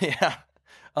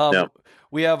 Yeah.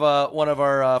 We have one of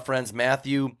our friends,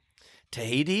 Matthew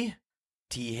Tahiti.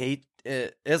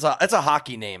 It's a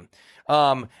hockey name.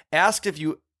 Asked if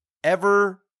you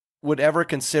would ever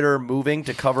consider moving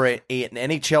to cover an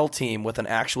NHL team with an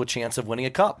actual chance of winning a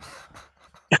cup.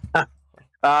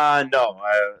 No. I'm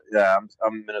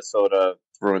Minnesota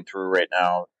through and through right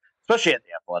now, especially at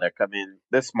the Athletic. I mean,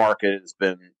 this market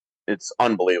it's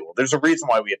unbelievable. There's a reason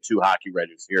why we have 2 hockey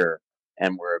writers here,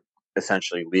 and we're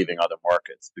essentially leaving other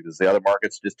markets because the other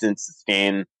markets just didn't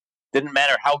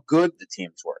matter how good the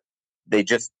teams were.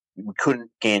 We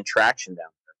couldn't gain traction down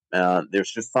there.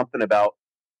 There's just something about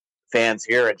fans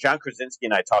here. And John Krasinski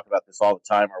and I talk about this all the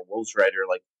time, our Wolves writer.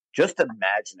 Like, just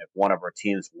imagine if one of our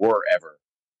teams were ever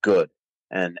good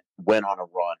and went on a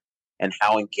run and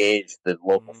how engaged the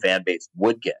local fan base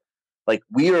would get. Like,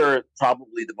 we are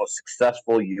probably the most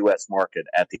successful U.S. market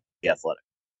at the Athletic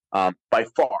by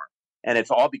far. And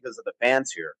it's all because of the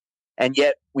fans here. And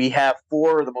yet we have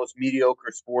 4 of the most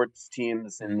mediocre sports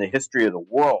teams in the history of the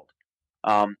world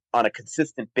on a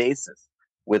consistent basis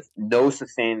with no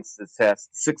sustained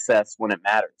success when it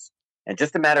matters. And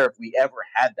just a matter if we ever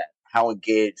had that, how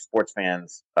engaged sports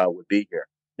fans would be here.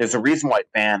 There's a reason why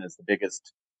FAN is the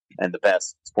biggest and the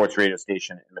best sports radio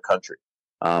station in the country.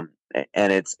 And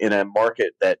it's in a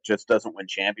market that just doesn't win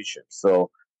championships.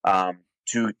 So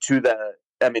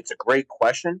it's a great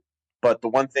question. But the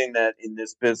one thing that in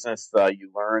this business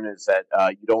you learn is that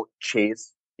you don't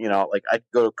chase. Like, I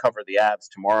could go cover the Avs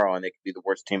tomorrow and they could be the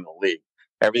worst team in the league.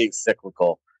 Everything's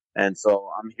cyclical. And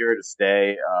so I'm here to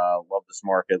stay. Love this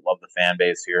market, love the fan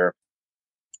base here,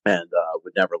 and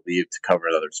would never leave to cover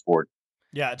another sport.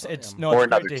 Yeah, it's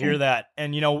great to hear that.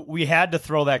 And, we had to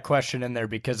throw that question in there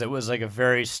because it was like a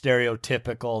very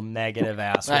stereotypical negative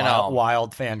ass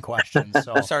wild fan question.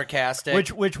 So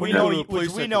sarcastic. Which we know you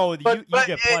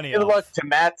get plenty of. Look, to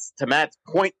Matt's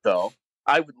point though,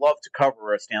 I would love to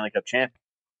cover a Stanley Cup champion.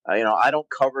 I don't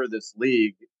cover this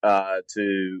league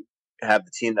to have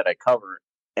the team that I cover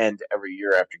end every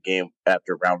year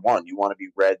after round 1. You want to be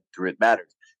read through it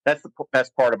matters. That's the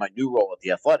best part of my new role at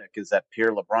the Athletic is that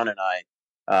Pierre LeBrun and I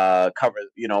cover.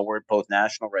 We're both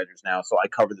national writers now, so I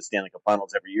cover the Stanley Cup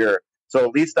Finals every year. So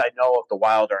at least I know if the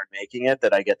Wild aren't making it,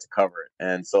 that I get to cover it.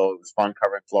 And so it was fun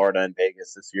covering Florida and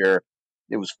Vegas this year.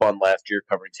 It was fun last year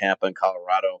covering Tampa and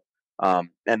Colorado.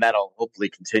 And that'll hopefully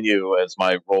continue as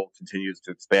my role continues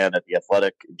to expand at the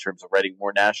Athletic in terms of writing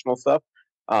more national stuff.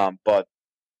 But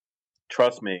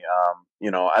trust me,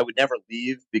 I would never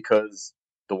leave because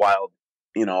the Wild,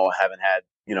 haven't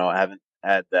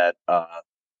had that,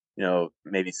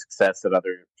 maybe success that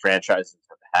other franchises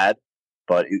have had.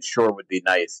 But it sure would be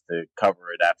nice to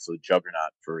cover an absolute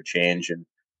juggernaut for a change. And,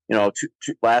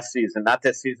 last season, not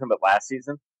this season, but last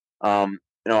season, I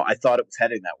thought it was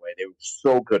heading that way. They were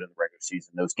so good in the regular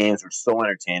season. Those games were so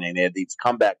entertaining. They had these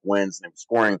comeback wins, and they were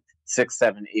scoring 6,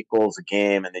 7, 8 goals a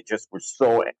game, and they just were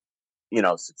so,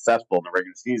 successful in the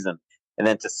regular season. And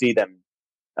then to see them,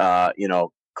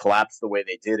 collapse the way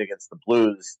they did against the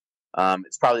Blues,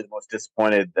 it's probably the most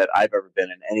disappointed that I've ever been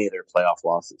in any of their playoff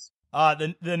losses.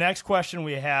 The next question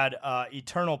we had,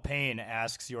 Eternal Pain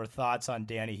asks your thoughts on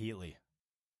Danny Heatley.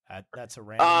 That's a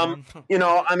random one.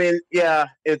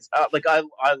 It's like I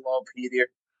love Heath here.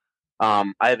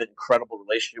 I have an incredible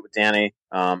relationship with Danny.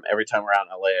 Every time we're out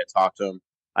in LA, I talk to him.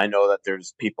 I know that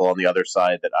there's people on the other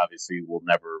side that obviously will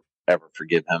never ever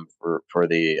forgive him for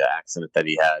the accident that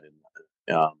he had.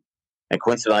 And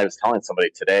coincidentally, I was telling somebody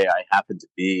today, I happened to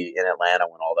be in Atlanta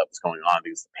when all that was going on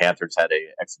because the Panthers had an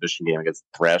exhibition game against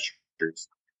the Thrashers,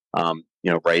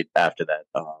 right after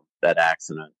that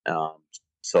accident.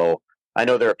 So I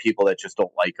know there are people that just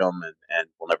don't like him and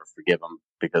will never forgive him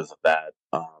because of that.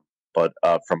 But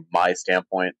from my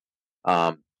standpoint,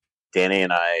 Danny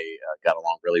and I got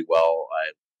along really well.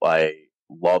 I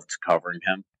loved covering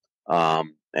him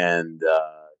and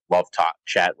love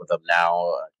chat with him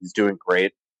now. He's doing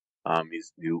great.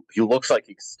 He looks like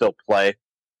he can still play.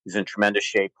 He's in tremendous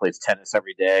shape, plays tennis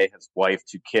every day, has a wife,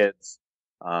 2 kids,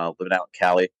 living out in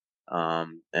Cali.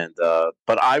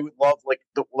 But I would love, like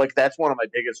that's one of my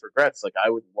biggest regrets. Like, I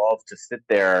would love to sit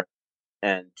there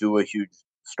and do a huge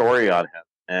story on him.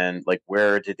 And like,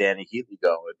 where did Danny Heatley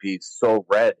go? It'd be so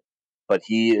red. but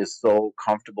he is so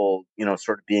comfortable,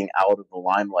 sort of being out of the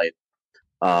limelight,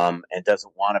 and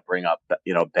doesn't want to bring up,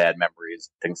 bad memories,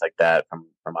 things like that from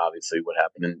obviously what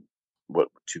happened in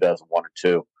 2001 or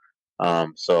two.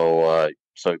 But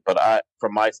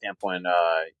from my standpoint,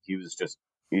 he's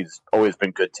always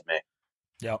been good to me.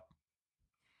 Yep.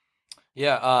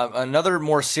 Yeah, another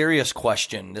more serious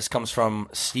question. This comes from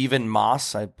Stephen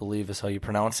Moss, I believe is how you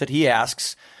pronounce it. He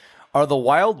asks, are the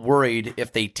Wild worried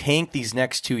if they tank these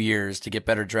next 2 years to get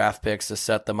better draft picks to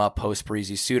set them up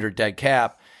post-Parise suit or dead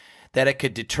cap, that it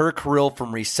could deter Kirill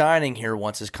from re-signing here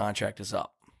once his contract is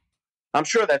up? I'm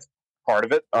sure that's part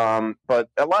of it, but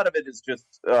a lot of it is just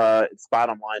it's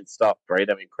bottom line stuff,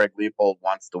 right? I mean, Craig Leopold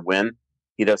wants to win.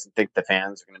 He doesn't think the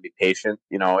fans are going to be patient.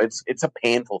 It's a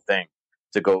painful thing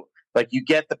to go. Like, you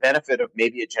get the benefit of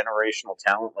maybe a generational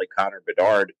talent like Connor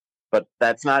Bedard, but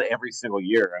that's not every single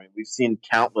year. I mean, we've seen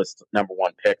countless number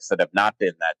one picks that have not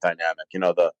been that dynamic.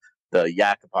 The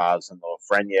Yakupovs and the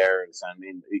Freniers. I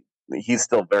mean, he's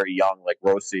still very young, like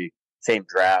Rossi, same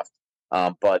draft.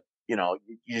 But you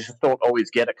just don't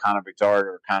always get a Connor Bedard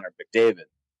or Connor McDavid.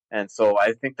 And so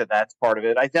I think that that's part of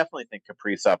it. I definitely think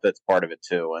Kaprizov, that's part of it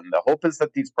too. And the hope is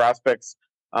that these prospects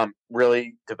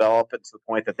really develop it to the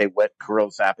point that they whet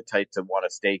Kirill's appetite to want to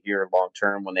stay here long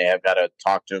term when they have got to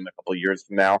talk to him a couple of years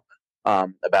from now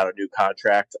about a new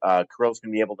contract. Kirill's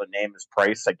going to be able to name his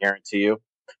price, I guarantee you.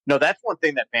 No, that's one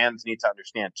thing that fans need to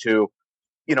understand too.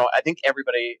 I think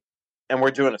everybody, and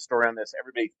we're doing a story on this,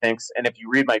 everybody thinks, and if you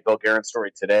read my Bill Guerin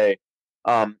story today,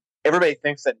 everybody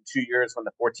thinks that in 2 years when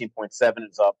the 14.7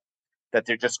 is up, that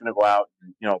they're just going to go out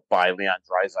and, buy Leon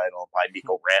Draisaitl, buy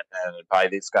Mikko Rantanen, and buy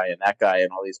this guy and that guy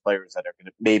and all these players that are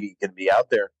maybe going to be out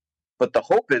there. But the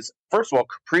hope is, first of all,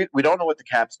 we don't know what the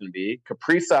cap's going to be.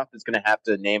 Kaprizov is going to have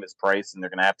to name his price, and they're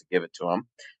going to have to give it to him.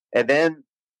 And then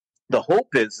the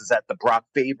hope is that the Brock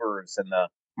Favors and the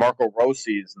Marco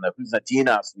Rossis and the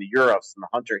Huzadinovs and the Euros and the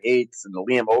Hunter Hates and the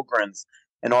Liam Ogrens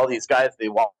and all these guys, the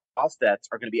Wallstats,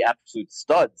 are going to be absolute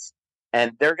studs.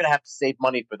 And they're going to have to save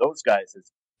money for those guys,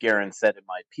 as Guerin said in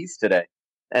my piece today.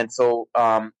 And so,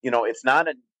 it's not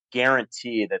a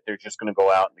guarantee that they're just going to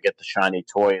go out and get the shiny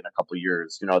toy in a couple of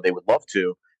years. They would love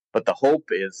to, but the hope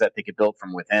is that they could build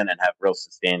from within and have real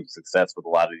sustained success with a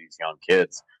lot of these young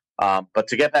kids. But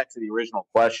to get back to the original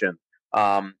question,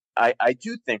 I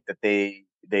do think that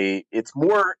it's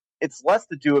less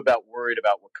to do about worried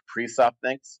about what Kaprizov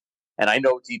thinks. And I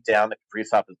know deep down that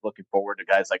Kaprizov is looking forward to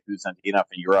guys like Huzadinovs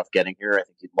and Yurov getting here. I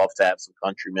think he'd love to have some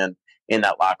countrymen in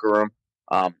that locker room.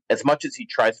 As much as he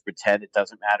tries to pretend it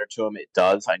doesn't matter to him, it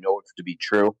does. I know it to be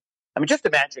true. I mean, just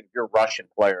imagine if you're a Russian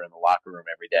player in the locker room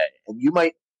every day, and you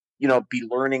might, be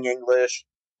learning English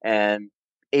and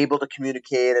able to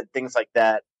communicate and things like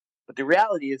that. But the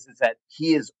reality is that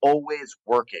he is always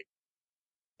working.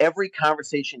 Every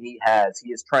conversation he has,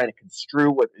 he is trying to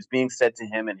construe what is being said to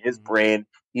him in his brain.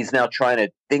 He's now trying to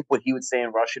think what he would say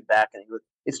in Russian back. And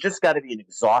it's just got to be an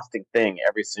exhausting thing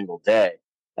every single day.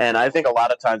 And I think a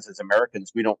lot of times as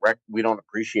Americans, we don't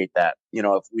appreciate that.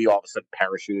 If we all of a sudden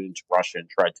parachuted into Russia and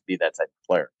tried to be that type of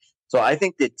player. So I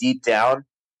think that deep down,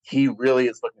 he really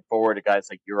is looking forward to guys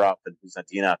like Yurov and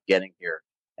Huzadinovs getting here.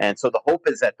 And so the hope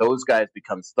is that those guys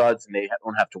become studs and they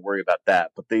don't have to worry about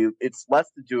that. But it's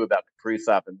less to do about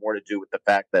Kaprizov and more to do with the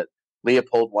fact that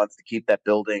Leopold wants to keep that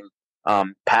building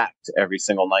packed every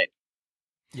single night.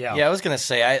 Yeah, I was going to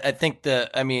say, I think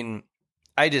I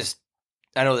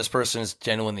know this person is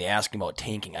genuinely asking about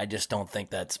tanking. I just don't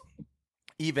think that's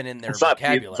even in their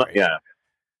vocabulary. Yeah.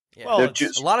 Well,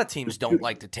 a lot of teams don't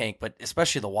like to tank, but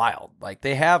especially the Wild. Like,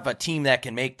 they have a team that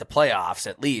can make the playoffs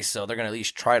at least, so they're going to at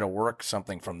least try to work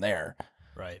something from there.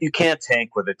 Right. You can't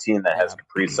tank with a team that has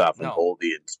Kaprizov and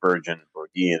Boldy and Spurgeon and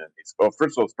Brodin.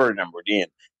 First of all, Spurgeon and Brodin,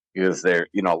 because they're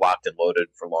locked and loaded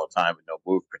for a long time with no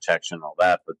move protection and all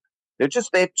that. But they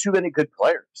have too many good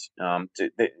players. That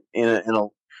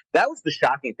was the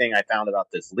shocking thing I found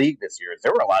about this league this year. Is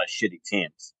there were a lot of shitty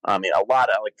teams. I mean, a lot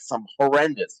of some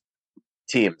horrendous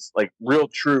teams, like real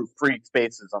true freak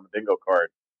spaces on the bingo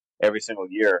card every single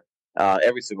year,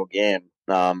 every single game,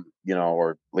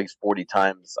 or at least 40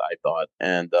 times, I thought.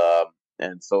 And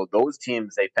so those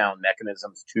teams, they found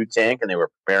mechanisms to tank and they were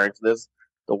preparing for this.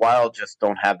 The Wild just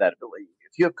don't have that ability.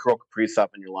 If you have Kirill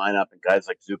Kaprizov in your lineup and guys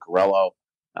like Zuccarello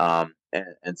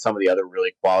and some of the other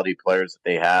really quality players that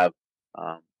they have,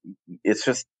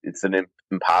 it's an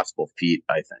impossible feat,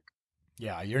 I think.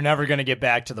 Yeah, you're never going to get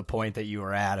back to the point that you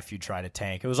were at if you try to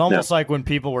tank. It was almost like when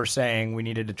people were saying we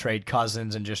needed to trade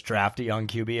Cousins and just draft a young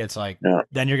QB. It's like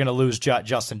then you're going to lose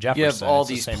Justin Jefferson. You have all It's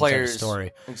these the same players.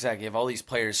 story. Exactly. You have all these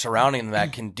players surrounding them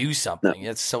that can do something.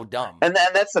 It's so dumb. And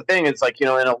that's the thing. It's like,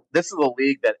 this is a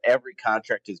league that every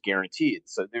contract is guaranteed.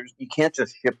 So you can't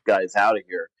just ship guys out of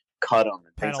here, cut them,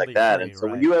 and things like that. And so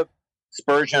when you have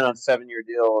Spurgeon on a 7-year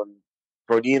deal and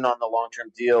Brodeen on the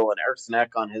long-term deal and Eric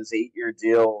Sneck on his 8-year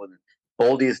deal and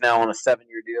Boldy's now on a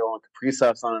 7-year deal and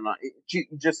Kaprizov's on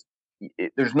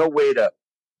there's no way to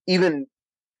even.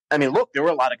 I mean, look, there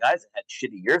were a lot of guys that had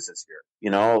shitty years this year,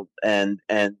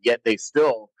 and yet they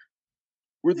still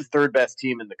were the third best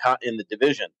team in the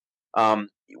division.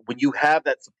 When you have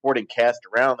that supporting cast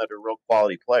around that are real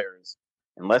quality players,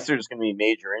 unless there's going to be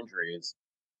major injuries,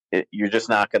 you're just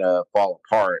not going to fall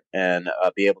apart and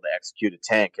be able to execute a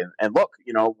tank. And look,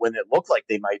 when it looked like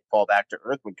they might fall back to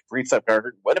earth when Kaprizov got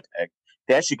hurt in Winnipeg,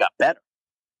 they actually got better.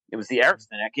 It was the Eric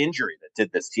Sneck injury that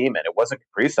did this team, and it wasn't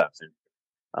Kaprizov's injury.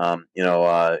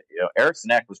 Eric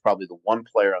Sneck was probably the one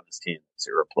player on this team that's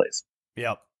irreplaceable.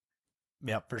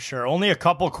 Yep, for sure. Only a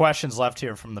couple questions left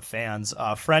here from the fans.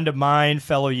 A friend of mine,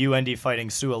 fellow UND Fighting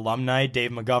Sioux alumni,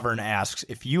 Dave McGovern, asks,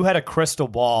 if you had a crystal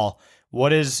ball,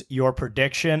 what is your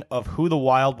prediction of who the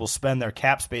Wild will spend their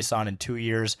cap space on in 2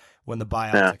 years when the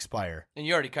buyouts expire? And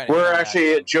you already kind of. We're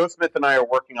actually, Joe Smith and I are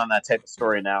working on that type of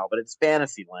story now, but it's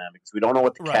fantasy land because we don't know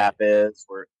what the cap is.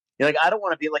 I don't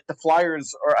want to be like the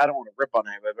Flyers, or I don't want to rip on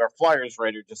anybody, but our Flyers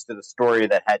writer just did a story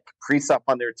that had Kaprizov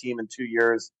on their team in 2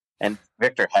 years and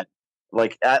Victor had.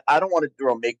 I don't want to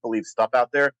throw make-believe stuff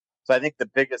out there. So I think the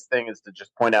biggest thing is to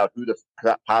just point out who the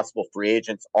possible free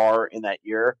agents are in that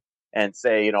year and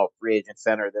say, free agent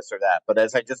center, this or that. But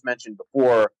as I just mentioned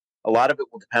before, a lot of it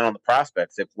will depend on the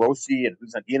prospects. If Rossi and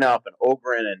Huzandinov and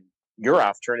Ogren and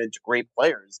Urov turn into great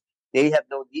players, they have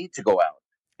no need to go out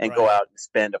and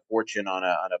spend a fortune on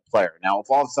a player. Now, if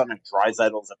all of a sudden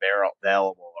Draisaitl's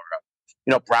available,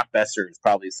 or Brock Besser is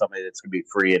probably somebody that's going to be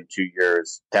free in 2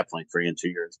 years, definitely free in 2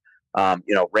 years.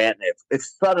 Rantanen, if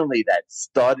suddenly that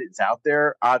stud is out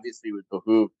there, obviously it would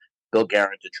behoove Bill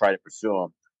Guerin to try to pursue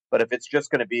him. But if it's just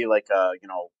going to be like a,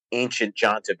 ancient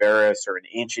John Tavares or an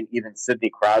ancient even Sidney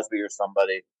Crosby or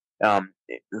somebody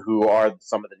who are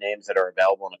some of the names that are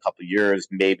available in a couple of years,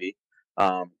 maybe.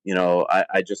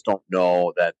 I just don't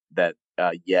know that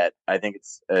yet. I think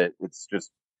it's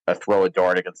just a throw a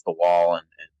dart against the wall,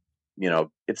 and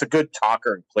it's a good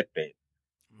talker and clickbait.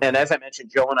 And as I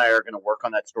mentioned, Joe and I are going to work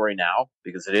on that story now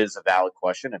because it is a valid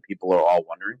question and people are all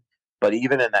wondering. But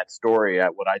even in that story,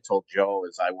 what I told Joe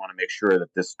is I want to make sure that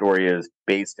this story is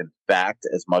based in fact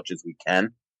as much as we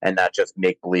can and not just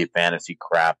make-believe fantasy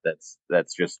crap that's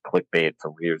just clickbait for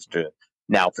readers to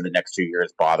now for the next 2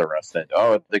 years bother us that,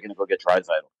 they're going to go get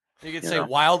Draisaitl. You could say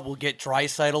Wild will get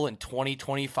Draisaitl in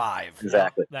 2025.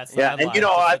 Exactly. That's and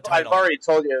I've already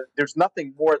told you there's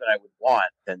nothing more that I would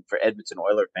want than for Edmonton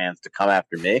Oilers fans to come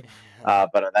after me.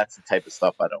 But that's the type of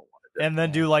stuff I don't want to do. And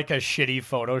then do like a shitty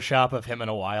Photoshop of him in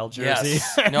a Wild jersey.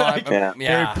 Yes. No,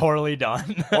 very poorly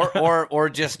done. or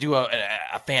just do a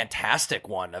fantastic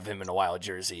one of him in a Wild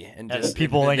jersey and just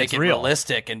people think it's real.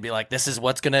 Realistic and be like, this is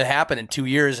what's going to happen in 2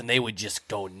 years, and they would just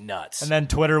go nuts. And then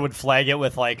Twitter would flag it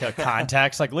with like a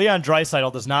context, like Leon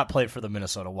Draisaitl does not play for the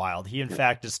Minnesota Wild. He in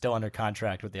fact is still under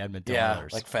contract with the Edmonton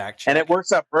Oilers. Like fact check. And it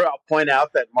works out. I'll point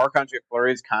out that Marc-Andre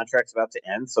Fleury's contract's about to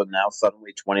end, so now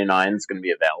suddenly 29 is going to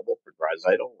be available for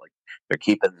Draisaitl. Like they're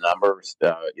keeping the numbers,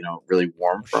 really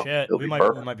warm. We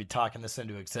might be talking this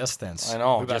into existence. I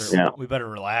know. We better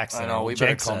relax. I know. We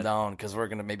better calm down because we're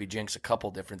going to maybe jinx a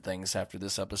couple different things after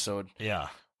this episode. Yeah.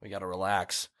 We got to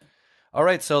relax. All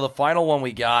right. So the final one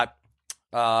we got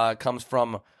comes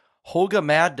from Hoga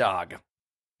Mad Dog.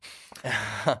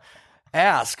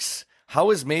 Asks,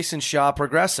 how is Mason Shaw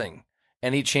progressing?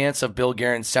 Any chance of Bill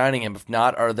Guerin signing him? If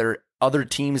not, are there other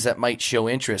teams that might show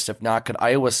interest? If not, could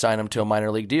Iowa sign him to a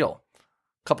minor league deal?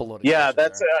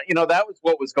 That's that was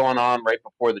what was going on right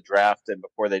before the draft and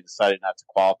before they decided not to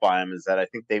qualify him. Is that I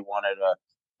think they wanted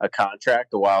a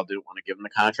contract. The Wild didn't want to give him the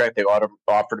contract. They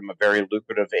offered him a very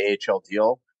lucrative AHL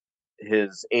deal.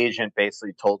 His agent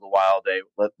basically told the Wild, "Hey,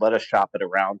 let us shop it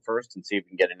around first and see if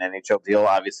we can get an NHL deal."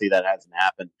 Obviously, that hasn't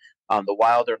happened. The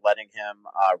Wild are letting him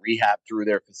rehab through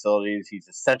their facilities. He's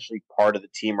essentially part of the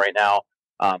team right now.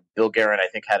 Bill Guerin, I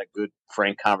think, had a good,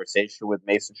 frank conversation with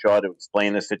Mason Shaw to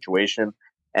explain the situation.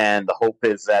 And the hope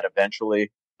is that eventually,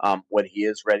 when he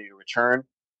is ready to return,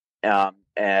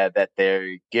 that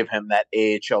they give him that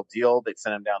AHL deal. They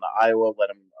send him down to Iowa, let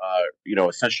him,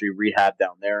 essentially rehab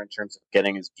down there in terms of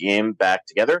getting his game back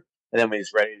together. And then when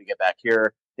he's ready to get back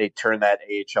here, they turn that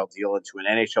AHL deal into an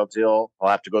NHL deal. I'll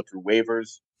have to go through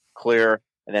waivers, clear,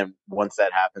 and then once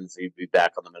that happens, he'd be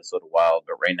back on the Minnesota Wild.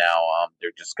 But right now,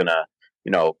 they're just gonna,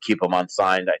 keep him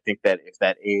unsigned. I think that if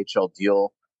that AHL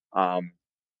deal,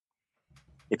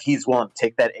 if he's willing to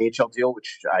take that AHL deal,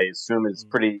 which I assume is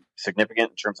pretty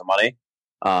significant in terms of money,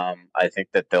 I think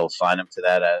that they'll sign him to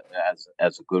that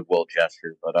as a goodwill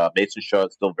gesture. But Mason Shaw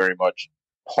is still very much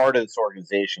part of this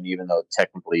organization, even though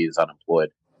technically he's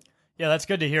unemployed. Yeah, that's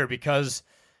good to hear, because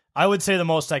I would say the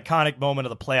most iconic moment of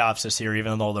the playoffs this year,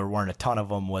 even though there weren't a ton of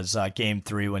them, was Game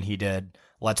 3 when he did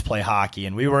Let's Play Hockey.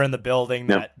 And we were in the building.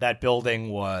 Yep. That building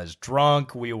was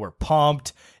drunk. We were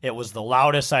pumped. It was the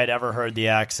loudest I'd ever heard the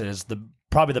X. It is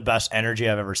probably the best energy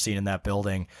I've ever seen in that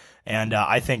building. And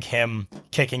I think him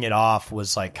kicking it off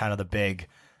was like kind of the big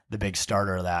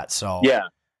starter of that. So yeah.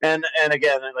 And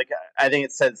again, like, I think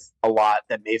it says a lot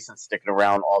that Mason's sticking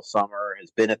around all summer,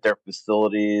 has been at their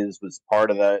facilities, was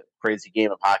part of the crazy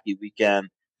game of hockey weekend.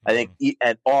 I think,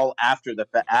 and all after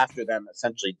them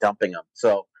essentially dumping him.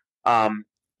 So,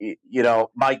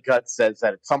 my gut says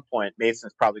that at some point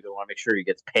Mason's probably going to want to make sure he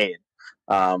gets paid.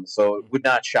 So it would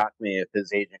not shock me if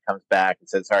his agent comes back and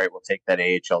says, "All right, we'll take that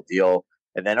AHL deal."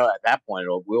 And then at that point,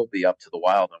 it will be up to the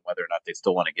Wild on whether or not they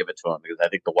still want to give it to him, because I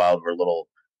think the Wild were a little,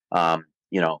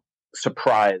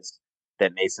 surprised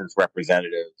that Mason's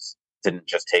representatives didn't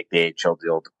just take the AHL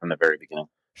deal from the very beginning.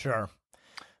 Sure.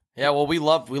 Yeah, well, we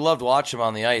loved watching him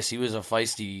on the ice. He was a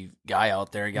feisty guy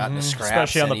out there. He got into scraps,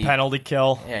 especially on the penalty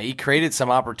kill. Yeah, he created some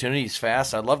opportunities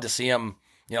fast. I'd love to see him,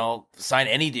 sign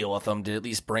any deal with him to at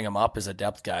least bring him up as a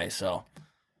depth guy. So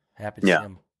happy to see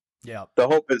him. Yeah. The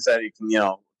hope is that he can,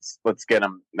 let's get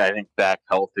him, I think, back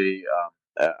healthy.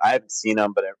 I haven't seen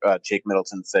him, but Jake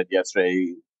Middleton said yesterday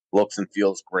he looks and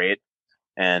feels great.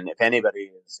 And if anybody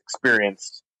is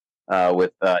experienced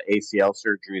with ACL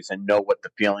surgeries and know what the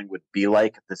feeling would be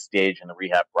like at this stage in the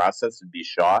rehab process, it'd be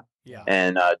Shaw. Yeah.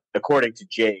 And according to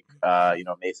Jake,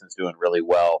 Mason's doing really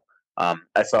well.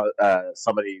 I saw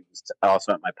somebody was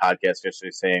also at my podcast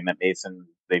yesterday saying that Mason,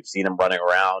 they've seen him running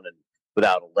around and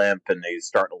without a limp, and he's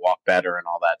starting to walk better and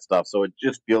all that stuff. So it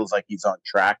just feels like he's on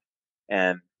track.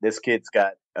 And this kid's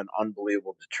got an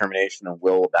unbelievable determination and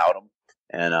will about him.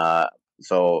 And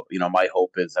so, my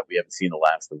hope is that we haven't seen the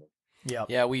last of him. Yeah.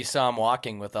 Yeah, we saw him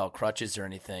walking without crutches or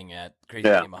anything at Crazy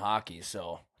Game of Hockey,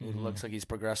 so it looks like he's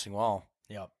progressing well.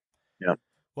 Yep. Yeah.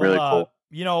 Well, really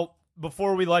cool.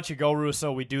 Before we let you go,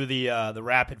 Russo, we do the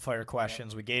rapid fire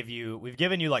questions. We've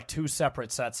given you like 2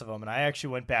 separate sets of them, and I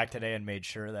actually went back today and made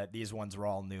sure that these ones were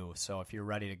all new. So if you're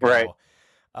ready to go, right.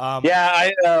 I'm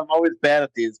always bad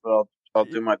at these, but I'll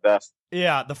do my best.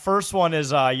 Yeah, the first one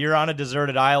is you're on a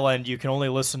deserted island. You can only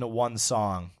listen to one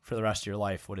song for the rest of your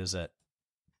life. What is it?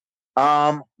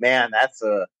 Man, that's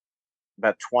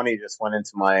about 20 just went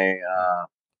into my.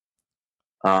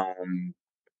 You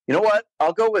know what?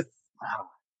 I'll go with.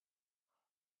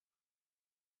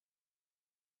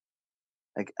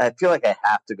 I feel like I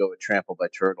have to go with "Trampled by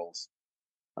Turtles."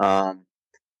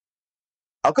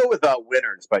 I'll go with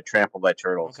 "Winners" by Trampled by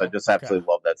Turtles. Okay. I just absolutely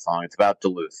love that song. It's about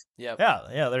Duluth. Yep.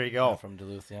 Yeah. There you go. Yeah, from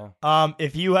Duluth. Yeah.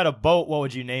 If you had a boat, what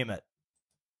would you name it?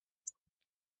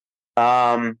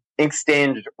 Ink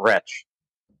Stained Wretch.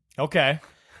 Okay.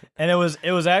 And it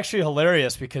was actually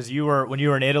hilarious because when you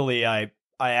were in Italy, I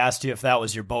asked you if that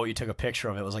was your boat. You took a picture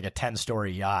of it. It was like a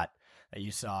 10-story yacht that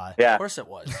you saw. Yeah. Of course it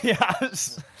was.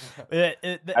 Yes.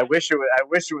 I wish it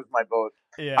was my boat.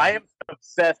 Yeah. I am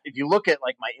obsessed. If you look at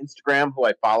like my Instagram, who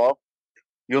I follow,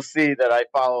 you'll see that I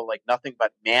follow like nothing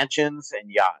but mansions and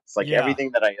yachts. Like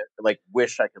everything that I like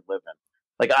wish I could live in.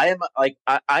 Like I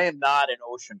am not an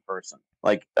ocean person.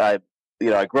 Like I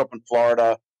grew up in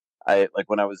Florida.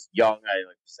 When I was young,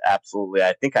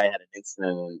 I think I had an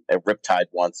incident at Riptide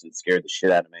once and scared the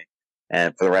shit out of me.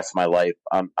 And for the rest of my life,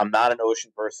 I'm not an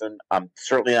ocean person. I'm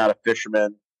certainly not a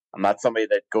fisherman. I'm not somebody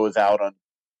that goes out on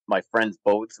my friends'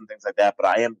 boats and things like that. But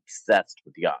I am obsessed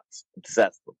with yachts.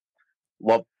 Obsessed with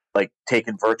them. Love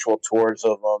taking virtual tours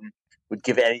of them. Would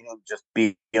give anything to just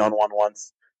be on one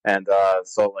once. And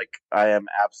so I am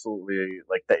absolutely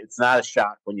that. It's not a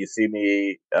shock when you see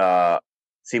me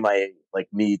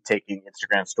me taking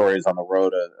Instagram stories on the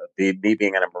road, me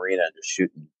being in a marina and just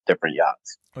shooting different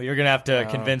yachts. Well, you're going to have to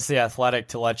convince The Athletic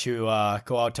to let you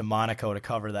go out to Monaco to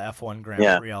cover the F1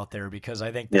 Grand Prix out there, because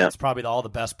I think that's probably all the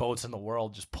best boats in the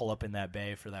world just pull up in that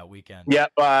bay for that weekend. Yeah,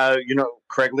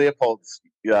 Craig Leopold's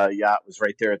yacht was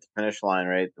right there at the finish line,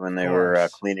 right, when they were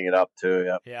cleaning it up too.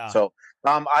 Yeah. So,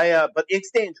 but Ink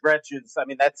Stained Wretches, I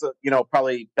mean, that's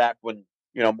probably back when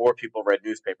more people read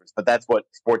newspapers, but that's what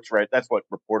that's what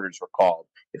reporters were called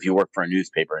if you work for a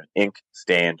newspaper, an ink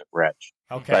stained wretch.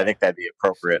 Okay. So I think that'd be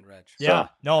appropriate. Yeah, So,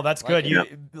 no, that's good.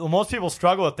 like Most people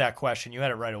struggle with that question. You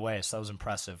had it right away, so that was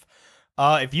impressive.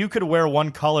 If you could wear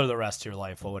one color the rest of your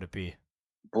life, what would it be?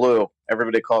 blue.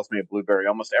 Everybody calls me a blueberry.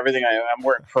 Almost everything I'm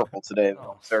wearing purple today.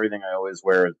 Almost everything I always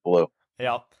wear is blue.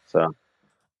 Yeah. So,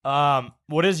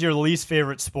 what is your least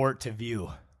favorite sport to view?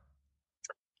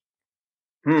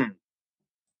 God,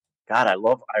 I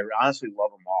honestly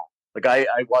love them all. Like I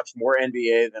watched more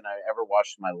NBA than I ever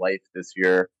watched in my life this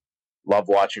year. Love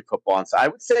watching football, and so I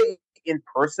would say in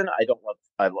person, don't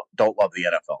love the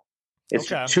NFL.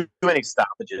 It's too many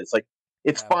stoppages. Like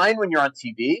it's fine when you're on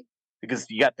TV because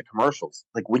you got the commercials.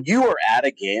 Like when you are at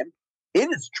a game, it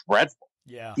is dreadful.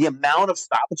 Yeah, the amount of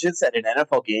stoppages at an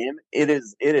NFL game, it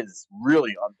is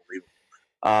really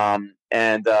unbelievable.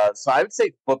 So I would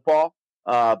say football.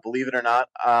 Believe it or not.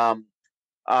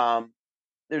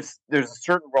 There's a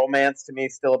certain romance to me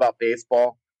still about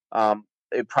baseball.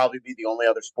 It'd probably be the only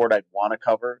other sport I'd want to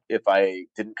cover if I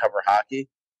didn't cover hockey.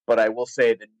 But I will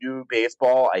say the new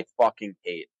baseball I fucking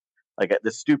hate. Like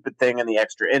the stupid thing in the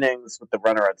extra innings with the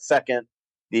runner on second.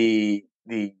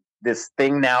 This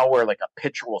thing now where like a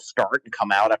pitcher will start and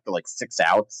come out after like 6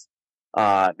 outs.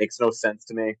 Makes no sense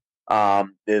to me.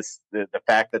 The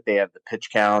fact that they have the pitch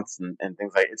counts and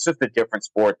things like it's just a different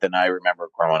sport than I remember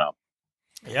growing up.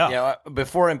 Yeah.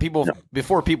 Before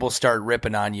people start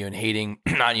ripping on you and hating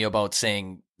on you about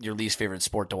saying your least favorite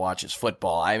sport to watch is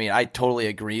football. I mean, I totally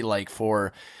agree. Like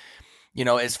for,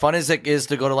 as fun as it is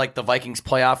to go to like the Vikings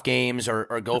playoff games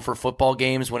or go for football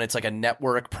games when it's like a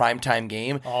network primetime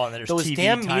game. Oh, and there's those TV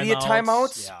damn media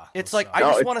timeouts. Yeah, it's like, I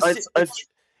just want to see.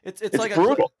 It's like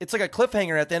brutal. It's like a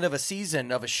cliffhanger at the end of a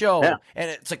season of a show, and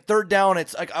it's like third down.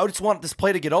 It's like I just want this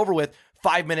play to get over with.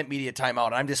 5-minute media timeout.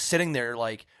 And I'm just sitting there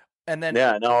like, and then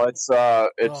it's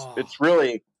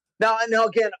really now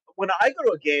again when I go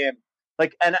to a game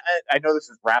like, and I know this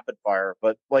is rapid fire,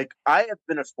 but like I have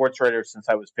been a sports writer since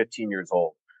I was 15 years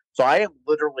old, so I am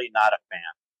literally not a fan.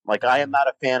 Like I am not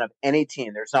a fan of any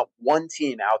team. There's not one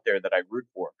team out there that I root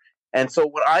for. And so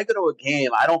when I go to a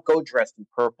game, I don't go dressed in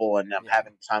purple and I'm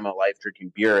having the time of my life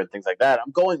drinking beer and things like that.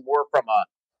 I'm going more from a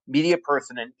media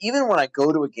person. And even when I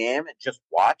go to a game and just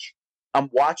watch, I'm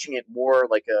watching it more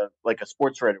like a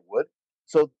sports writer would.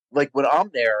 So like when I'm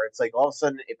there, it's like all of a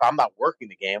sudden, if I'm not working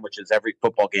the game, which is every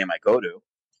football game I go to,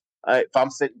 if I'm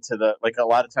sitting to like a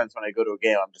lot of times when I go to a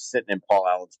game, I'm just sitting in Paul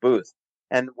Allen's booth.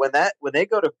 And when they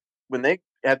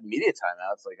have media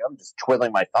timeouts, like I'm just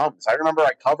twiddling my thumbs. I remember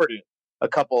I covered a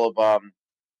couple of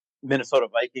Minnesota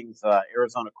Vikings,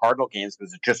 Arizona Cardinal games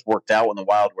because it just worked out when the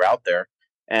Wild were out there.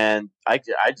 And I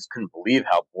just couldn't believe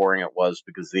how boring it was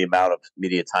because of the amount of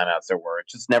media timeouts there were. It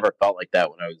just never felt like that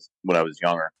when I was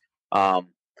younger. I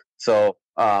loved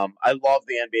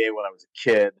the NBA when I was a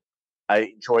kid. I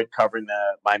enjoyed covering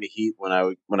the Miami Heat when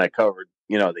I covered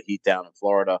the Heat down in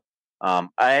Florida. I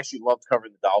actually loved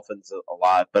covering the Dolphins a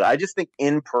lot, but I just think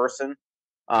in person,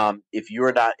 if you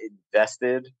are not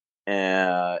invested,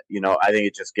 I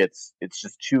think it's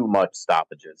just too much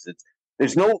stoppages.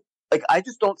 There's no. Like, I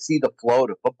just don't see the flow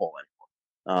to football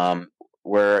anymore.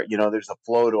 Where, there's a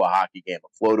flow to a hockey game, a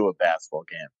flow to a basketball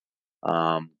game,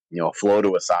 a flow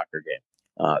to a soccer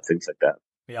game, things like that.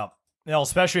 Yeah.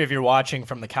 Especially if you're watching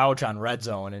from the couch on Red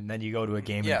Zone and then you go to a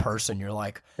game in person, you're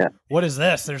like, what is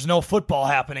this? There's no football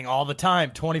happening all the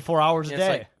time, 24 hours a day.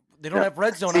 Like, they don't have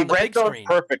Red Zone on the big screen.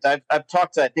 Perfect. I've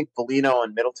talked to, I think, Foligno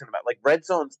and Middleton about, like, Red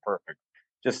Zone's perfect.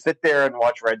 Just sit there and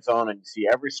watch Red Zone and you see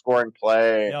every scoring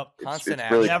play. Yep. Constant it's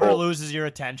action. really Never cool. loses your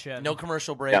attention. No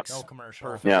commercial breaks. No commercial.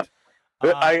 Perfect. Yeah.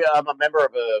 But I'm a member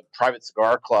of a private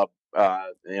cigar club,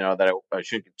 that I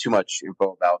shouldn't give too much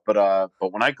info about.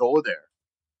 But when I go there,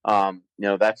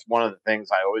 that's one of the things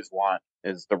I always want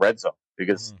is the Red Zone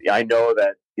because I know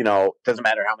that, it doesn't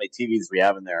matter how many TVs we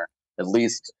have in there, at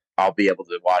least I'll be able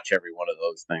to watch every one of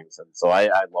those things. And so I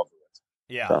love the Red Zone.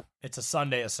 Yeah. So. It's a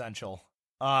Sunday essential.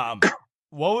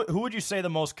 Who would you say the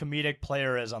most comedic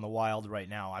player is on the Wild right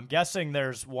now? I'm guessing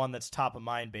there's one that's top of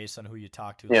mind based on who you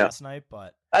talked to last night,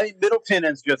 but I mean, Middleton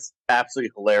is just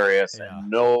absolutely hilarious and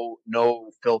no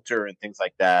filter and things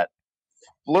like that.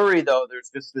 Fleury, though,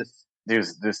 there's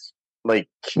this like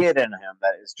kid in him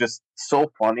that is just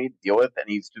so funny to deal with, and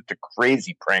he's just a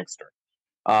crazy prankster.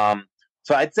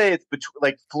 So I'd say it's between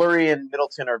like Fleury and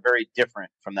Middleton are very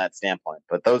different from that standpoint,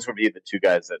 but those would be the two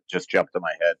guys that just jumped in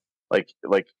my head.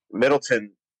 Like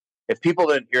Middleton, if people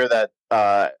didn't hear that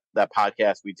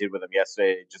podcast we did with him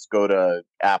yesterday, just go to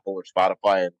Apple or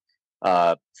Spotify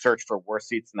and search for Worst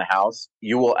Seats in the House.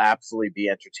 You will absolutely be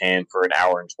entertained for an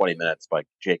hour and 20 minutes by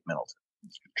Jake Middleton.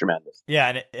 tremendous.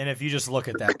 Yeah, and if you just look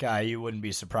at that guy, you wouldn't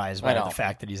be surprised by the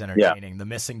fact that he's entertaining. The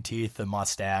missing teeth, the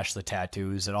mustache, the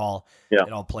tattoos, it all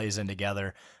plays in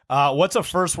together. What's a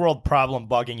first world problem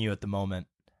bugging you at the moment?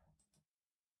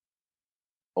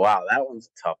 Wow, that one's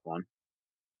a tough one.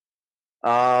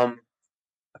 A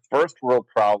first world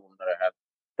problem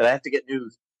that I have to get new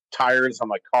tires on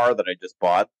my car that I just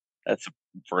bought. That's a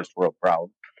first world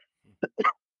problem.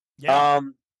 Yeah.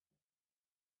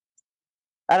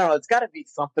 I don't know. It's got to be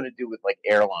something to do with like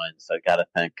airlines. I got to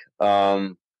think.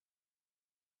 Not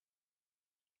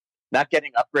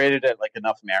getting upgraded at like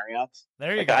enough Marriotts.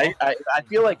 There you go. I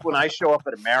feel like when I show up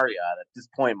at a Marriott at this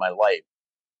point in my life,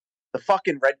 the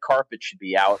fucking red carpet should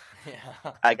be out.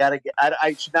 Yeah.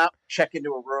 I should not check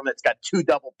into a room that's got 2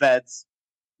 double beds.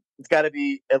 It's got to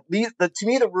be at least to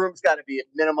me the room's got to be at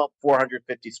minimum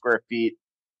 450 square feet.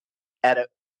 That'd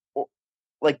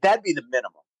be the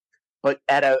minimum. But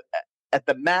at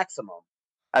the maximum,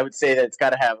 I would say that it's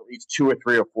got to have at least 2 or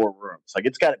 3 or 4 rooms. Like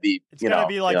it's got to be. It's got to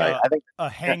be like I think a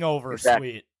hangover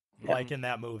suite, like in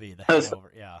that movie, The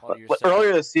Hangover. Yeah. But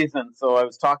earlier this season, so I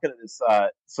was talking to this.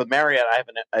 So Marriott, I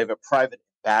have a private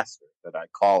ambassador that I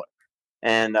call her,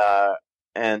 and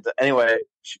anyway,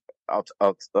 I'll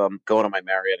go to my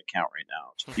Marriott account right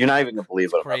now. You're not even gonna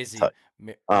believe it. Crazy.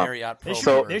 Marriott.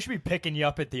 They should be picking you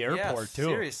up at the airport too.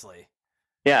 Seriously.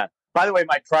 Yeah. By the way,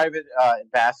 my private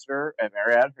ambassador at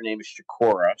Marriott, her name is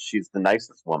Shakura. She's the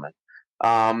nicest woman.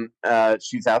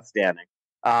 She's outstanding.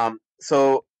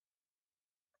 So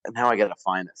now I got to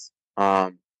find this.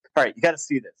 All right, you got to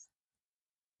see this.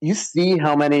 You see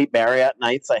how many Marriott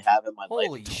nights I have in my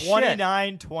life?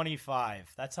 29,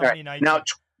 25. That's how many nights. Now,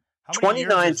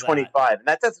 29, 25. And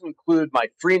that doesn't include my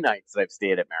free nights that I've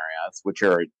stayed at Marriott's, which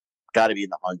are got to be in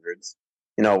the hundreds,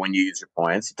 when you use your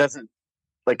points. It doesn't,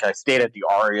 like I stayed at the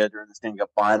Aria during the Stanley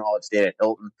Cup Final. I've stayed at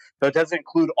Hilton. So it doesn't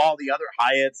include all the other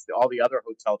Hyatts, all the other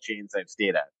hotel chains I've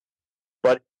stayed at.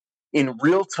 But in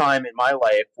real time in my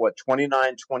life,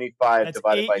 29, 25 That's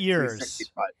divided 8 by years.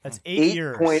 365. That's 8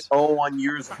 years. 8.01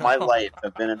 years of my life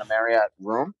have been in a Marriott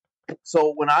room.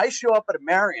 So when I show up at a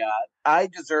Marriott, I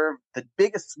deserve the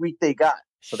biggest suite they got.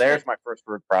 So there's my first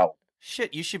word problem.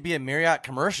 Shit, you should be in Marriott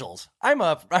commercials. I'm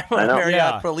a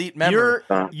Marriott Elite member.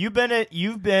 You've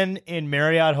been in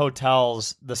Marriott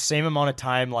hotels the same amount of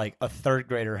time like a third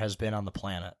grader has been on the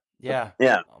planet. Yeah.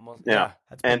 Yeah. Almost, yeah.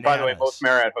 And by the way, most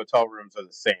Marriott hotel rooms are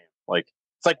the same. Like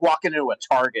it's like walking into a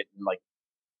Target in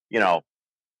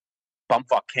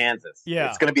bumfuck Kansas. Yeah.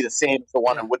 It's gonna be the same as the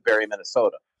one in Woodbury,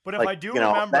 Minnesota. But if I do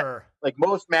remember, like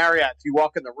most Marriotts, you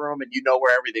walk in the room and you know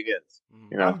where everything is.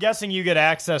 I'm guessing you get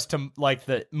access to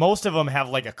most of them have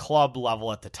like a club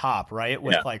level at the top, right?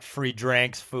 With like free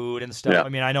drinks, food, and stuff. Yeah. I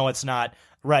mean, I know it's not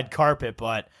red carpet,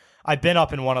 but I've been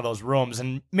up in one of those rooms,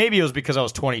 and maybe it was because I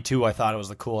was 22. I thought it was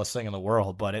the coolest thing in the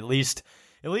world, but at least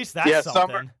that's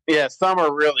something. Some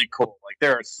are really cool. Like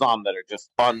there are some that are just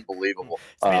unbelievable.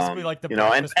 It's basically like the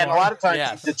and a lot of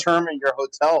times you determine your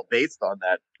hotel based on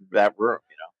that room.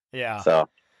 Yeah. So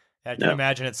I can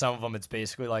imagine at some of them it's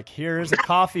basically like here's a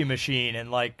coffee machine and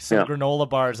like some granola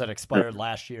bars that expired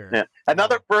last year. Yeah.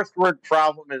 Another first word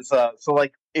problem is so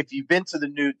like if you've been to the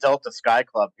new Delta Sky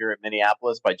Club here at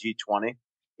Minneapolis by G20,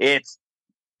 it's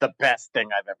the best thing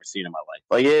I've ever seen in my life.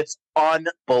 Like it's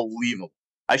unbelievable.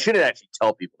 I shouldn't actually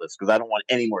tell people this because I don't want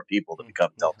any more people to become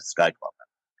Delta Sky Club.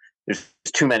 There's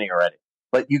too many already.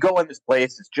 But you go in this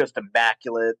place, it's just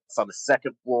immaculate. It's on the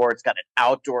second floor. It's got an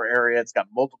outdoor area. It's got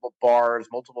multiple bars,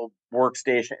 multiple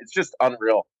workstations. It's just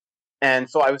unreal. And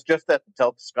so I was just at the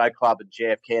Delta Sky Club in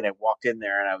JFK, and I walked in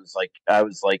there, and I was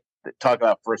like, talking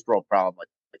about first world problem. Like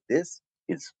this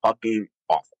is fucking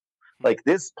awful. Like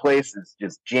this place is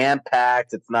just jam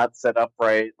packed. It's not set up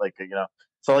right.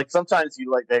 So like sometimes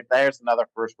there's another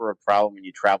first world problem when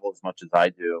you travel as much as I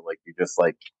do. Like you just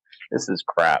like. This is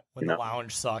crap. When the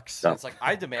lounge sucks. So it's like,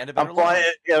 I demand a better I'm flying,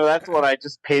 lounge. that's what I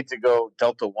just paid to go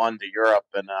Delta One to Europe.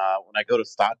 And when I go to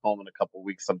Stockholm in a couple of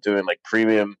weeks, I'm doing like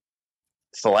premium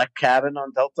select cabin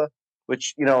on Delta,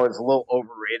 which, is a little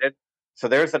overrated. So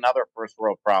there's another first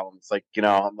world problem. It's like,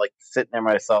 I'm like sitting there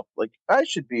myself, like I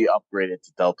should be upgraded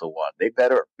to Delta One. They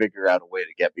better figure out a way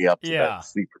to get me up to that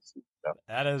sleeper seat.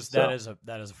 That is a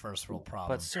first world problem.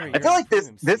 But sir, I feel like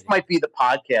this might be the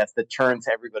podcast that turns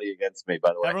everybody against me.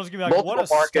 By the way, everyone's gonna be like, "What a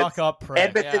stuck-up prick!"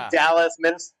 Edmonton, Dallas,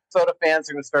 Minnesota fans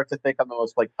are gonna start to think I'm the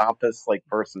most pompous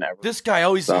person ever. This guy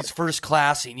always needs first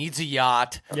class. He needs a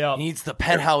yacht. Yeah. He needs the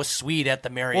penthouse suite at the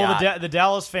Marriott. Well, the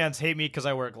Dallas fans hate me because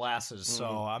I wear glasses, so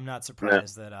I'm not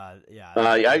surprised that.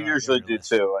 I usually do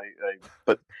too.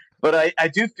 But I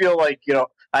do feel like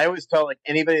I always tell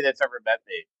anybody that's ever met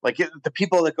me, the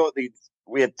people that go.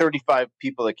 We had 35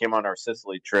 people that came on our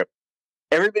Sicily trip,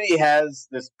 everybody has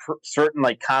this certain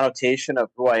like connotation of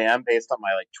who I am based on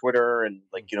my like Twitter and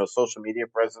like social media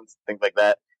presence, things like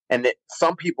that. And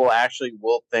some people actually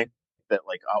will think that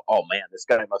like, oh man, this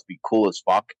guy must be cool as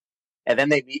fuck. And then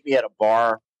they meet me at a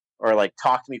bar or like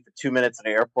talk to me for 2 minutes at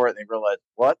an airport, and they realize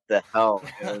what the hell?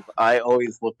 I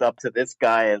always looked up to this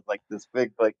guy as like this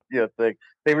big thing.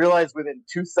 They realize within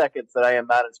 2 seconds that I am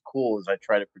not as cool as I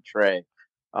try to portray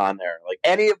on there. Like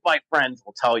any of my friends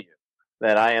will tell you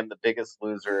that I am the biggest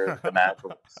loser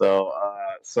imaginable.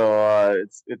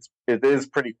 It is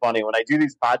pretty funny when I do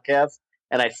these podcasts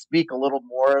and I speak a little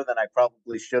more than I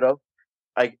probably should have.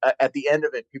 I at the end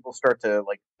of it, people start to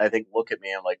like, I think, look at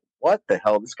me. I'm like, what the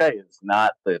hell? This guy is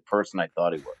not the person I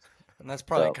thought he was. And that's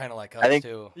probably kind of like us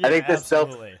too. I think this.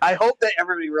 I hope that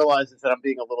everybody realizes that I'm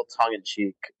being a little tongue in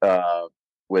cheek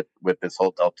with this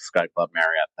whole Delta Sky Club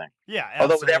Marriott thing. Yeah, absolutely.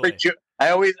 Although with every joke,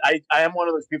 I am one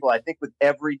of those people. I think with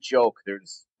every joke,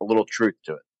 there's a little truth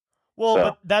to it. Well,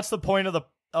 but that's the point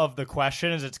of the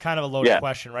question. Is it's kind of a loaded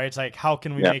question, right? It's like, how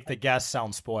can we make the guests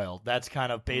sound spoiled? That's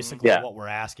kind of basically what we're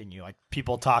asking you. Like,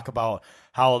 people talk about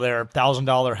how their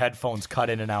 $1,000 headphones cut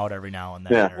in and out every now and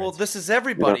then. Yeah. Well, this is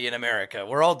everybody in America.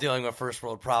 We're all dealing with first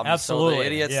world problems. Absolutely. So the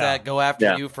idiots that go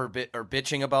after you for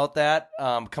bitching about that,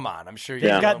 come on. I'm sure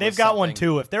they've got one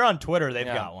too. If they're on Twitter, they've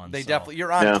got one. They definitely.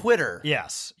 You're on Twitter.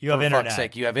 Yes, you have for internet. Fuck's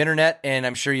sake, you have internet, and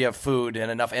I'm sure you have food and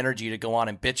enough energy to go on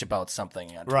and bitch about something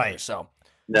on Twitter. Right. So.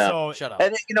 No, shut up.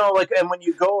 And and when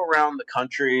you go around the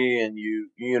country and you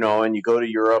go to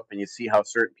Europe and you see how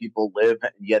certain people live,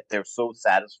 and yet they're so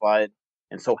satisfied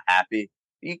and so happy.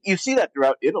 You see that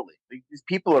throughout Italy. These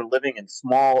people are living in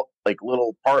small, like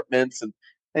little apartments,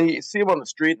 and you see them on the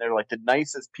street, and they're like the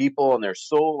nicest people, and they're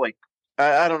so like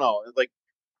I don't know, like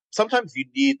sometimes you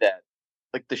need that,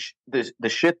 like the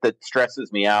shit that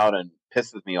stresses me out and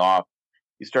pisses me off.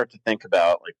 You start to think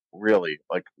about like really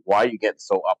like why you get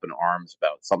so up in arms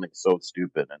about something so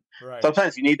stupid, and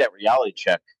sometimes you need that reality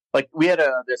check. Like we had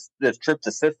this trip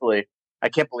to Sicily. I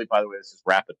can't believe, by the way, this is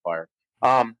rapid fire.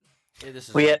 This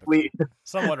is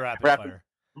somewhat rapid fire.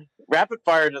 Rapid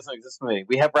fire doesn't exist for me.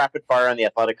 We have rapid fire on the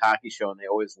Athletic Hockey Show, and they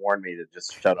always warn me to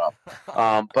just shut up.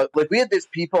 But like we had these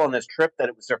people on this trip that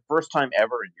it was their first time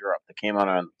ever in Europe. That came out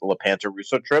on the Lepanto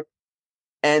Russo trip.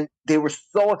 And they were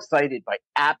so excited by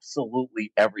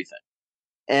absolutely everything.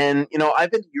 And, I've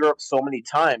been to Europe so many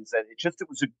times that it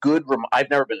was a good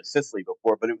I've never been to Sicily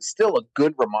before, but it was still a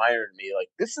good reminder to me, like,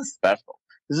 this is special.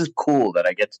 This is cool that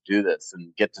I get to do this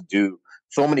and get to do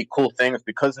so many cool things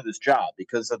because of this job,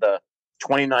 because of the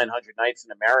 2,900 nights in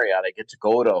the Marriott. I get to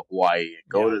go to Hawaii, and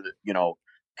go to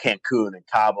Cancun and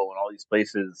Cabo and all these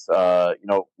places,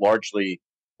 largely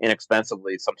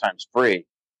inexpensively, sometimes free.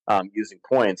 Using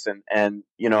points and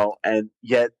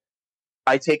yet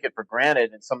I take it for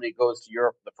granted, and somebody goes to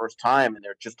Europe for the first time and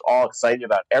they're just all excited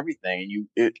about everything, and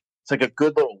it's like a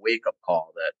good little wake up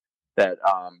call that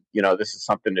this is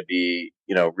something to be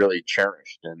really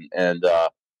cherished, and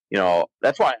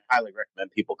that's why I highly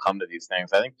recommend people come to these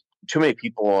things. I think too many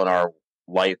people in our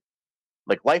life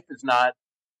is not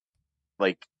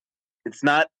it's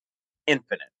not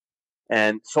infinite,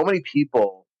 and so many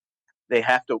people.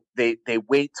 They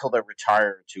wait till they're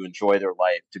retired to enjoy their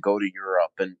life, to go to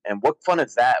Europe. And what fun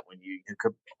is that when you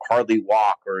could hardly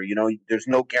walk, or, there's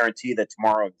no guarantee that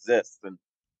tomorrow exists,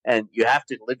 and you have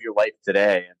to live your life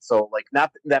today. And so like,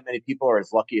 not that many people are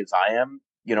as lucky as I am,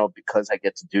 because I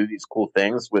get to do these cool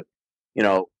things with,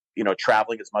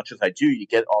 traveling as much as I do. You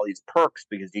get all these perks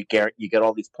because you get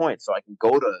all these points. So I can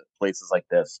go to places like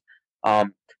this.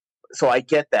 So I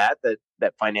get that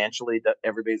financially that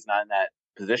everybody's not in that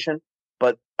position.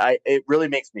 But it really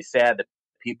makes me sad that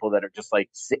people that are just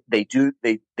like they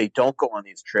don't go on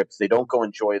these trips, they don't go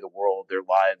enjoy the world, their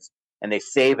lives, and they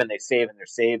save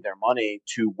their money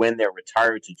to when they're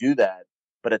retired to do that.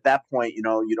 But at that point, you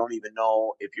don't even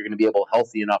know if you're going to be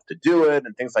healthy enough to do it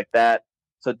and things like that.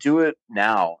 So do it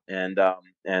now, and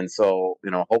so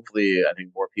hopefully, I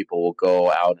think more people will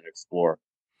go out and explore.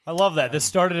 I love that. This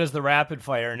started as the rapid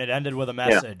fire, and it ended with a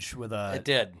message. It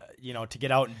did. To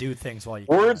get out and do things while you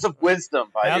Words can. of wisdom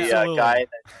by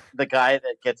the guy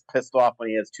that gets pissed off when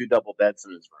he has 2 double beds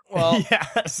in his room. Well,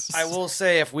 yes. I will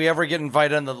say, if we ever get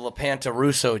invited on the Lepanto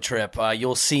Russo trip,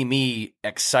 you'll see me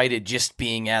excited just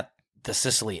being at the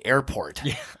Sicily airport.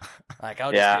 Yeah. Like,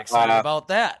 I'll just get excited about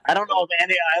that. I don't know if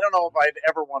I'd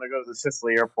ever want to go to the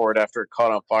Sicily airport after it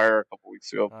caught on fire a couple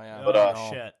weeks ago. Oh, yeah. But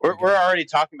shit. We're already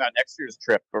talking about next year's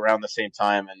trip around the same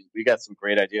time, and we got some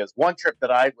great ideas. One trip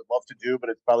that I would love to do, but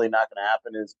it's probably not going to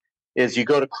happen, is you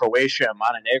go to Croatia and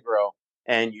Montenegro,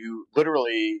 and you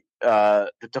literally the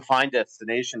defined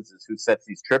destinations is who sets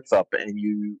these trips up, and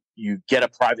you get a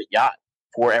private yacht,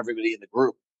 for everybody in the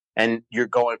group. And you're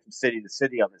going from city to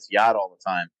city on this yacht all the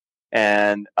time.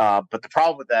 And but the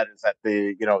problem with that is that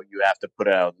you have to put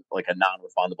out like a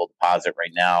non-refundable deposit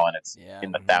right now, and it's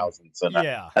in the thousands. And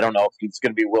I don't know if he's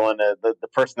going to be willing to. The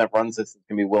person that runs this is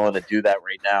going to be willing to do that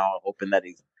right now, hoping that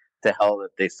he's to hell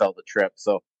that they sell the trip.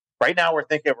 So right now we're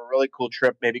thinking of a really cool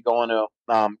trip, maybe going to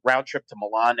round trip to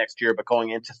Milan next year, but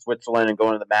going into Switzerland and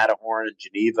going to the Matterhorn and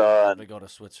Geneva and go to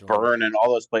Switzerland, Bern and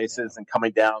all those places, and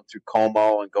coming down through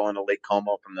Como and going to Lake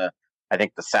Como from I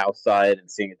think the south side,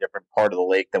 and seeing a different part of the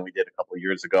lake than we did a couple of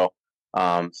years ago.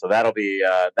 So that'll be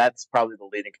that's probably the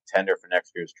leading contender for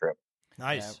next year's trip.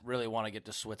 Nice. Yeah, I really want to get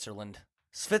to Switzerland.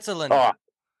 Switzerland. Oh,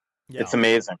 it's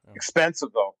amazing. Expensive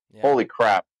though. Yeah. Holy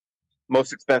crap.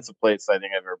 Most expensive place I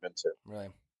think I've ever been to. Really?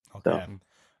 Okay.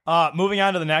 Moving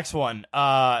on to the next one.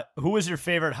 Who was your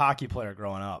favorite hockey player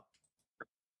growing up?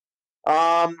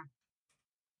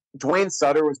 Dwayne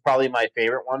Sutter was probably my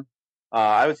favorite one.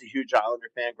 I was a huge Islander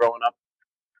fan growing up.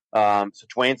 So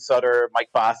Dwayne Sutter, Mike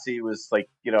Bossy was like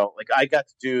I got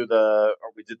to do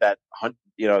we did that hunt,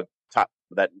 NHL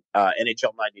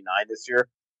 99 this year.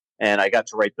 And I got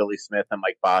to write Billy Smith and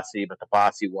Mike Bossy, but the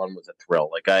Bossy one was a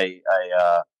thrill. Like the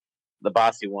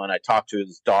Bossy one, I talked to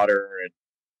his daughter, and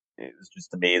it was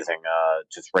just amazing.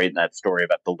 Just writing that story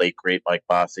about the late great Mike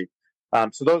Bossy.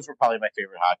 So those were probably my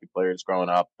favorite hockey players growing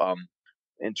up.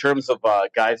 In terms of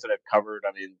guys that I've covered,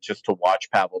 I mean, just to watch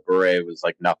Pavel Bure was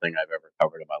like nothing I've ever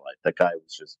covered in my life. That guy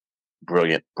was just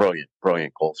brilliant goal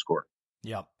scorer.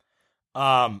 Yep.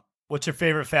 What's your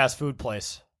favorite fast food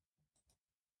place?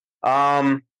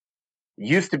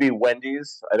 Used to be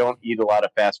Wendy's. I don't eat a lot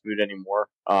of fast food anymore.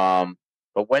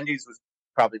 But Wendy's was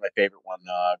probably my favorite one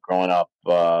growing up.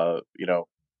 Right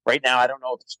now I don't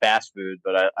know if it's fast food,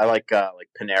 but I like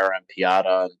Panera and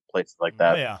Piata and places like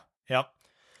that. Oh, yeah. Yep.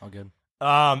 All good.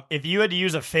 If you had to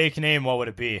use a fake name, what would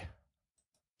it be?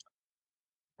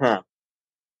 Pavel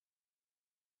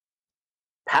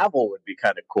would be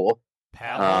kind of cool.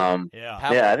 Pavel? Pavel.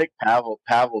 Yeah, I think Pavel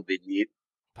would be neat.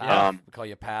 Pav. We call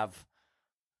you Pav.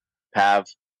 Pav.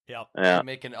 Yep. Yeah. You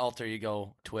make an alter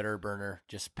ego Twitter burner,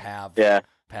 just Pav. Yeah.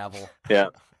 Pavel. Yeah.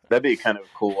 That'd be kind of a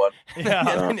cool one.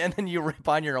 Yeah. and then you rip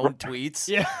on your own tweets.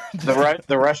 Yeah.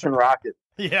 The Russian rocket.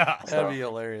 Yeah. That'd be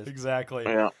hilarious. Exactly.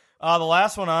 Yeah. The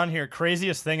last one on here,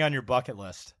 craziest thing on your bucket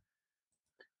list.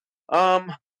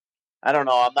 I don't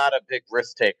know. I'm not a big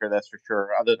risk taker, that's for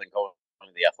sure, other than going to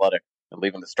the Athletic and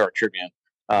leaving the Star Tribune.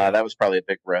 That was probably a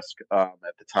big risk at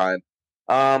the time.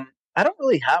 I don't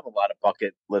really have a lot of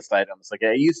bucket list items. Like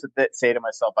I used to say to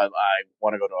myself, I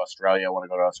want to go to Australia. I want to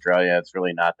go to Australia. It's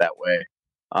really not that way.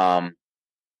 I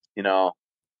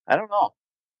don't know.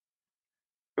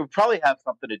 It would probably have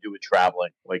something to do with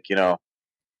traveling. Like,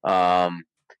 how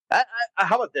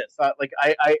about this?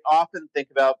 I often think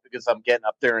about, because I'm getting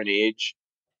up there in age,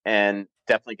 and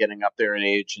definitely getting up there in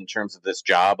age in terms of this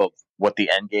job, of what the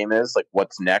end game is, like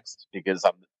what's next, because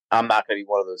I'm not going to be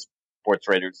one of those sports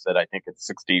writers that I think at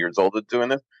 60 years old is doing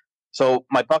this. So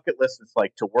my bucket list is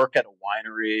like to work at a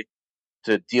winery,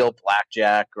 to deal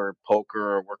blackjack or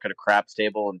poker, or work at a craps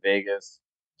table in Vegas,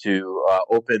 to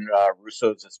open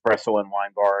Russo's Espresso and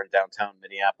Wine Bar in downtown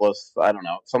Minneapolis. I don't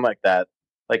know, something like that.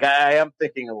 Like I am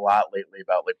thinking a lot lately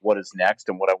about like what is next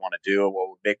and what I want to do and what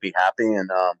would make me happy.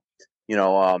 And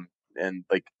and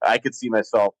like I could see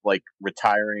myself like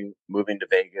retiring, moving to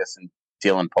Vegas, and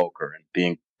dealing poker and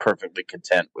being perfectly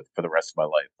content for the rest of my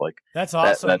life. Like that's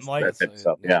awesome. That's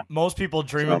stuff. Yeah. Most people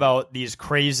dream about these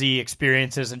crazy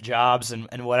experiences and jobs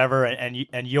and whatever, and you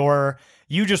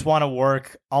just want to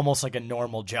work almost like a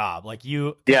normal job. Like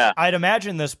I'd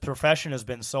imagine this profession has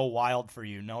been so wild for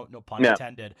you. No pun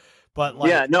intended. But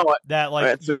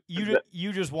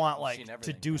you just want like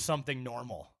to do something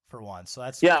normal for once. So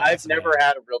that's I've never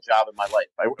had a real job in my life.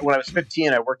 When I was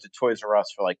 15, I worked at Toys R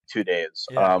Us for like 2 days.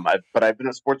 Yeah. But I've been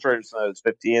a sports writer since I was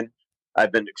 15.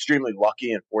 I've been extremely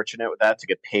lucky and fortunate with that to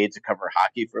get paid to cover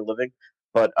hockey for a living.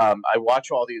 But I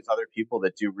watch all these other people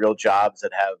that do real jobs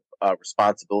that have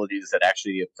responsibilities that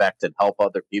actually affect and help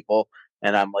other people,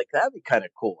 and I'm like, that'd be kind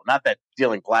of cool. Not that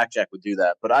dealing blackjack would do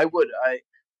that, but I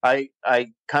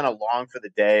kind of long for the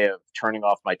day of turning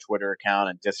off my Twitter account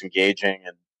and disengaging,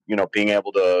 and being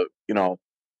able to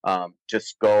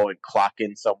just go and clock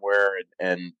in somewhere,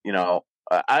 and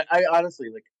I honestly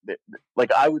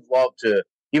like I would love to,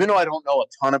 even though I don't know a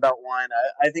ton about wine,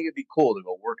 I think it'd be cool to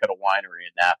go work at a winery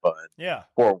in Napa and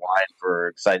pour wine for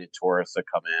excited tourists that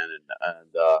come in,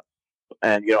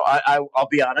 and I'll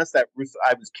be honest, that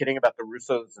I was kidding about the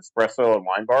Russo's Espresso and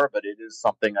Wine Bar, but it is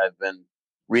something I've been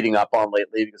reading up on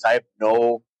lately, because I have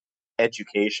no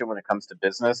education when it comes to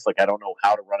business. Like I don't know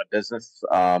how to run a business.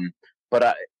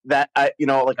 but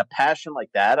like a passion like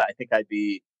that, I think I'd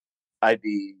be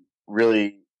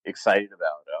really excited about.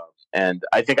 And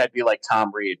I think I'd be like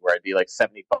Tom Reed, where I'd be like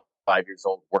 75 years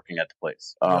old working at the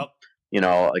place. I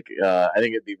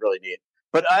think it'd be really neat.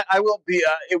 But I will be.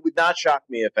 It would not shock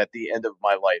me if at the end of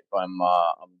my life I'm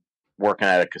working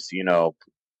at a casino.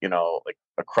 Like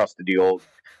across the old,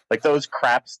 like those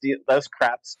craps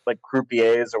like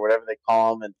croupiers or whatever they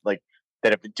call them, and like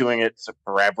that have been doing it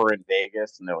forever in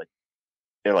Vegas, and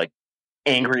they're like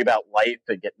angry about life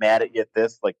and get mad at you at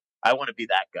this. Like, I want to be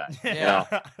that guy.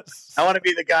 I want to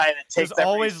be the guy that takes. Just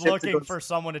always looking for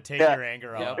someone to take your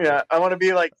anger out. Yeah, I want to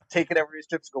be like taking every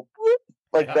strip to go whoop,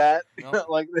 like that.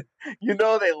 Like they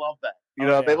love that.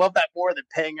 They love that more than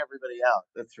paying everybody out.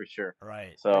 That's for sure.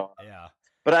 Right. So yeah.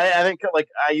 But I think like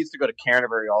I used to go to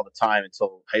Canterbury all the time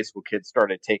until high school kids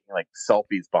started taking like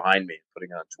selfies behind me and putting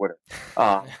it on Twitter.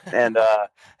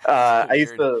 I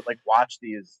used to like watch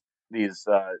these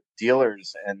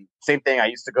dealers, and same thing. I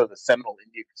used to go to the Seminole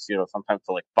India Casino sometimes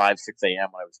till like 5-6 a.m.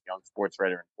 when I was a young sports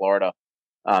writer in Florida.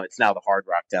 It's now the Hard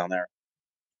Rock down there,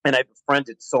 and I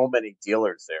befriended so many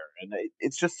dealers there, and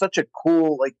it's just such a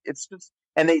cool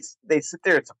and they sit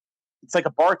there. It's like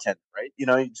a bartender, right? You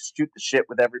just shoot the shit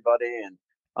with everybody, and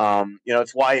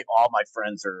it's why all my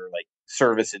friends are like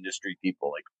service industry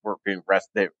people, like working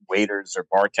waiters or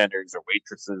bartenders or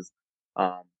waitresses.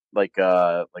 Like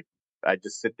I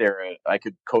just sit there. I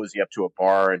could cozy up to a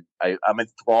bar, and I'm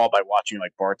enthralled by watching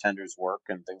like bartenders work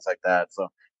and things like that. So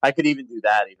I could even do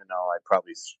that, even though I'd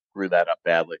probably screw that up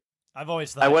badly. I've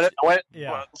always thought. I went.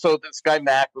 Yeah. So this guy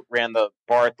Mac ran the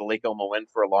bar at the Lake Elmo Inn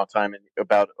for a long time, and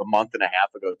about a month and a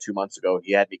half ago, 2 months ago,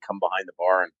 he had me come behind the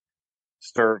bar and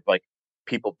serve like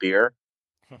people beer.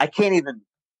 I can't even.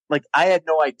 Like, I had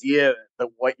no idea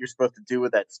what you're supposed to do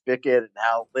with that spigot and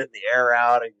how letting the air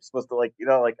out, and you're supposed to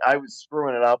I was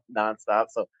screwing it up nonstop.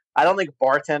 So I don't think a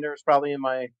bartender is probably in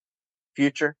my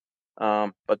future.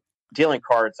 But dealing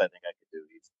cards, I think I could do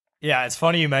easy. Yeah, it's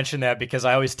funny you mentioned that, because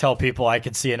I always tell people I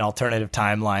could see an alternative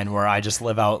timeline where I just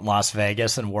live out in Las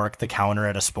Vegas and work the counter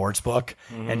at a sports book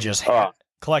and just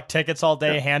collect tickets all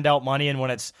day, hand out money, and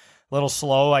when it's a little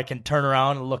slow, I can turn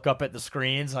around and look up at the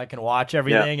screens, and I can watch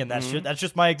everything, and that's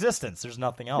just my existence. There's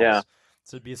nothing else. Yeah.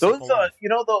 So it'd be a simple life.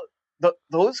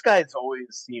 Those guys always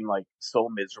seem like so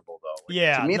miserable, though.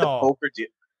 To me, the poker deal,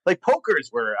 poker is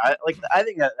where I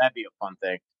think that'd be a fun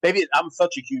thing. Maybe I'm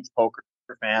such a huge poker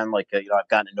fan. I've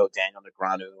gotten to know Daniel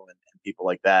Negreanu and people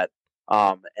like that.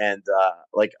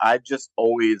 I've just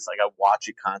always I watch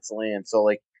it constantly, and so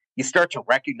you start to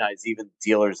recognize even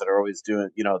dealers that are always doing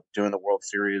the World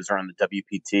Series or on the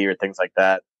WPT or things like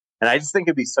that. And I just think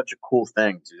it'd be such a cool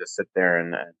thing to just sit there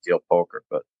and deal poker.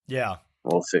 But yeah,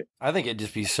 we'll see. I think it'd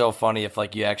just be so funny if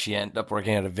you actually end up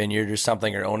working at a vineyard or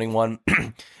something, or owning one,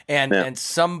 and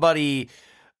somebody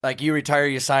you retire,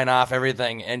 you sign off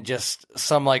everything, and just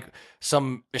some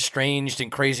estranged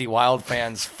and crazy Wild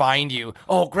fans find you.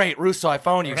 Oh, great, Russo, I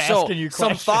found you. So,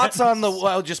 some thoughts on the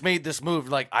Wild just made this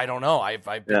move. I don't know. I've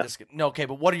been this. No, okay,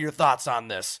 but what are your thoughts on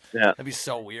this? Yeah, that'd be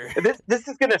so weird. This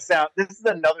is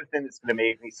another thing that's gonna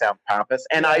make me sound pompous,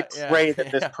 and I pray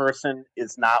that this person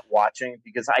is not watching,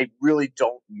 because I really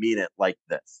don't mean it like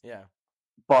this. Yeah,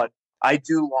 but I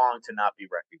do long to not be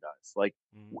recognized.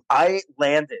 I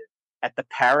landed at the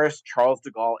Paris Charles de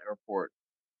Gaulle airport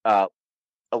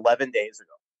 11 days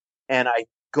ago, and I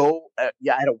go. I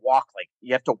had to walk.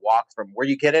 You have to walk from where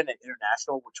you get in at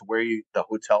International to where the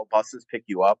hotel buses pick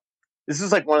you up. This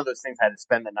is one of those things I had to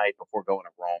spend the night before going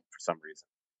to Rome for some reason.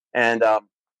 And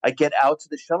I get out to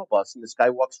the shuttle bus, and this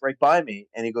guy walks right by me,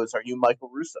 and he goes, "Are you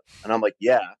Michael Russo?" And I'm like,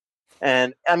 "Yeah."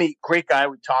 And I mean, great guy.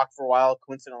 We talked for a while.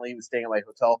 Coincidentally, he was staying at my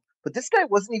hotel. But this guy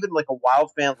wasn't even a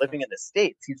Wild fan living in the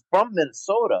States. He's from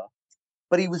Minnesota,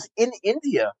 but he was in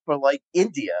India for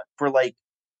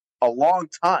a long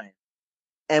time,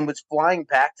 and was flying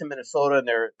back to Minnesota, and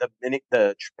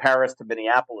the Paris to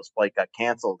Minneapolis flight got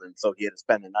canceled, and so he had to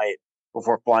spend the night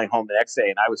before flying home the next day.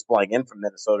 And I was flying in from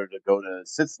Minnesota to go to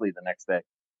Sicily the next day.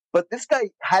 But this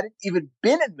guy hadn't even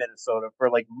been in Minnesota for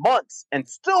months, and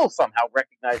still somehow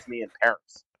recognized me in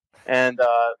Paris. And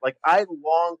I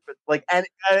long for and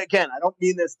again, I don't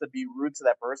mean this to be rude to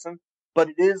that person, but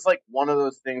it is one of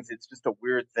those things. It's just a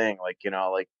weird thing,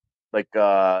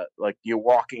 you're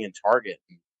walking in Target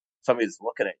and somebody's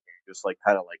looking at you, just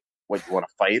kind of what, you want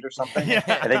to fight or something? Yeah.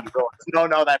 And then you go,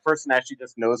 no, that person actually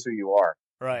just knows who you are.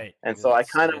 Right. And so I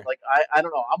kind of I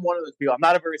don't know. I'm one of those people. I'm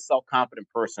not a very self-confident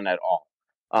person at all.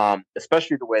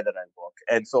 Especially the way that I look.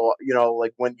 And so,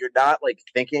 when you're not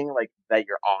thinking that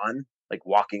you're on,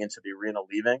 walking into the arena,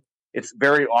 leaving, it's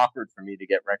very awkward for me to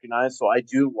get recognized. So I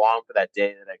do long for that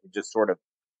day that I can just sort of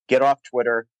get off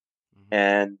Twitter,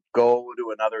 and go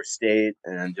to another state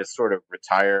and just sort of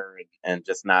retire and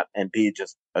just not and be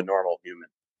just a normal human.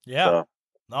 Yeah. So,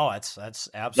 no, that's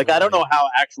absolutely. like, I don't know how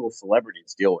actual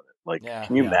celebrities deal with it. Like, Yeah.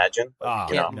 can you imagine? Oh,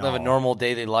 They can't live a normal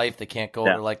daily life. They can't go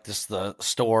to like the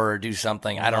store or do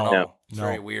something. I don't know. Yeah. It's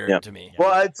very weird to me.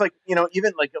 Well, it's like,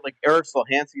 even like Eric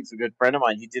Solhansky's a good friend of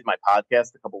mine. He did my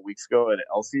podcast a couple weeks ago at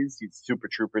Elsie's. He's Super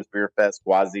Troopers, Beer Fest,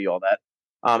 Quasi, all that.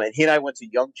 And he and I went to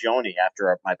Young Joni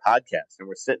after my podcast, and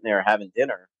we're sitting there having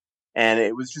dinner, and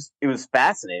it was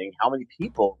fascinating how many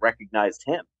people recognized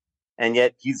him, and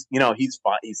yet he's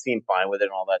fine, he's seen fine with it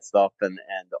and all that stuff and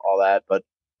all that. But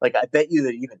like, I bet you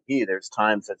that even there's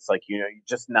times that's like, you're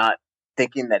just not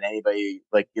thinking that anybody,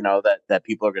 like, that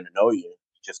people are going to know you.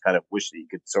 You just kind of wish that you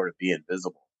could sort of be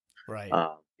invisible. Right.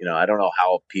 I don't know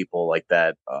how people like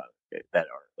that that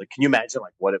are like. Can you imagine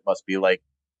like what it must be like?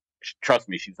 Trust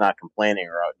me, she's not complaining,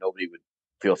 or nobody would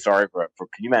feel sorry for her.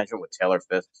 Can you imagine what Taylor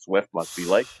Swift must be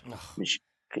like?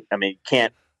 I mean,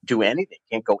 can't do anything,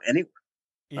 can't go anywhere.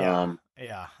 Yeah.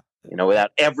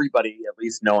 Without everybody at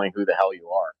least knowing who the hell you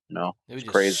are. It's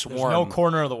crazy. There's no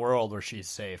corner of the world where she's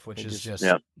safe, which is just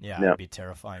it'd be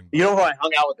terrifying. You know who I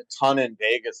hung out with a ton in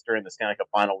Vegas during the Stanley Cup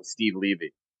Final was Steve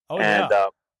Levy. Oh,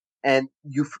 and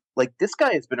you like, this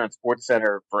guy has been on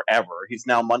SportsCenter forever. He's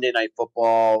now Monday Night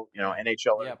Football,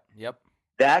 NHL. Yep.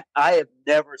 That I've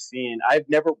never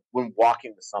been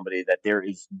walking with somebody that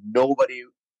there's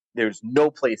no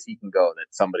place he can go that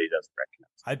somebody doesn't recognize.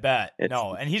 I bet.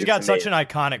 And he's got such an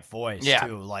iconic voice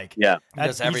too. Like,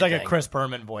 he's like a Chris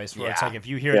Berman voice where it's like, if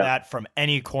you hear that from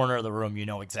any corner of the room, you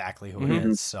know exactly who it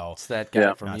is. So it's that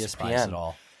guy from not ESPN surprised at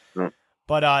all.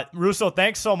 But Russo,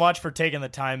 thanks so much for taking the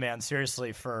time, man.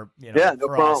 Seriously, for no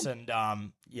for us, and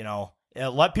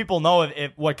let people know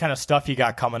what kind of stuff you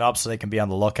got coming up so they can be on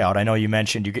the lookout. I know you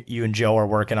mentioned you and Joe are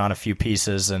working on a few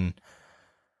pieces, and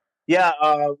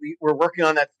we're working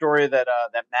on that story that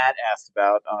Matt asked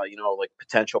about. Like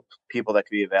potential people that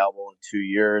could be available in 2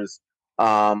 years.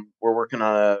 We're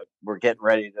getting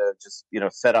ready to just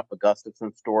set up a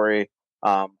Gustafson story.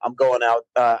 I'm going out.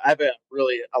 I have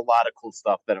a lot of cool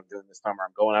stuff that I'm doing this summer.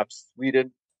 I'm going out to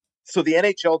Sweden. So the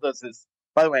NHL does this.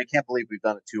 By the way, I can't believe we've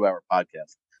done a 2-hour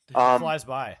podcast. It flies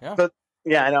by.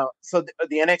 Yeah, I know. So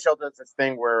the NHL does this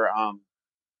thing where,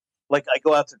 like, I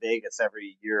go out to Vegas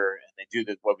every year and they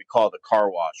do what we call the car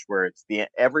wash, where it's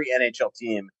every NHL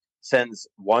team sends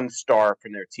one star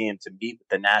from their team to meet with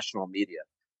the national media.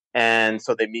 And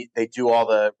so they do all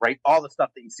the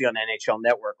stuff that you see on NHL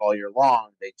Network all year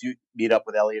long. They do meet up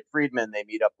with Elliot Friedman. They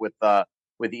meet up with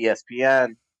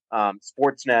ESPN,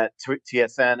 Sportsnet,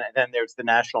 TSN, and then there's the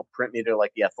national print media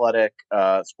like The Athletic,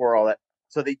 Score, all that.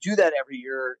 So they do that every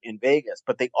year in Vegas,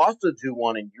 but they also do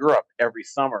one in Europe every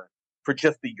summer for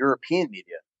just the European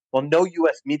media. Well, no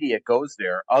U.S. media goes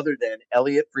there other than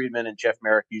Elliot Friedman and Jeff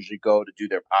Merrick usually go to do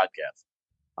their podcast.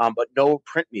 But no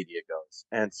print media goes.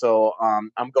 And so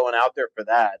I'm going out there for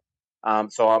that.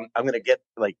 So I'm going to get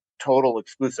like total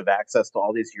exclusive access to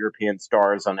all these European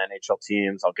stars on NHL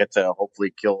teams. I'll get to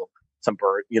hopefully kill some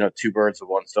two birds with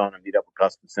one stone and meet up with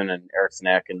Gustafson and Eriksson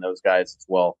Ek and those guys as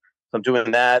well. So I'm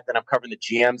doing that. Then I'm covering the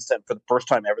GMs. And for the first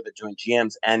time ever, they're doing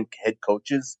GMs and head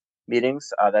coaches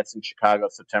meetings. That's in Chicago,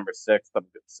 September 6th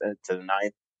to the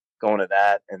 9th, going to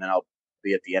that. And then I'll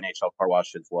be at the NHL car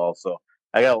wash as well. So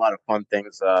I got a lot of fun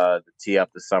things to tee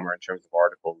up this summer in terms of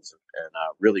articles and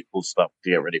really cool stuff to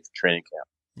get ready for training camp.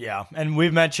 Yeah, and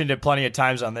we've mentioned it plenty of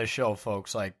times on this show,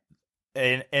 folks. Like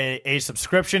a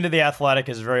subscription to The Athletic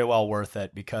is very well worth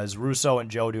it because Russo and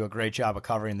Joe do a great job of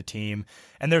covering the team.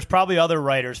 And there's probably other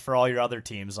writers for all your other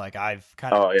teams. Like I've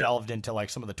kind of delved into like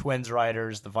some of the Twins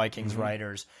writers, the Vikings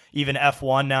writers. Even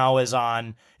F1 now is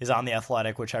on The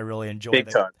Athletic, which I really enjoy. Big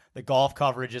time. The golf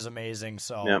coverage is amazing.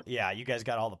 So yeah, you guys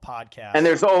got all the podcasts. And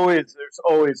there's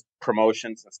always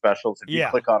promotions and specials. If you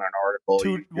click on an article,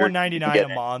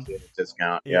 $1.99 a month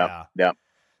discount. Yeah,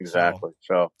 exactly.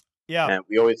 So yeah, and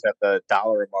we always have the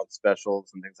 $1 a month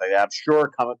specials and things like that. I'm sure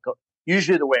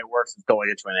usually the way it works is going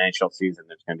into an NHL season,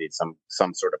 there's going to be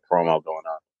some sort of promo going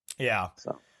on. Yeah.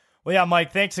 So. Well, yeah,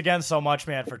 Mike, thanks again so much,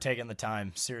 man, for taking the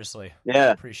time. Seriously.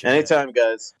 Yeah. Appreciate it. Anytime,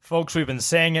 guys. Folks, we've been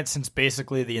saying it since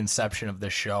basically the inception of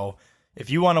this show. If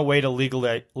you want a way to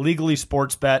legally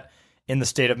sports bet in the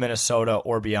state of Minnesota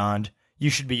or beyond, you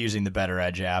should be using the Better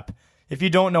Edge app. If you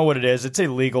don't know what it is, it's a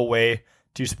legal way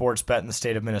to sports bet in the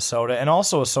state of Minnesota and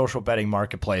also a social betting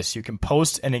marketplace. You can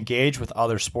post and engage with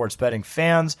other sports betting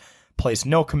fans, place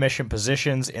no commission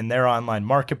positions in their online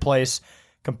marketplace,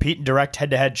 compete in direct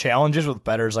head-to-head challenges with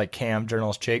bettors like Cam,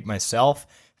 journalist Jake, myself.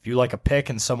 If you like a pick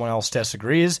and someone else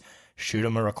disagrees, shoot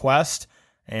them a request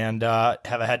and have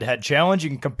a head-to-head challenge. You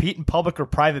can compete in public or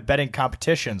private betting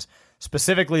competitions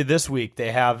Specifically this week,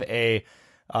 they have a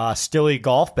Stilly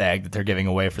golf bag that they're giving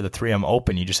away for the 3M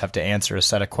Open. You just have to answer a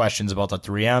set of questions about the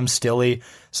 3M, Stilly,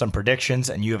 some predictions,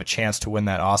 and you have a chance to win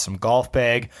that awesome golf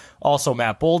bag. Also,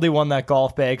 Matt Boldy won that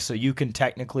golf bag, so you can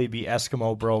technically be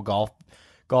Eskimo Bro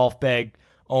golf bag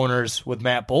owners with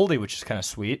Matt Boldy, which is kind of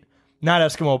sweet. Not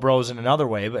Eskimo Bros in another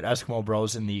way, but Eskimo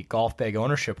Bros in the golf bag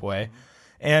ownership way.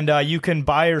 And you can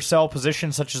buy or sell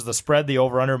positions such as the spread, the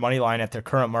over-under money line at their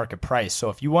current market price. So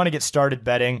if you want to get started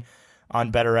betting on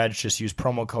Better Edge, just use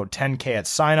promo code 10K at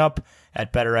sign up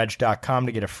at betteredge.com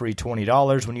to get a free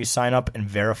 $20 when you sign up and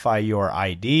verify your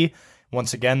ID.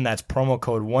 Once again, that's promo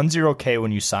code 10K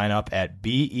when you sign up at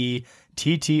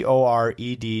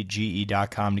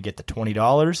bettoredge.com to get the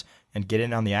 $20 and get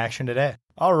in on the action today.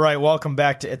 All right, welcome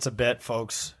back to It's a Bit,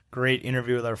 folks. Great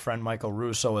interview with our friend Michael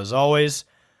Russo, as always.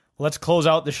 Let's close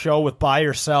out the show with buy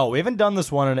or sell. We haven't done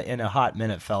this one in a hot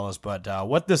minute, fellas, but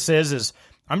what this is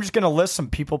I'm just going to list some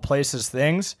people, places,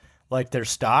 things, like their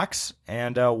stocks,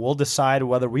 and we'll decide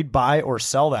whether we'd buy or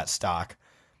sell that stock.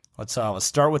 Let's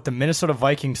start with the Minnesota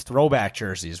Vikings throwback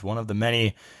jerseys, one of the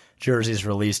many jerseys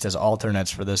released as alternates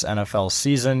for this NFL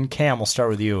season. Cam, we'll start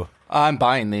with you. I'm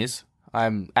buying these.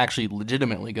 I'm actually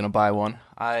legitimately going to buy one.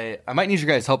 I might need your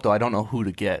guys' help, though. I don't know who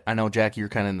to get. I know, Jackie, you're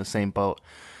kind of in the same boat,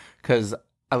 because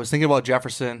I was thinking about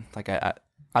Jefferson. Like,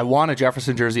 I want a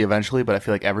Jefferson jersey eventually, but I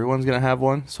feel like everyone's going to have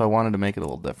one, so I wanted to make it a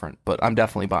little different. But I'm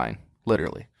definitely buying,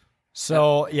 literally.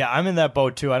 So, yeah, I'm in that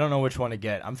boat, too. I don't know which one to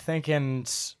get. I'm thinking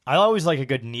I always like a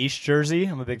good niche jersey.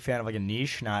 I'm a big fan of like a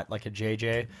niche, not like a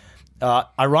JJ.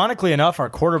 Ironically enough, our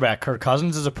quarterback, Kirk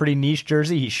Cousins, is a pretty niche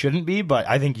jersey. He shouldn't be, but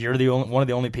I think you're one of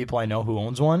the only people I know who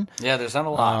owns one. Yeah, there's not a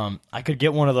lot. I could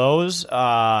get one of those.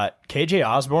 KJ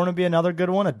Osborne would be another good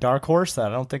one, a dark horse that I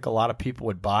don't think a lot of people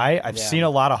would buy. I've seen a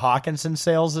lot of Hawkinson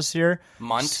sales this year.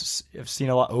 Munt. I've seen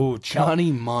a lot. Oh,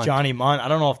 Johnny Munt. Johnny Munt. I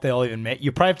don't know if they'll even make.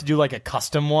 You probably have to do like a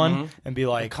custom one and be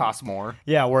like, it costs more.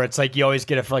 Yeah, where it's like you always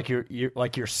get it for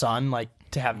like your son, like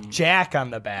to have Jack on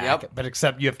the back, but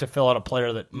except you have to fill out a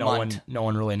player that no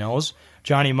one really knows.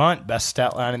 Johnny Munt, best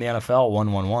stat line in the NFL,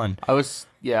 111. I was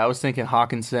thinking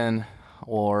Hawkinson,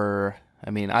 or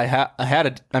I have a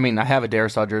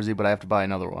Darisaw jersey, but I have to buy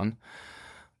another one.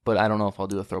 But I don't know if I'll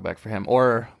do a throwback for him,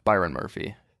 or Byron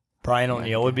Murphy. Brian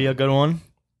O'Neill would be a good one.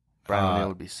 Brian O'Neill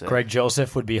would be sick. Greg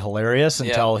Joseph would be hilarious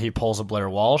until he pulls a Blair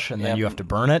Walsh, and then you have to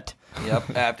burn it.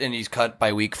 Yep, and he's cut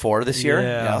by week 4 this year.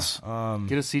 Yeah. Yes. Get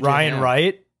a CJ Ryan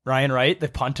Ham. Ryan Wright, the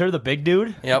punter, the big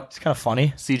dude. Yep. It's kind of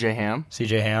funny. CJ Ham.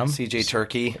 CJ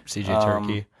Turkey. CJ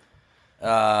Turkey.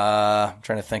 I'm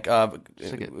trying to think.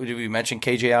 Did we mention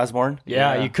KJ Osborne?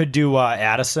 Yeah, you could do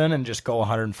Addison and just go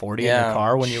 140 in your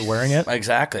car when you're wearing it.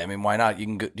 Exactly. Why not? You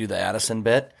can do the Addison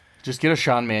bit. Just get a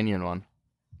Sean Mannion one.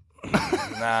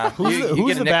 Nah.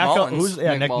 Who's the backup?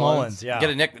 Nick Mullins. Yeah.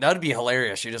 Get a Nick. That would be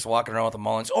hilarious. You're just walking around with a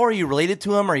Mullins. Oh, are you related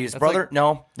to him? Are you his brother?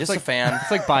 No, just a fan. It's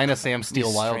like buying a Sam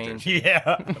Steele Wild jersey.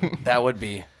 Yeah. That would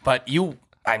be. But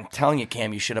I'm telling you,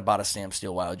 Cam, you should have bought a Sam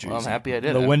Steele Wild jersey. Well, I'm happy I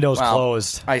did. The window's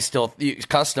closed. You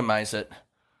customize it.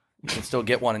 You can still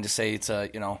get one and just say it's a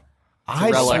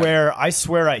I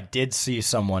swear I did see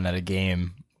someone at a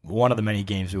game, one of the many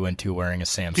games we went to, wearing a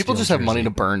Sam Steele People just jersey. have money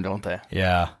to burn, don't they?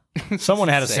 Yeah. Someone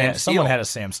had a Sam Steele Might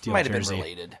have jersey. been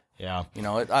related. Yeah.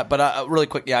 But really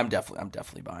quick, I'm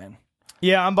definitely buying.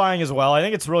 Yeah, I'm buying as well. I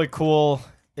think it's really cool.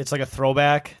 It's like a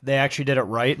throwback. They actually did it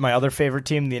right. My other favorite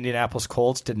team, the Indianapolis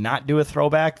Colts, did not do a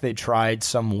throwback. They tried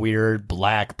some weird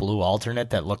black-blue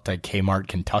alternate that looked like Kmart,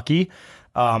 Kentucky.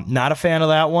 Not a fan of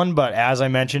that one, but as I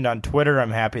mentioned on Twitter,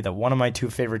 I'm happy that one of my 2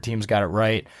 favorite teams got it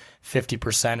right.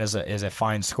 50% is a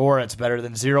fine score. It's better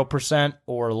than 0%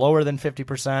 or lower than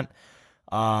 50%.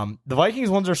 The Vikings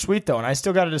ones are sweet, though, and I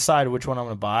still got to decide which one I'm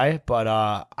going to buy, but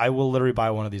I will literally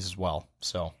buy one of these as well.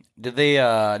 So, did they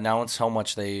announce how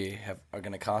much they are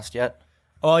going to cost yet?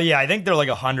 Oh, yeah, I think they're like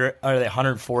 100. Are they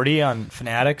 140 on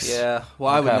Fanatics? Yeah,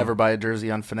 well, I would never buy a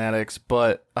jersey on Fanatics,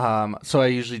 but so I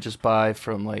usually just buy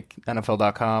from like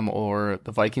NFL.com or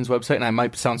the Vikings website, and I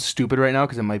might sound stupid right now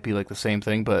because it might be like the same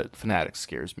thing, but Fanatics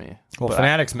scares me. Well, but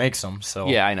Fanatics makes them, so.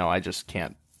 Yeah, I know, I just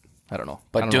can't. I don't know.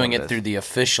 But doing it through the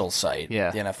official site, the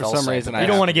NFL for some site. reason, you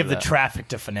don't want to give the traffic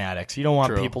to Fanatics. You don't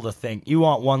want people to think. You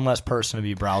want one less person to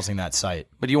be browsing that site.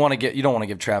 But you don't want to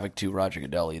give traffic to Roger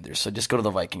Goodell either. So just go to the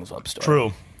Vikings web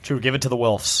store. True. Give it to the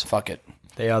Wilfs. Fuck it.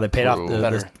 They paid off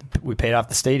we paid off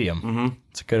the stadium. Mm-hmm.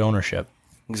 It's a good ownership.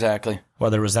 Exactly.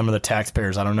 Whether it was them or the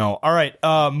taxpayers, I don't know. All right,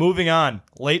 moving on.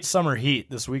 Late summer heat.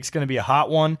 This week's going to be a hot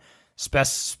one.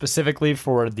 Specifically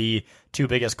for the 2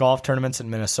 biggest golf tournaments in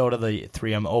Minnesota, the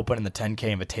 3M Open and the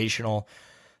 10K Invitational.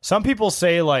 Some people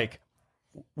say, like,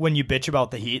 when you bitch about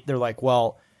the heat, they're like,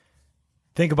 well,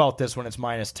 think about this when it's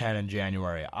minus 10 in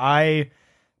January. I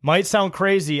might sound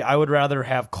crazy. I would rather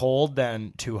have cold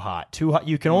than too hot. Too hot.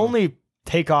 You can only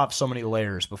take off so many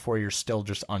layers before you're still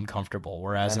just uncomfortable.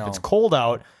 Whereas if it's cold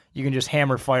out, you can just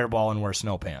hammer Fireball and wear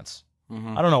snow pants.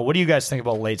 Mhm. I don't know. What do you guys think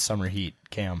about late summer heat,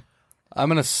 Cam? I'm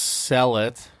gonna sell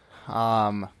it.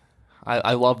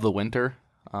 I love the winter.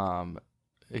 I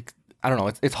don't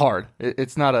know. It's hard.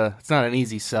 It's not an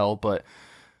easy sell, but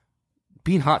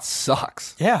being hot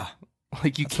sucks. Yeah,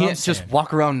 like you That's what I'm can't just saying.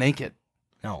 walk around naked.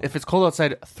 No. If it's cold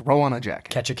outside, throw on a jacket.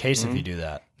 Catch a case if you do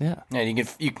that. Yeah. Yeah,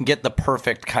 you can get the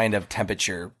perfect kind of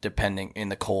temperature depending in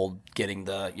the cold, getting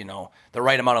the the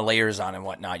right amount of layers on and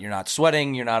whatnot. You're not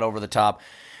sweating, you're not over the top.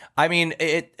 I mean,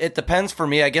 it depends for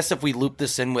me. I guess if we loop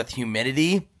this in with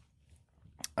humidity,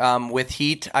 with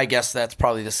heat, I guess that's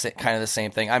probably kind of the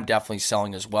same thing. I'm definitely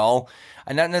selling as well.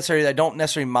 I don't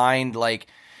necessarily mind like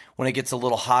when it gets a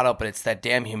little hot up, but it's that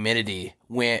damn humidity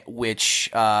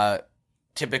which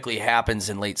typically happens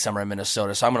in late summer in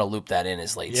Minnesota. So I'm going to loop that in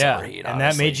as late summer heat. And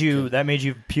honestly. that made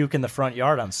you puke in the front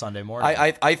yard on Sunday morning.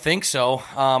 I think so.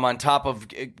 On top of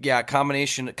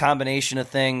combination of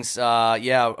things.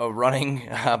 Running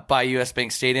by US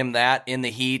Bank Stadium, that in the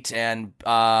heat, and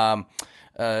then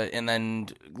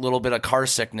a little bit of car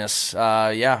sickness.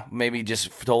 Maybe just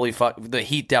totally the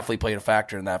heat definitely played a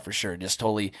factor in that for sure. Just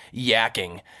totally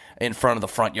yakking in front of the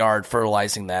front yard,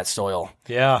 fertilizing that soil.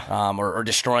 Yeah. Or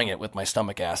destroying it with my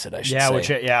stomach acid, I should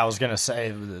say. I was gonna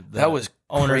say that was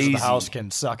owners crazy. of the house can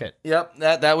suck it. Yep,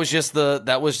 that was just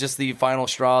the final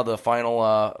straw, the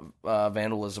final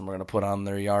vandalism we're gonna put on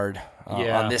their yard,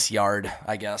 on this yard,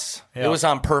 I guess. Yep. It was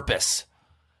on purpose,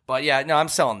 but I'm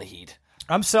selling the heat.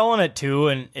 I'm selling it too,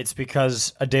 and it's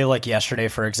because a day like yesterday,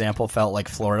 for example, felt like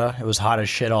Florida. It was hot as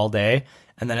shit all day,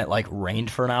 and then it like rained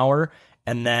for an hour,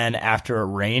 and then after it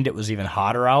rained, it was even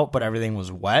hotter out, but everything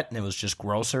was wet, and it was just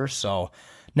grosser. So,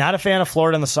 not a fan of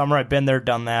Florida in the summer. I've been there,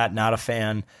 done that. Not a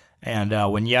fan. And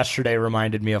when yesterday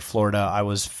reminded me of Florida, I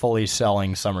was fully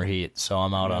selling summer heat, so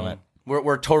I'm out on it.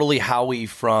 We're totally Howie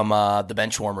from the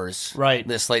Benchwarmers. Right.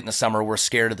 This late in the summer, we're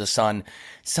scared of the sun.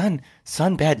 Sun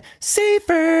bad.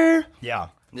 Safer. Yeah.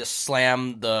 Just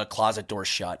slam the closet door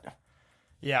shut.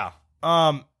 Yeah.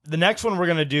 The next one we're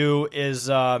going to do is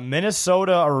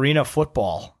Minnesota Arena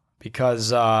Football,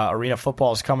 because Arena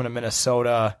Football is coming to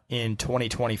Minnesota in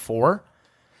 2024.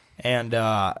 And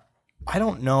I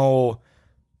don't know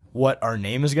what our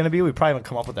name is going to be. We probably haven't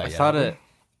come up with that yet.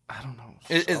 I don't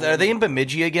know. Are they in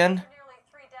Bemidji again?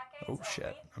 Oh,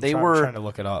 shit. I'm trying to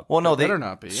look it up. Well, no, they better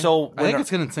not be. So I think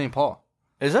it's in St. Paul.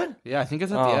 Is it? Yeah, I think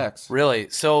it's at the X. Really?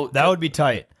 So that would be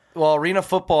tight. Well, Arena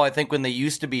Football, I think when they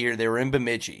used to be here, they were in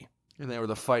Bemidji. And they were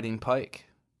the Fighting Pike.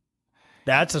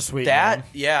 That's a sweet name.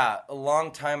 Yeah, a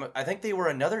long time. I think they were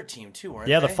another team too, weren't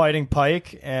Yeah, they? the Fighting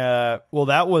Pike. Well,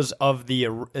 that was of the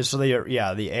the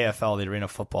AFL, the Arena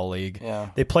Football League. Yeah.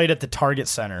 They played at the Target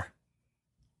Center,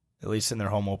 at least in their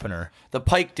home opener. The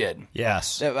Pike did.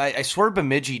 Yes. I swear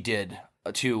Bemidji did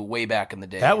too, way back in the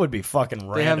day. That would be fucking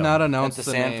random. They have not announced at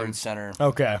the name. Sanford Center.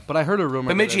 Okay. But I heard a rumor.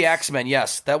 Bemidji Axemen,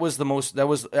 yes. That was the most. That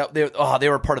was they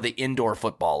were part of the indoor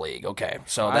football league. Okay,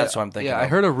 so that's what I'm thinking. Yeah, of. I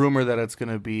heard a rumor that it's going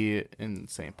to be in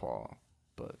St. Paul,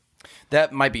 but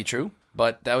that might be true.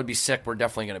 But that would be sick. We're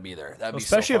definitely going to be there. That'd be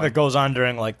especially so fun. if it goes on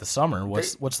during like the summer.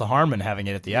 What's the harm in having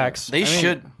it at the X? They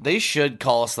should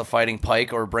call us the Fighting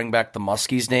Pike, or bring back the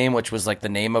Muskies name, which was like the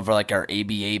name of like our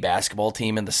ABA basketball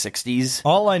team in the 60s.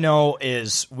 All I know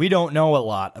is we don't know a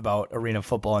lot about arena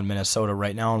football in Minnesota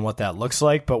right now and what that looks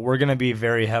like, but we're going to be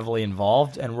very heavily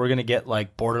involved, and we're going to get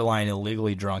like borderline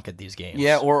illegally drunk at these games.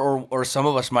 Yeah, or some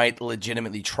of us might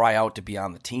legitimately try out to be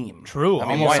on the team. True. I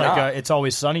mean, almost why like not? It's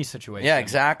Always Sunny situation. Yeah,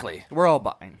 exactly. We're all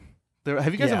buying.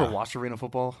 Have you guys Yeah. ever watched arena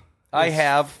football? I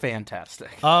have.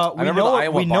 Fantastic. We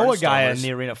know a guy in Barnstormers.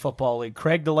 the Arena Football League,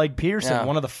 Craig the Leg Peterson, Yeah.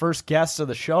 one of the first guests of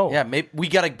the show. Yeah, maybe we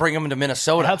got to bring him to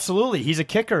Minnesota. Absolutely, he's a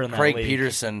kicker in that Craig league.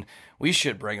 Peterson. We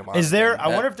should bring him on. Is there? man. I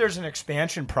wonder if there's an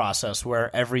expansion process where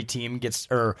every team gets,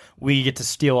 or we get to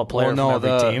steal a player no, from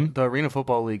every team. the Arena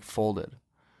Football League folded.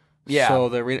 Yeah. So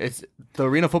the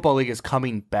Arena Football League is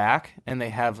coming back, and they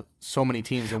have so many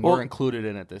teams, and we're included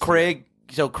in it this year.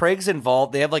 So Craig's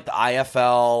involved. They have like the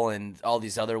IFL and all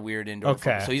these other weird indoor.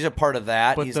 Okay. So he's a part of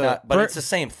that. But He's the- not. But Br- it's the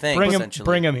same thing. Bring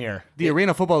essentially. him here. The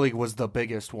Arena Football League was the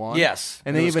biggest one. Yes,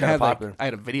 and it they was even kinda had popular. I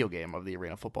had a video game of the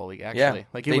Arena Football League. Actually, Yeah,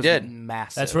 it they was did.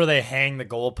 massive. That's where they hang the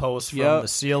goalposts from Yep. the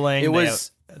ceiling. It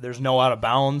was- There's no out of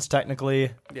bounds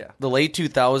technically. Yeah. The late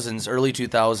 2000s, early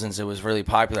 2000s, it was really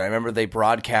popular. I remember they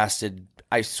broadcasted.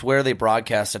 I swear they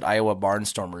broadcasted Iowa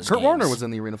Barnstormers. Kurt games. Warner was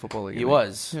in the Arena Football League. He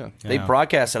was. Yeah. They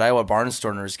broadcasted Iowa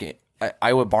Barnstormers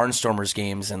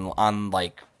games and on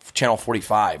like Channel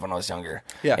 45 when I was younger.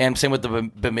 Yeah. And same with the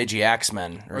Bemidji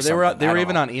Axemen. Or they were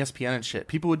even on ESPN and shit.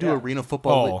 People would do arena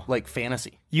football like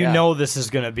fantasy. You know this is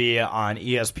going to be on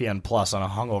ESPN Plus on a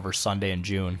hungover Sunday in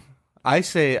June. I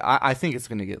think it's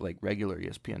going to get like regular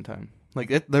ESPN time. Like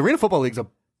the arena football league's a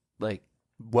like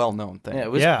well-known thing.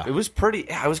 Yeah, it was pretty.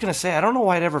 I was gonna say I don't know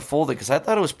why it ever folded because I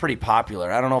thought it was pretty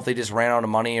popular. I don't know if they just ran out of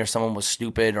money or someone was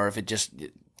stupid or if it just.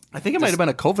 I think it might have been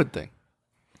a COVID thing.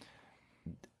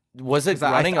 Was it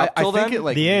running up till then? It,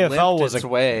 like, the AFL was its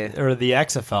way, or the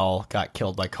XFL got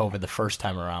killed by COVID the first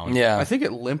time around. Yeah, I think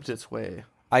it limped its way.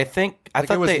 I thought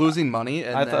it was losing money.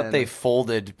 And thought they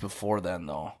folded before then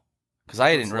though. Because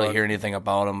I didn't really hear anything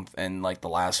about them in like the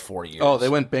last 4 years. Oh, they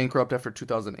went bankrupt after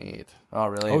 2008. Oh,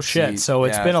 really? Oh shit! So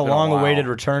it's been a long-awaited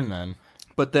return then.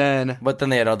 But then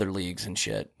they had other leagues and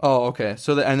shit. Oh, okay.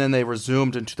 So and then they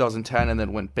resumed in 2010 and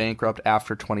then went bankrupt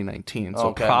after 2019.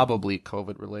 So probably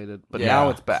COVID related. But now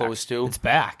it's back. Close to. It's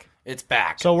back. It's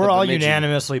back. So we're all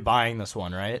unanimously buying this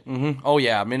one, right? Mm-hmm. Oh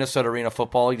yeah, Minnesota Arena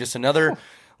Football League, just another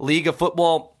league of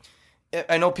football.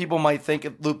 I know people might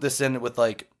loop this in with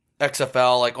like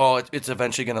XFL, like, oh, it's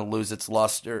eventually going to lose its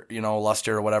luster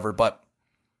or whatever, but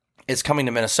it's coming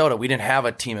to Minnesota. We didn't have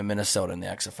a team in Minnesota in the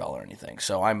XFL or anything,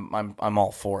 so I'm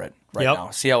all for it now.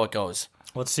 See how it goes.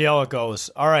 Let's see how it goes.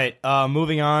 All right,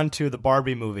 moving on to the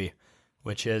Barbie movie,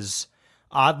 which is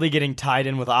oddly getting tied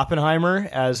in with Oppenheimer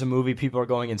as a movie people are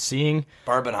going and seeing.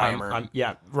 Barbenheimer.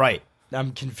 Yeah, right.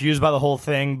 I'm confused by the whole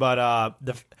thing, but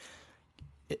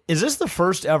is this the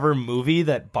first ever movie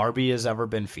that Barbie has ever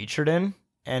been featured in?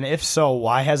 And if so,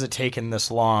 why has it taken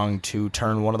this long to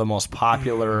turn one of the most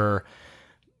popular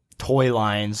toy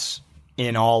lines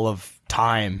in all of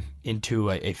time into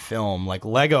a film? Like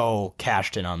Lego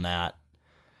cashed in on that.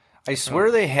 I swear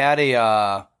they had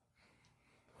a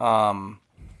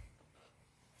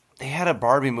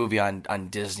Barbie movie on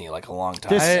Disney like a long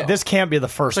time ago. This can't be the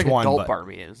first it's like one. Adult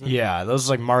Barbie, isn't it? Yeah, those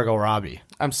are like Margot Robbie.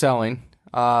 I'm selling,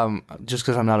 just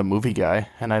because I'm not a movie guy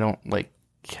and I don't like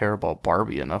care about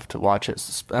Barbie enough to watch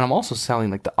it. And I'm also selling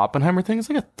like the Oppenheimer thing. It's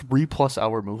like a 3+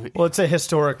 hour movie. Well, it's a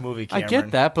historic movie, Cameron. I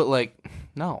get that, but like,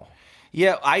 no.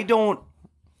 Yeah, I don't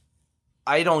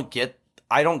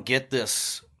get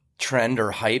this trend or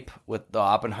hype with the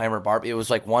Oppenheimer Barbie. It was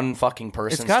like one fucking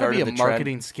person. It's got to be a trend.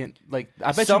 marketing skin. Like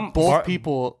I bet you both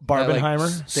people,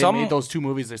 Barbenheimer, they made those two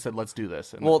movies. They said, "Let's do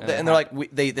this." And they're like,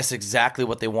 this is exactly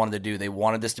what they wanted to do. They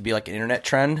wanted this to be like an internet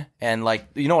trend, and like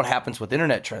you know what happens with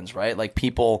internet trends, right? Like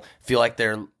people feel like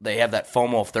they have that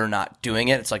FOMO if they're not doing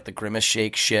it. It's like the grimace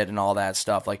shake shit and all that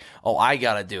stuff. Like, oh, I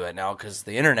gotta do it now because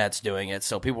the internet's doing it.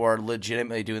 So people are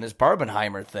legitimately doing this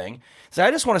Barbenheimer thing. So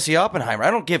I just want to see Oppenheimer. I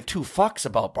don't give two fucks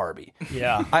about Barbie.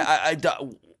 Yeah.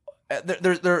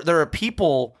 There are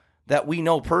people that we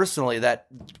know personally that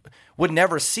would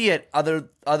never see it other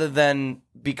than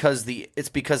because the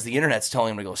internet's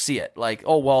telling them to go see it. Like,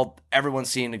 oh well, everyone's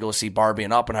seeing to go see Barbie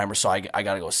and Oppenheimer, so I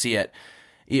got to go see it.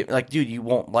 Like, dude, you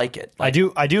won't like it. Like,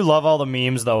 I do love all the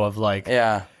memes though of like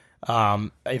a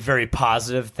very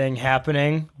positive thing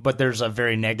happening, but there's a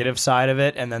very negative side of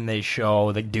it, and then they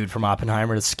show the dude from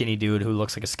Oppenheimer, the skinny dude who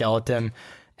looks like a skeleton.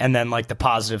 And then, like, the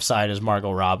positive side is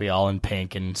Margot Robbie all in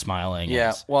pink and smiling.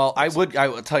 Yeah, well, I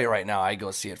will tell you right now, I go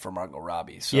see it for Margot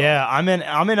Robbie. So. Yeah, I'm in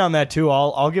on that too.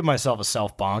 I'll give myself a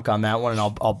self bonk on that one, and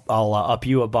I'll up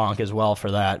you a bonk as well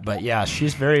for that. But yeah,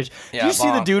 she's very. Did you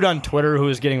see the dude on Twitter who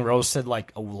was getting roasted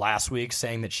like last week,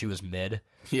 saying that she was mid?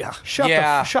 Yeah.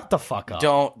 Shut the fuck up.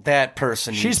 Don't that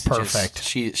person. She's perfect.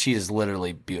 She is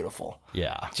literally beautiful.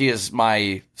 Yeah. She is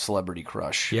my celebrity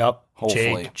crush. Yep.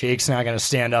 Hopefully. Jake's not going to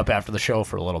stand up after the show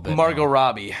for a little bit. Margot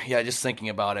Robbie. Yeah, just thinking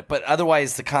about it. But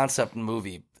otherwise, the concept and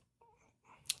movie.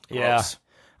 Gross. Yeah.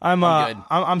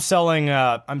 I'm selling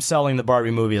the Barbie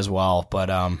movie as well, but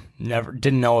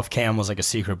didn't know if Cam was like a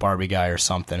secret Barbie guy or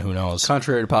something. Who knows?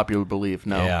 Contrary to popular belief,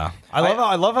 no. Yeah.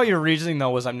 I love how your reasoning though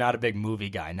was I'm not a big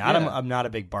movie guy. I'm not a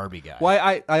big Barbie guy.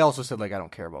 Well, I also said like I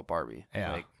don't care about Barbie.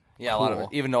 Yeah. Like, yeah, cool. A lot of it.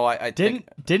 Even though I didn't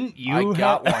you I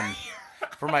got one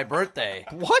for my birthday.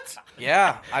 What?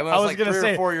 Yeah, I was like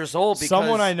 3 or 4 years old. Because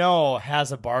someone I know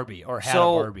has a Barbie or had a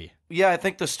Barbie. Yeah, I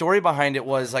think the story behind it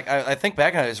was like I think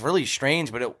back on it, was really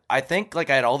strange, but I think like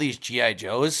I had all these GI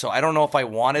Joes, so I don't know if I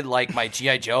wanted like my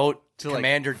GI Joe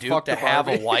Commander Duke to have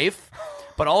a wife.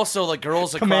 But also the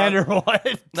girls across, Commander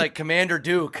what? Like Commander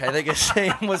Duke. I think his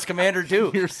name was Commander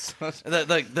Duke. He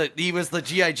was the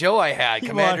GI Joe I had.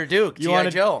 Commander Duke. GI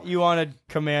Joe. You wanted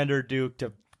Commander Duke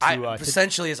to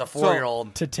essentially as a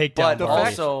 4-year-old to take down. But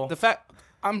also the fact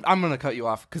I'm going to cut you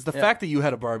off because the fact that you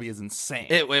had a Barbie is insane.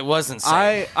 It was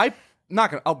insane.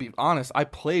 I'll be honest. I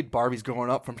played Barbies growing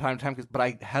up from time to time, but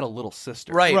I had a little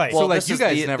sister. Right. So Well, you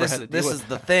guys never had to deal this with is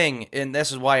the thing, and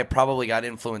this is why I probably got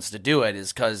influenced to do it,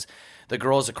 is because the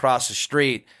girls across the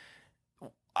street,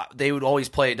 they would always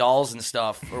play dolls and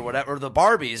stuff or whatever, or the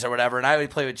Barbies or whatever, and I would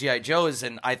play with G.I. Joes,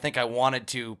 and I think I wanted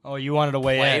to. Oh, you wanted to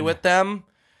play with them,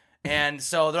 and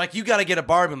so they're like, "You got to get a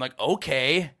Barbie." I'm like,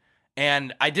 "Okay,"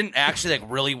 and I didn't actually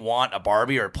like really want a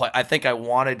Barbie or play. I think I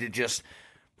wanted to just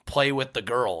play with the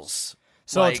girls.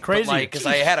 So it's crazy because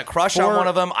I had a crush on one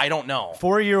of them. I don't know.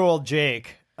 4-year-old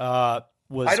Jake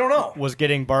was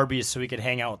getting Barbies so he could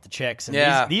hang out with the chicks.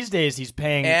 And these days he's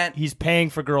paying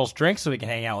for girls' drinks so he can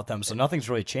hang out with them. So nothing's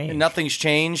really changed. Nothing's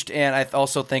changed, and I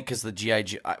also think because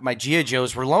my G.I.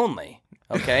 Joes were lonely.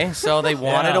 Okay, so they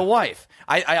wanted a wife.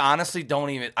 I honestly don't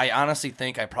even. I honestly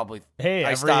think I probably.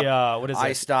 I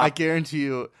stopped. I guarantee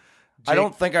you.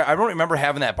 Jake, I don't remember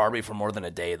having that Barbie for more than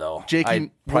a day though. Jake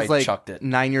was like chucked it.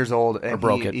 9 years old and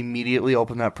broke he it. immediately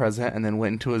opened that present and then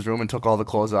went into his room and took all the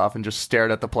clothes off and just stared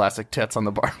at the plastic tits on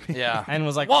the Barbie. Yeah, and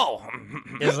was like, "Whoa!"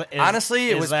 Honestly,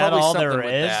 it was that probably all something there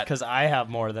with is? that. Because I have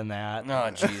more than that. No,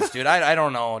 jeez, dude, I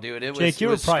don't know, dude. It was Jake, it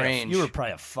was strange. You were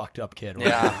probably a fucked up kid. Right?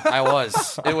 Yeah, I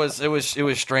was. It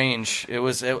was strange.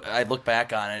 I look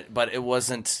back on it, but it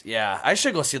wasn't. Yeah, I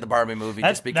should go see the Barbie movie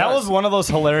just because. That was one of those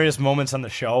hilarious moments on the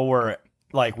show where.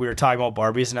 Like, we were talking about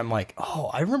Barbies, and I'm like, oh,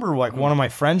 I remember, like, one of my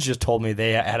friends just told me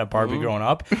they had a Barbie growing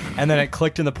up, and then it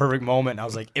clicked in the perfect moment, and I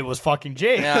was like, it was fucking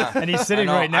Jake. Yeah. And he's sitting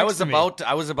right next to me.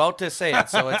 I was about to say it,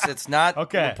 so it's not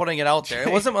okay. Putting it out there.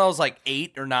 It wasn't when I was, like,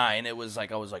 8 or 9. It was,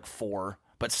 like, I was, like, 4.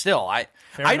 But still, I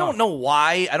don't know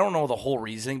why. I don't know the whole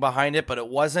reasoning behind it, but it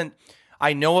wasn't.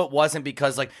 I know it wasn't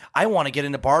because, like, I want to get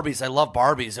into Barbies. I love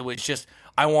Barbies. It was just,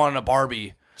 I wanted a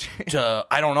Barbie.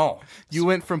 I don't know. You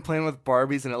went from playing with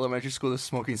Barbies in elementary school to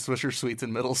smoking Swisher Sweets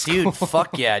in middle school. Dude,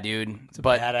 fuck yeah, dude. It's a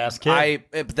badass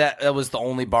kid. That was the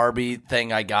only Barbie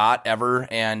thing I got ever,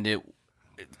 and it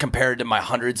compared to my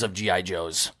hundreds of G.I.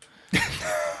 Joes.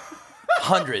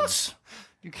 Hundreds.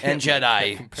 And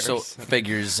Jedi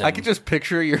figures. I could just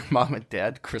picture your mom and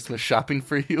dad Christmas shopping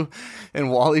for you,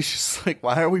 and Wally's just like,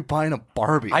 "Why are we buying a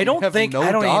Barbie? I don't think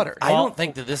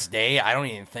to this day. I don't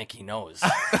even think he knows.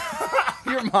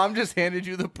 Your mom just handed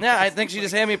you the present. Yeah, I think she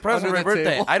just handed me a present for my birthday.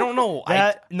 table. I don't know.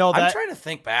 I'm trying to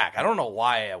think back. I don't know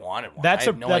why I wanted one. That's I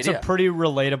have no a idea. pretty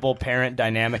relatable parent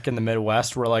dynamic in the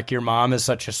Midwest, where like your mom is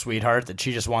such a sweetheart that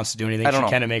she just wants to do anything she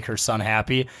can to make her son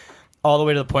happy. All the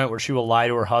way to the point where she will lie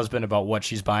to her husband about what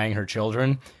she's buying her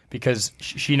children because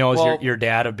she knows your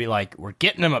dad would be like, "We're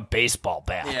getting him a baseball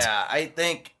bat." Yeah, I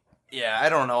think. Yeah, I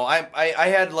don't know. I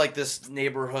had like this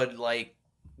neighborhood like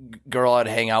girl I'd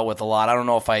hang out with a lot. I don't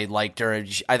know if I liked her.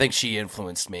 I think she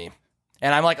influenced me,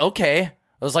 and I'm like, okay.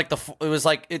 It was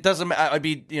like it doesn't. I'd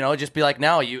be just be like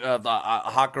now a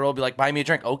hot girl would be like, buy me a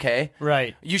drink. Okay,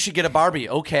 right. You should get a Barbie.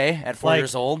 Okay, at 4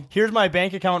 years old. Here's my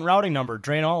bank account and routing number.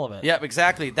 Drain all of it. Yeah,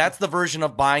 exactly. That's the version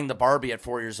of buying the Barbie at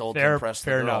 4 years old to impress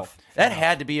the girl. Enough. That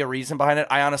had to be a reason behind it.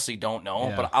 I honestly don't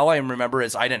know, but all I remember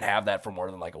is I didn't have that for more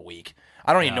than like a week.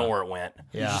 I don't even know where it went.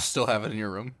 Yeah. You just still have it in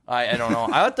your room? I don't know.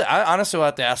 I honestly will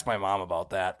have to ask my mom about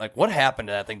that. Like, what happened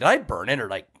to that thing? Did I burn it or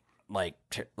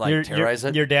terrorize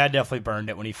it? Your dad definitely burned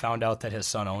it when he found out that his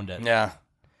son owned it. Yeah.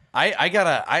 I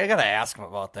gotta ask him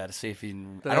about that to see if he.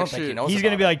 I don't think he knows. He's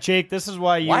gonna be like, Jake, this is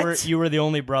why you were the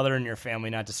only brother in your family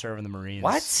not to serve in the Marines.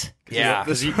 What? Yeah,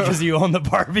 because you own the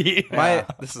Barbie.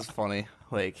 This is funny,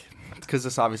 like because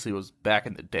this obviously was back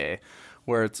in the day,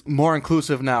 where it's more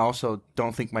inclusive now. So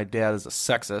don't think my dad is a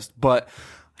sexist, but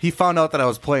he found out that I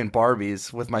was playing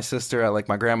Barbies with my sister at like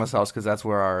my grandma's house because that's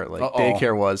where our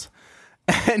daycare was.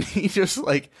 And he just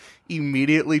like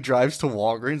immediately drives to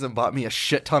Walgreens and bought me a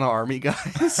shit ton of army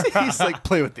guys. He's like,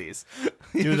 play with these.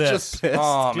 He was just pissed.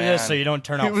 Oh, Do man. this so you don't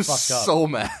turn out He was fucked up. so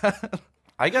mad.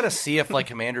 I gotta see if like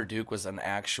Commander Duke was an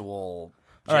actual.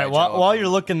 All right, while you're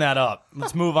looking that up,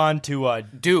 let's move on to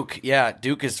Duke. Yeah,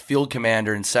 Duke is field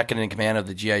commander and second in command of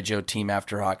the G.I. Joe Team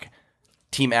After Hawk.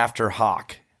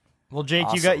 Well, Jake,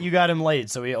 Awesome. you got him laid,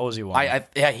 so he owes you one.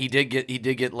 He did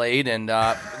get laid, and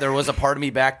there was a part of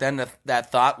me back then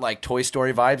that thought like Toy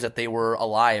Story vibes that they were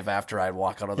alive after I'd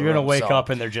walk out of the room. You're gonna wake up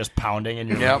and they're just pounding in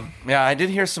your room. Yeah, I did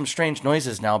hear some strange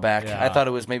noises now back. Yeah. I thought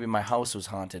it was maybe my house was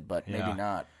haunted, but maybe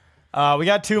not. We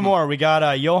got two more. We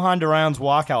got Johan Duran's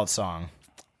walkout song.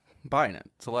 I'm buying it.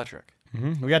 It's electric.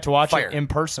 Mm-hmm. We got to watch it in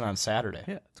person on Saturday.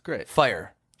 Yeah, it's great.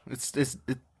 Fire. It's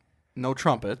no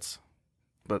trumpets.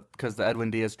 But because the Edwin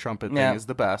Diaz trumpet thing is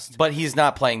the best. But he's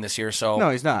not playing this year, so...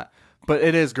 No, he's not. But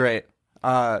it is great.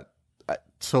 So,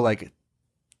 like,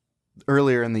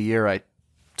 earlier in the year, I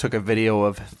took a video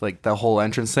of like the whole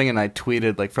entrance thing, and I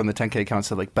tweeted like from the 10K account,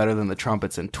 said like better than the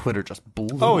trumpets, and Twitter just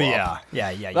blew Oh up.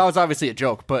 yeah. That was obviously a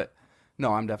joke, but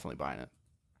no, I'm definitely buying it.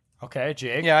 Okay,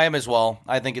 Jake. Yeah, I am as well.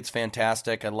 I think it's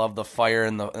fantastic. I love the fire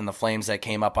and the flames that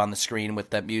came up on the screen with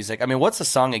that music. I mean, what's the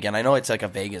song again? I know it's like a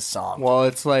Vegas song. Well,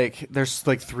 it's like there's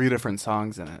like 3 different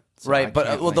songs in it. So right,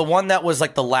 but the one that was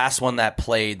like the last one that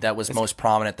played that was most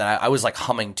prominent that I was like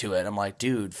humming to it. I'm like,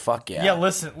 dude, fuck yeah. Yeah,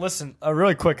 listen.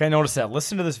 Really quick, I noticed that.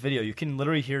 Listen to this video. You can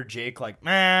literally hear Jake like,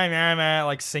 meh, meh, meh,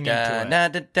 like singing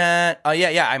to it. Oh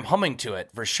yeah, I'm humming to it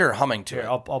for sure. Humming to Here,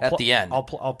 it at the end.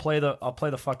 I'll play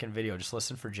the fucking video. Just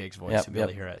listen for Jake's voice. You'll be able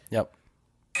to hear it. Yep.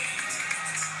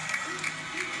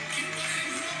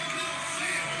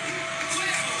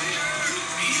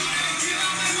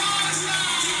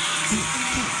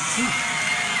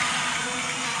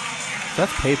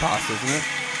 That's Paypos, isn't it?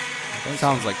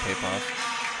 Sounds like Paypos.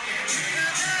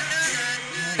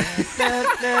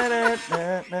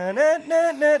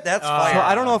 That's fire. So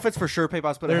I don't know if it's for sure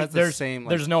Paypos, but it has the same. Like,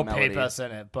 there's no melody. Paypos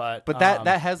in it, but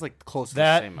that has like close to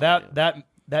the same melody.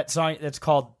 That song.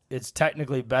 It's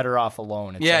technically Better Off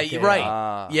Alone. It's yeah, like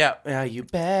right. Yeah, you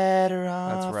better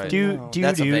off. That's right.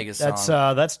 That's a Vegas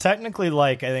song. That's technically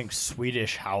like I think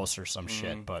Swedish House or some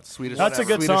shit, but that's a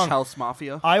good Swedish song. House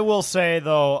Mafia. I will say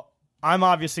though, I'm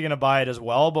obviously going to buy it as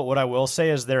well, but what I will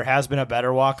say is there has been a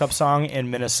better walk-up song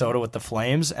in Minnesota with the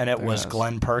Flames, and it was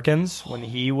Glenn Perkins when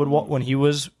he would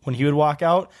walk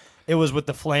out. It was with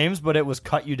the Flames, but it was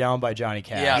 "Cut You Down" by Johnny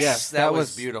Cash. Yes, that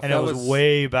was beautiful. And it was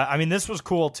way better. I mean, this was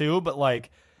cool too, but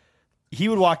like he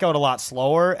would walk out a lot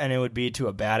slower, and it would be to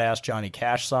a badass Johnny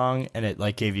Cash song, and it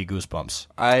like gave you goosebumps.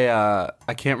 I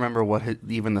can't remember what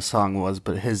even the song was,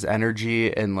 but his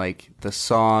energy and like the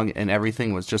song and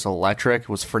everything was just electric. It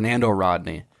was Fernando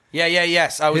Rodney.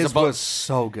 Yes. His was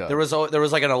so good. There was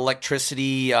like an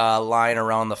electricity line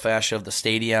around the fascia of the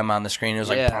stadium on the screen. It was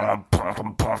like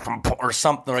or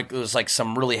something. Like it was like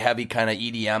some really heavy kind of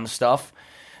EDM stuff.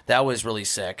 That was really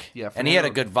sick. Yeah, and he had a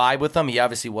good vibe with him. He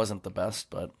obviously wasn't the best,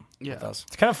 but with us.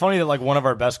 It's kind of funny that like one of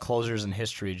our best closers in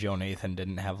history, Joe Nathan,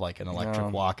 didn't have like an electric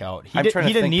walkout. He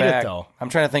didn't need it though. I'm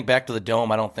trying to think back to the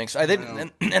Dome. I don't think so. I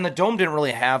didn't, and the Dome didn't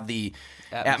really have the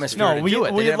atmosphere to do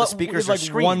it. They didn't have speakers or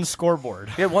screens. One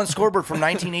scoreboard. We had one scoreboard from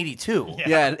 1982.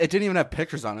 Yeah, it didn't even have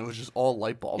pictures on it. It was just all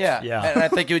light bulbs. Yeah. And I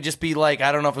think it would just be like,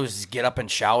 I don't know if it was just get up and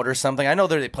shout or something. I know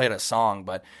they played a song,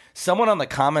 but someone on the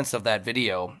comments of that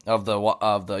video of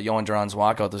the Johan Duran's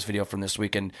walkout, this video from this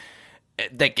weekend,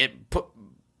 it put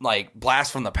like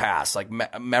blast from the past, like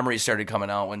memories started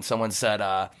coming out when someone said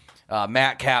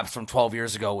Matt Capps from 12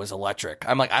 years ago was electric.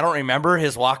 I'm like, I don't remember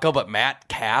his walkout, but Matt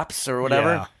Capps or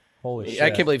whatever. Yeah. Holy shit. I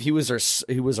can't believe he was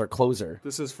our closer.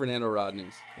 This is Fernando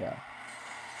Rodney's. Yeah.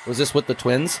 Was this with the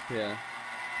Twins? Yeah.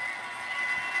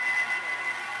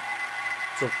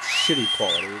 It's a shitty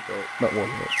quality, but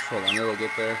hold on, it'll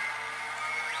get there.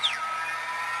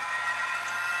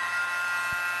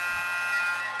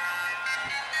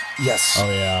 Yes. Oh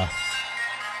yeah.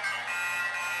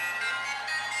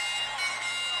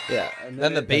 Yeah, and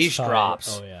then the bass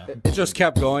drops. Oh yeah. It just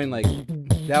kept going like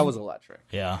that was electric.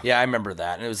 Yeah. Yeah, I remember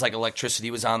that. And it was like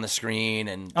electricity was on the screen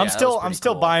and I'm still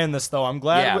cool. buying this though. I'm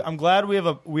glad we have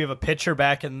a pitcher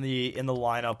back in the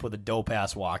lineup with a dope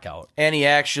ass walkout. And he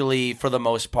actually for the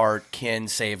most part can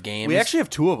save games. We actually have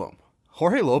 2 of them.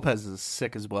 Jorge Lopez is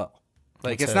sick as well.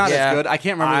 Like it's not as good. I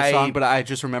can't remember the song, but I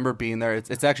just remember being there.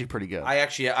 It's actually pretty good.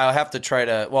 I'll have to try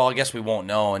to. Well, I guess we won't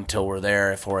know until we're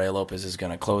there if Jorge Lopez is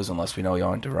going to close unless we know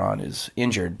Johan Duran is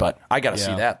injured. But I got to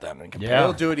see that then.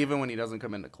 He'll do it even when he doesn't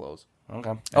come in to close.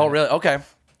 Okay. Oh, really? Okay.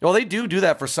 Well, they do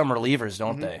that for some relievers,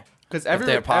 don't they? Because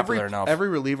every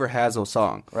reliever has a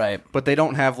song, right? But they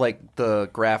don't have like the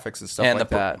graphics and stuff like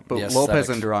that. But Lopez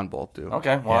and Duran both do.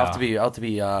 Okay. Well, I'll have to be.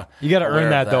 You got to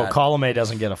earn that though. Colomé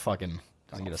doesn't get a fucking.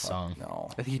 Doesn't get a song. No.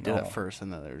 I think he did it first,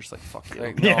 and then they're just like, fuck you.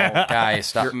 Like, no, guys,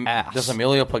 stop. Does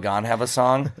Emilio Pagan have a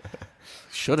song?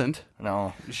 Shouldn't.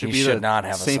 No. He should not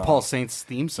have a song. St. Paul Saints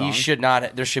theme song. He should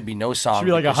not. There should be no song. It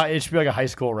should be like a high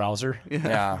school rouser.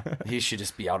 Yeah. He should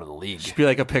just be out of the league. Should be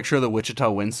like a picture of the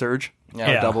Wichita Wind Surge.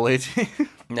 Yeah. Double AT.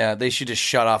 Yeah, they should just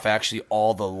shut off actually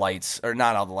all the lights, or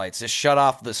not all the lights. Just shut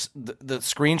off the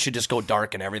screen should just go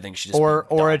dark and everything should just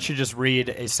or it should just read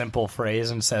a simple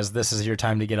phrase and says, "This is your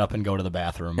time to get up and go to the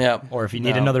bathroom." Yeah. Or if you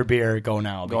need another beer, go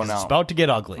now. Because it's about to get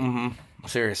ugly. Mm-hmm.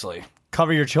 Seriously.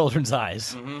 Cover your children's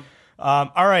eyes. Mm-hmm.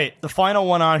 All right, the final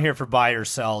one on here for buy or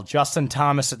sell. Justin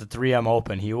Thomas at the 3M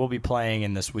Open. He will be playing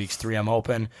in this week's 3M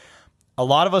Open. A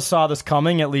lot of us saw this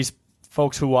coming, at least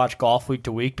folks who watch golf week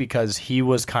to week, because he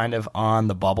was kind of on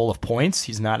the bubble of points.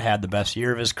 He's not had the best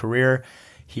year of his career.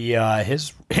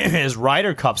 his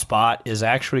Ryder Cup spot is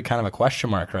actually kind of a question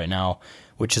mark right now,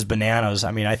 which is bananas.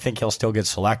 I mean, I think he'll still get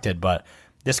selected, but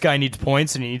this guy needs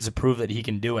points and he needs to prove that he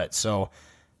can do it. So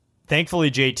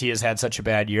thankfully, JT has had such a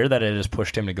bad year that it has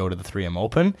pushed him to go to the 3M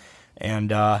Open.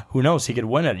 And who knows, he could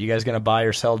win it. You guys going to buy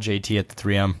or sell JT at the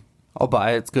 3M? I'll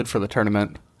buy it. It's good for the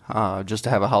tournament, just to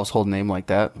have a household name like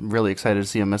that. I'm really excited to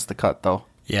see him miss the cut, though.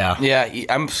 Yeah,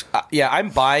 I'm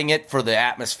buying it for the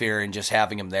atmosphere and just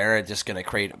having him there. It's just going to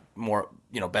create more,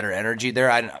 better energy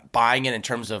there. I'm buying it in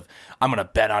terms of I'm going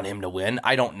to bet on him to win.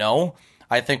 I don't know.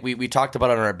 I think we talked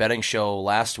about it on our betting show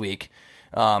last week.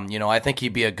 I think he'd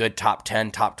be a good top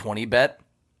 10, top 20 bet.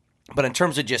 But in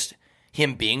terms of just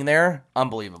him being there,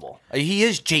 unbelievable. He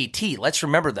is JT. Let's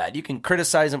remember that. You can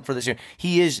criticize him for this year.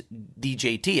 He is the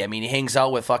JT. I mean, he hangs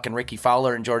out with fucking Ricky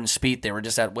Fowler and Jordan Spieth. They were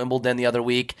just at Wimbledon the other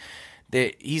week.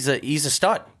 He's a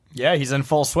stud. Yeah, he's in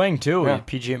full swing too.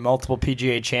 Yeah. Multiple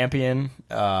PGA champion.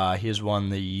 He has won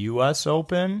the U.S.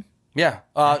 Open. Yeah,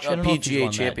 Actually, a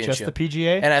PGA championship. Just the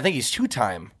PGA? And I think he's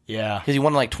two-time. Yeah. Because he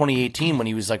won like 2018 when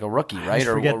he was like a rookie, right? I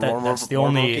just forget that's the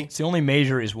only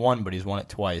major he's won, but he's won it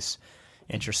twice.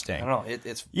 Interesting. I don't know.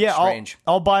 It's strange.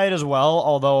 I'll buy it as well,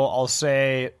 although I'll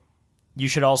say you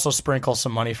should also sprinkle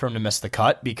some money for him to miss the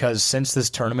cut, because since this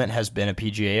tournament has been a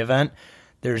PGA event,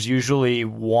 there's usually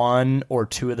one or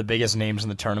two of the biggest names in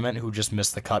the tournament who just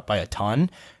miss the cut by a ton.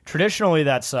 Traditionally,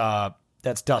 that's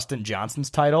Dustin Johnson's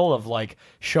title of like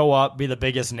show up, be the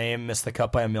biggest name, miss the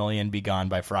cut by $1 million, be gone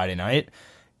by Friday night.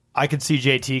 I could see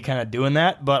JT kind of doing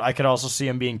that, but I could also see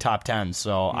him being top 10.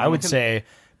 So I would say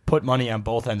put money on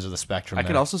both ends of the spectrum. I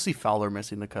could also see Fowler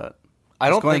missing the cut. I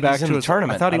don't think he's in the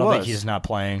tournament. I thought he was. I don't think he's not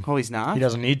playing. Oh, he's not? He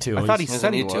doesn't need to. I thought he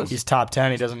said he was. He's top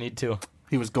 10. He doesn't need to.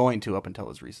 He was going to up until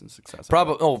his recent success.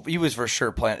 Probably. Oh, he was for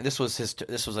sure playing. This was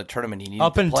a tournament he needed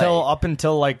up to play. Up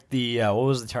until like the what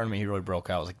was the tournament he really broke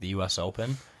out? It was like the U.S.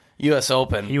 Open. U.S.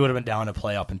 Open. He would have been down to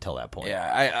play up until that point.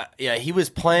 Yeah, he was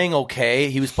playing okay.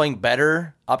 He was playing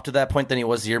better up to that point than he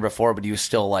was the year before, but he was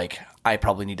still like, I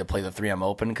probably need to play the 3M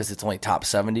Open because it's only top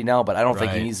 70 now, but I don't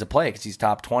think he needs to play because he's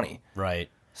top 20. Right.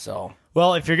 So,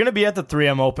 well, if you're going to be at the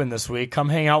 3M Open this week, come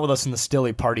hang out with us in the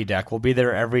Stilly Party Deck. We'll be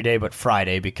there every day but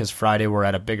Friday, because Friday we're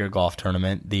at a bigger golf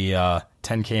tournament, the 10K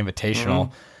Invitational.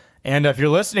 Mm-hmm. And if you're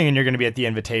listening and you're going to be at the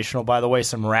Invitational, by the way,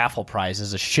 some raffle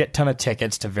prizes, a shit ton of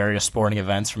tickets to various sporting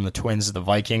events from the Twins to the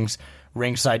Vikings,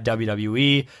 ringside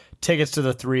WWE, tickets to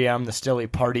the 3M, the Stilly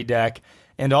Party Deck,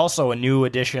 and also a new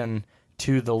addition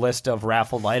to the list of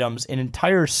raffled items, an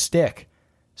entire stick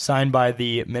signed by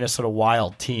the Minnesota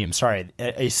Wild team. Sorry,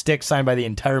 a stick signed by the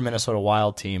entire Minnesota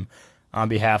Wild team on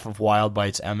behalf of Wild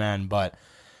Bites MN. But,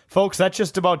 folks, that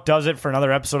just about does it for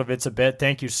another episode of It's a Bit.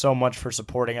 Thank you so much for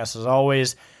supporting us as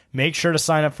always. Make sure to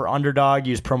sign up for Underdog.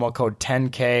 Use promo code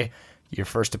 10K. Your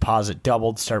first deposit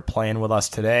doubled. Start playing with us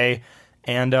today.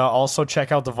 And also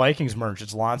check out the Vikings merch.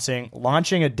 It's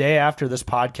launching a day after this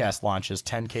podcast launches,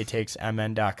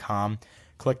 10ktakesmn.com.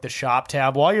 Click the shop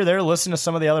tab. While you're there, listen to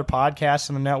some of the other podcasts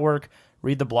in the network.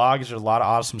 Read the blogs. There's a lot of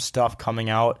awesome stuff coming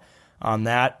out on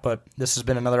that. But this has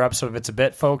been another episode of It's a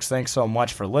Bit, folks. Thanks so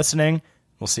much for listening.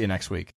 We'll see you next week.